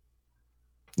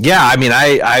 Yeah, I mean,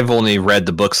 I've only read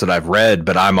the books that I've read,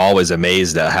 but I'm always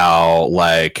amazed at how,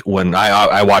 like, when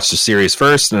I watch the series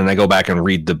first and then I go back and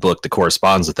read the book that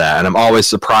corresponds with that, and I'm always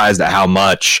surprised at how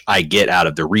much I get out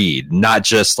of the read. Not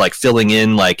just, like, filling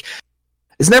in, like,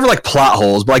 it's never, like, plot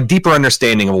holes, but, like, deeper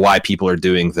understanding of why people are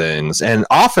doing things. And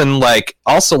often, like,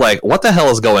 also, like, what the hell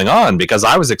is going on? Because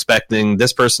I was expecting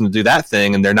this person to do that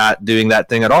thing, and they're not doing that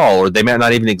thing at all, or they might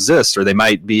not even exist, or they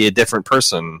might be a different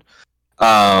person.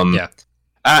 Yeah.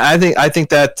 I think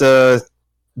that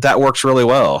that works really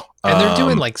well. And they're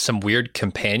doing like some weird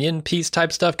companion piece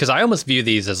type stuff, because I almost view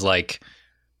these as like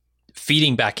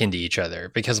feeding back into each other.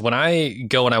 Because when I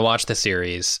go and I watch the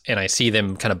series and I see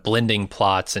them kind of blending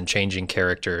plots and changing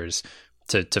characters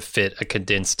to fit a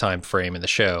condensed time frame in the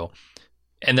show,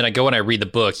 and then I go and I read the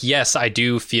book, yes, I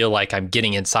do feel like I'm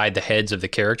getting inside the heads of the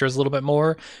characters a little bit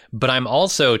more, but I'm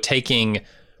also taking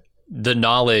the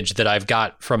knowledge that I've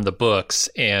got from the books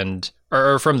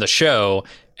or from the show,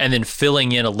 and then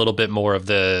filling in a little bit more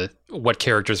of what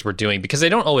characters were doing, because they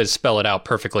don't always spell it out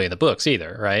perfectly in the books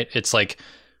either, right? It's like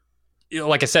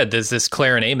I said, there's this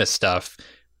Claire and Amos stuff.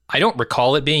 I don't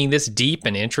recall it being this deep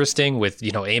and interesting with,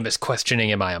 Amos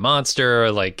questioning, am I a monster?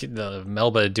 Like the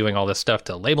Melba doing all this stuff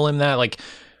to label him that. Like,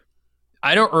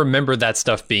 I don't remember that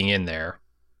stuff being in there.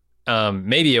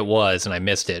 Maybe it was and I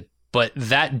missed it, but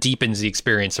that deepens the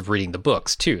experience of reading the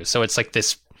books too. So it's like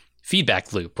this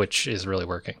feedback loop, which is really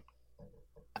working.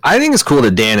 I think it's cool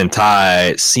that Dan and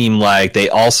Ty seem like they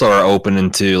also are open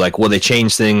into like, well, they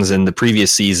changed things in the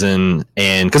previous season,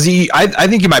 and because I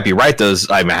think you might be right. Those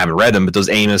I haven't read them, but those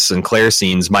Amos and Claire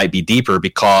scenes might be deeper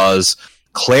because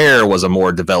Claire was a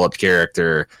more developed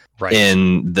character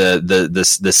in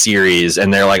the series,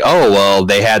 and they're like, oh well,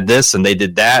 they had this and they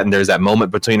did that, and there's that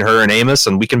moment between her and Amos,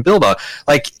 and we can build on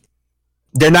like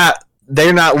they're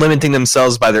not limiting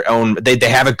themselves by their own. They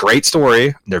have a great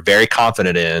story they're very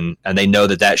confident in, and they know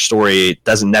that story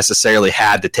doesn't necessarily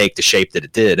had to take the shape that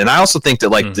it did. And I also think that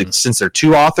like since they're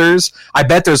two authors, I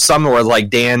bet there's some where like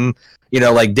Dan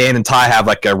and Ty have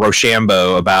like a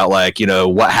Rochambeau about like,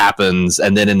 what happens,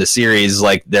 and then in the series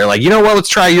like they're like, let's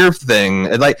try your thing.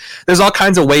 And like there's all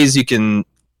kinds of ways you can,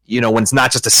 when it's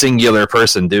not just a singular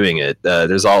person doing it,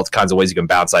 there's all kinds of ways you can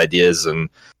bounce ideas. And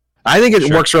I think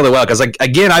it works really well because, like,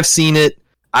 again, I've seen it.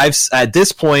 At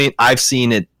this point, I've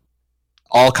seen it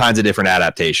all kinds of different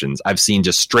adaptations. I've seen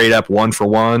just straight up one for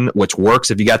one, which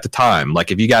works if you got the time. Like,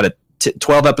 if you got a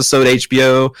 12 episode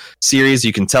HBO series,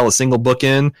 you can tell a single book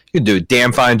in. You can do a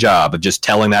damn fine job of just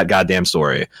telling that goddamn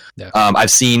story. Yeah. I've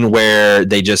seen where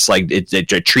they just like they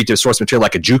treat their source material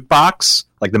like a jukebox,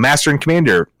 like the Master and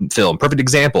Commander film. Perfect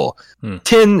example.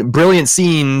 10 brilliant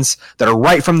scenes that are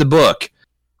right from the book.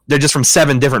 They're just from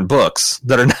 7 different books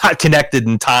that are not connected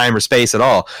in time or space at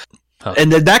all.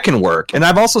 And that can work. And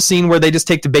I've also seen where they just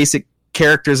take the basic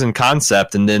characters and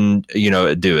concept and then,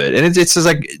 do it. And it's just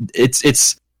like,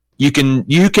 it's, you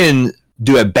can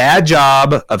do a bad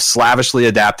job of slavishly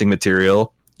adapting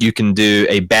material. You can do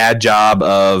a bad job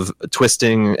of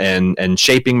twisting and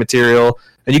shaping material,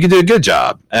 and you can do a good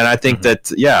job. And I think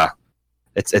that,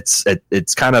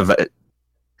 it's kind of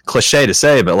cliche to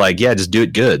say, but like, just do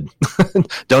it good.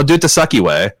 Don't do it the sucky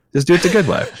way. Just do it the good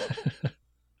way.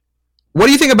 What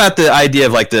do you think about the idea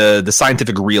of like the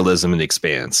scientific realism in The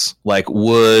Expanse? Like,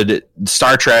 would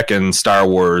Star Trek and Star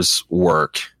Wars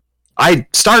work?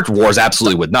 Star Wars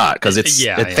absolutely would not, because it's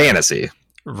fantasy.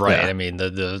 Right. Yeah. I mean,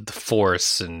 the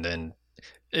Force and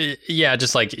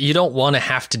just like you don't want to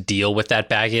have to deal with that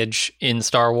baggage in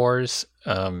Star Wars.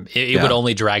 It would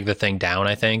only drag the thing down,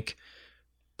 I think.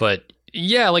 But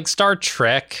yeah, like Star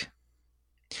Trek,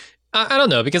 I don't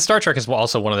know, because Star Trek is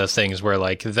also one of those things where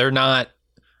like they're not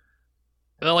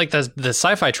like the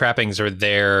sci-fi trappings are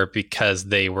there because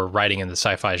they were writing in the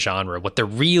sci-fi genre. What they're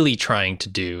really trying to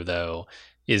do, though,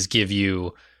 is give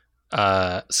you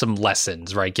some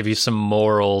lessons, right? Give you some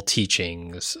moral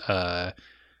teachings.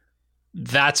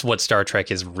 That's what Star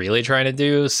Trek is really trying to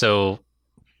do. So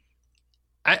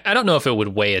I don't know if it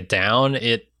would weigh it down.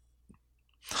 Is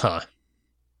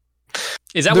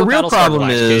that the what real Battlestar problem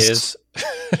Galactica is?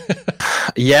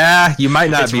 Yeah, you might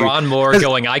not it's be. Ron Moore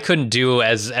going, I couldn't do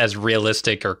as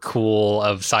realistic or cool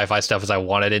of sci-fi stuff as I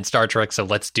wanted in Star Trek, so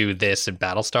let's do this in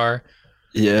Battlestar.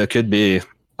 Yeah, it could be.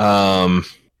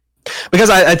 Because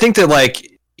I think that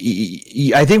like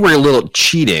I think we're a little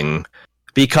cheating,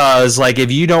 because like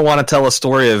if you don't want to tell a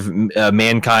story of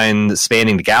mankind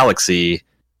spanning the galaxy,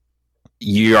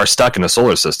 you are stuck in a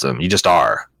solar system. You just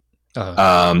are.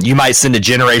 You might send a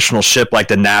generational ship like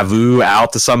the Nauvoo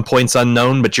out to some points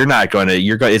unknown, but you're not going to.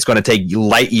 It's going to take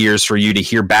light years for you to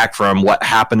hear back from what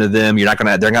happened to them. You're not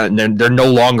going to. They're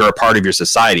no longer a part of your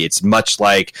society. It's much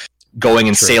like going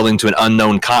and sailing to an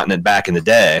unknown continent back in the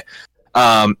day.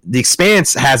 The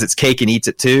Expanse has its cake and eats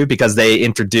it too, because they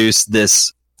introduced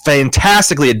this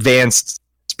fantastically advanced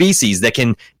species that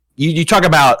can. You talk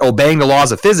about obeying the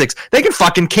laws of physics. They can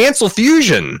fucking cancel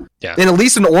fusion in at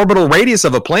least an orbital radius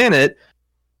of a planet,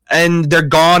 and they're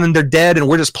gone and they're dead, and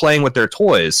we're just playing with their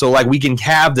toys. So like we can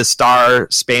have the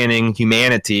star-spanning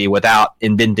humanity without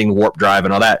inventing warp drive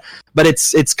and all that. But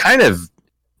it's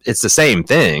the same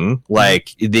thing.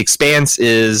 Like the Expanse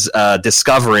is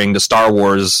discovering the Star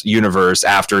Wars universe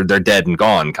after they're dead and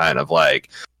gone, kind of like.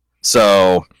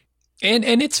 So.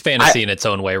 And it's fantasy in its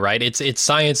own way, right? It's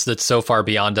science that's so far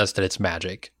beyond us that it's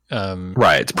magic.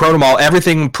 Right. It's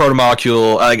everything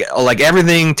protomolecule, like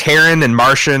everything Terran and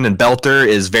Martian and Belter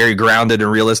is very grounded and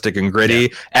realistic and gritty. Yeah.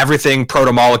 Everything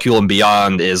protomolecule and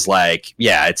beyond is like,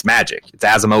 it's magic. It's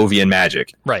Asimovian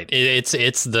magic. Right. It's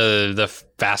the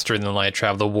faster than light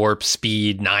travel, the warp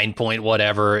speed 9 point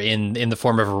whatever in the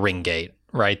form of a ring gate.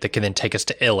 Right, that can then take us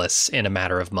to Illis in a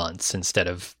matter of months instead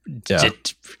of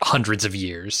hundreds of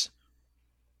years.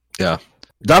 Yeah.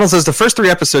 Donald says the first 3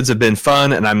 episodes have been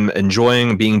fun, and I'm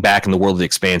enjoying being back in the world of the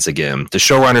Expanse again. The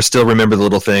showrunners still remember the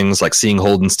little things, like seeing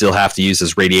Holden still have to use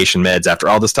his radiation meds after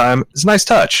all this time. It's a nice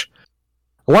touch.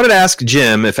 I wanted to ask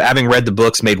Jim if having read the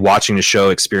books made watching the show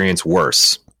experience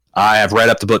worse. I have read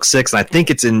up to book 6, and I think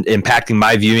it's impacting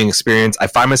my viewing experience. I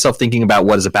find myself thinking about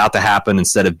what is about to happen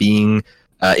instead of being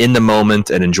in the moment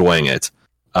and enjoying it.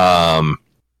 I mean,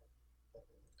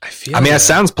 that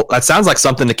sounds like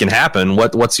something that can happen.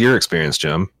 What's your experience,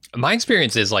 Jim? My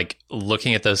experience is like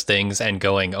looking at those things and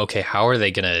going, okay, how are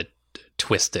they going to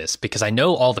twist this? Because I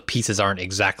know all the pieces aren't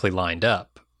exactly lined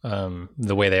up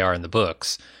the way they are in the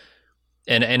books.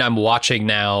 And I'm watching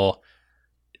now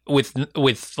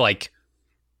with like,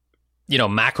 you know,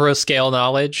 macro scale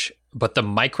knowledge, but the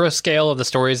micro scale of the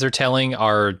stories they're telling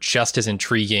are just as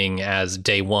intriguing as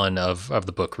day one of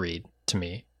the book read to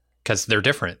me, because they're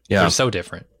different. Yeah. They're so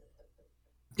different.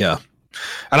 Yeah.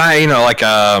 And I, you know, like,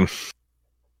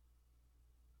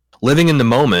 living in the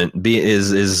moment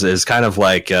is kind of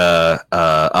like a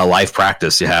life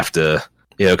practice. You have to,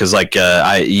 you know, because like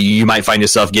you might find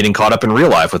yourself getting caught up in real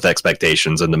life with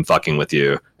expectations and them fucking with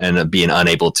you and being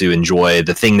unable to enjoy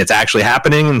the thing that's actually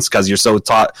happening. And it's because you're so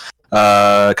kind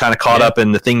of caught up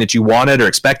in the thing that you wanted or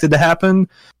expected to happen.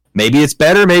 Maybe it's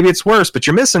better, maybe it's worse, but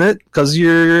you're missing it because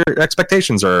your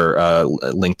expectations are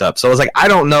linked up. So I was like, I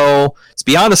don't know. It's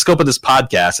beyond the scope of this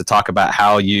podcast to talk about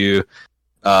how you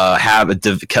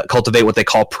cultivate what they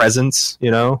call presence,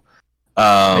 you know.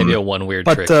 Maybe a one weird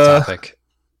trick topic.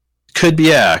 Could be,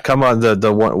 yeah. Come on,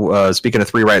 the one. Speaking of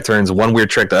 3 right turns, one weird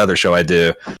trick. The other show I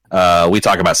do, we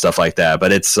talk about stuff like that.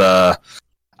 But it's, I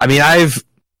mean, I've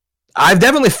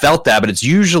definitely felt that, but it's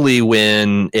usually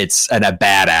when it's a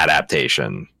bad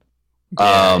adaptation.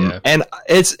 And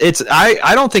it's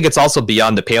I don't think it's also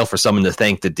beyond the pale for someone to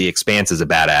think that The Expanse is a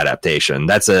bad adaptation.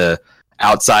 That's a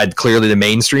outside clearly the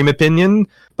mainstream opinion,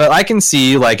 but I can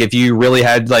see like if you really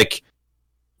had like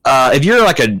if you're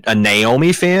like a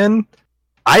Naomi fan,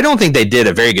 I don't think they did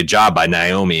a very good job by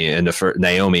Naomi in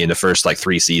the first like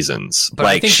 3 seasons. But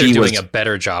like I think they're doing a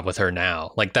better job with her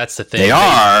now. Like that's the thing. They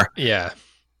are. Yeah.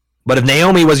 But if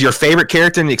Naomi was your favorite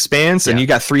character in The Expanse and you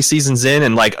got 3 seasons in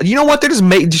and like, you know what,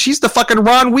 she's the fucking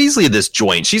Ron Weasley of this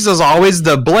joint. She's always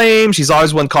the blame. She's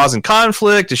always one causing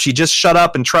conflict. Does she just shut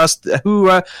up and trust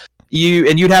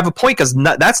you'd have a point because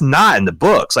that's not in the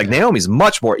books. Like Naomi's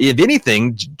much more, if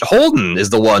anything, Holden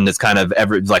is the one that's kind of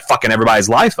like fucking everybody's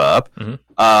life up.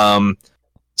 Mm-hmm.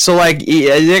 So like,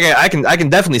 I can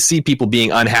definitely see people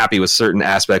being unhappy with certain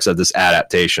aspects of this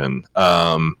adaptation.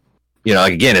 You know,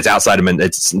 like again, it's outside of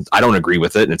I don't agree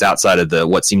with it, and it's outside of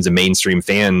what seems a mainstream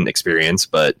fan experience.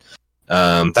 But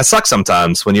that sucks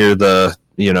sometimes when you're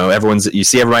you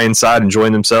see everybody inside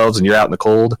enjoying themselves, and you're out in the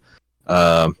cold.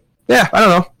 Yeah, I don't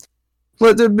know.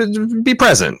 Be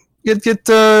present. You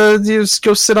just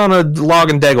go sit on a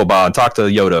log in Dagobah and talk to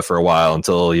Yoda for a while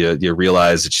until you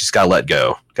realize that you just gotta let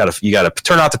go. You gotta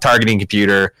turn off the targeting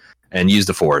computer and use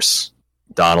the Force.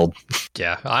 Donald.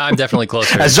 Yeah, I'm definitely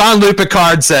closer. As Jean-Luc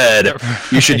Picard said,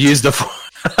 you should use the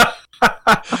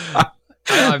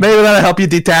maybe that'll help you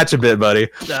detach a bit, buddy.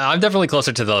 I'm definitely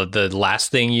closer to the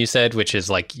last thing you said, which is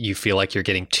like you feel like you're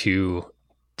getting two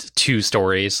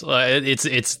stories. It's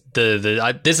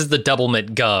this is the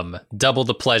doublemint gum, double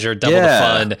the pleasure, double the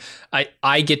fun.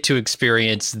 I get to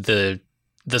experience the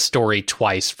story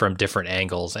twice from different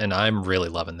angles, and I'm really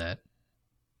loving that.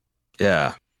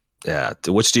 Yeah. Yeah.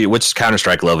 Which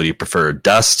Counter-Strike level do you prefer,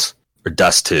 Dust or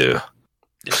Dust 2?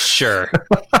 Sure.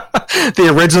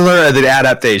 The original or the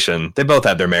adaptation? They both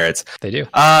have their merits. They do.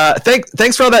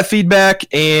 Thanks for all that feedback,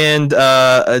 and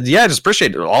just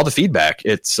appreciate all the feedback.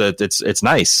 It's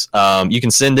nice. You can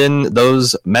send in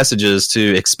those messages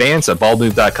to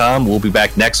expanse@baldmove.com. We'll be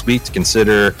back next week to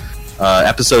consider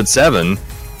episode 7.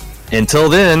 Until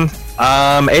then,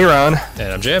 I'm Aaron.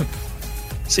 And I'm Jim.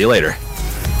 See you later.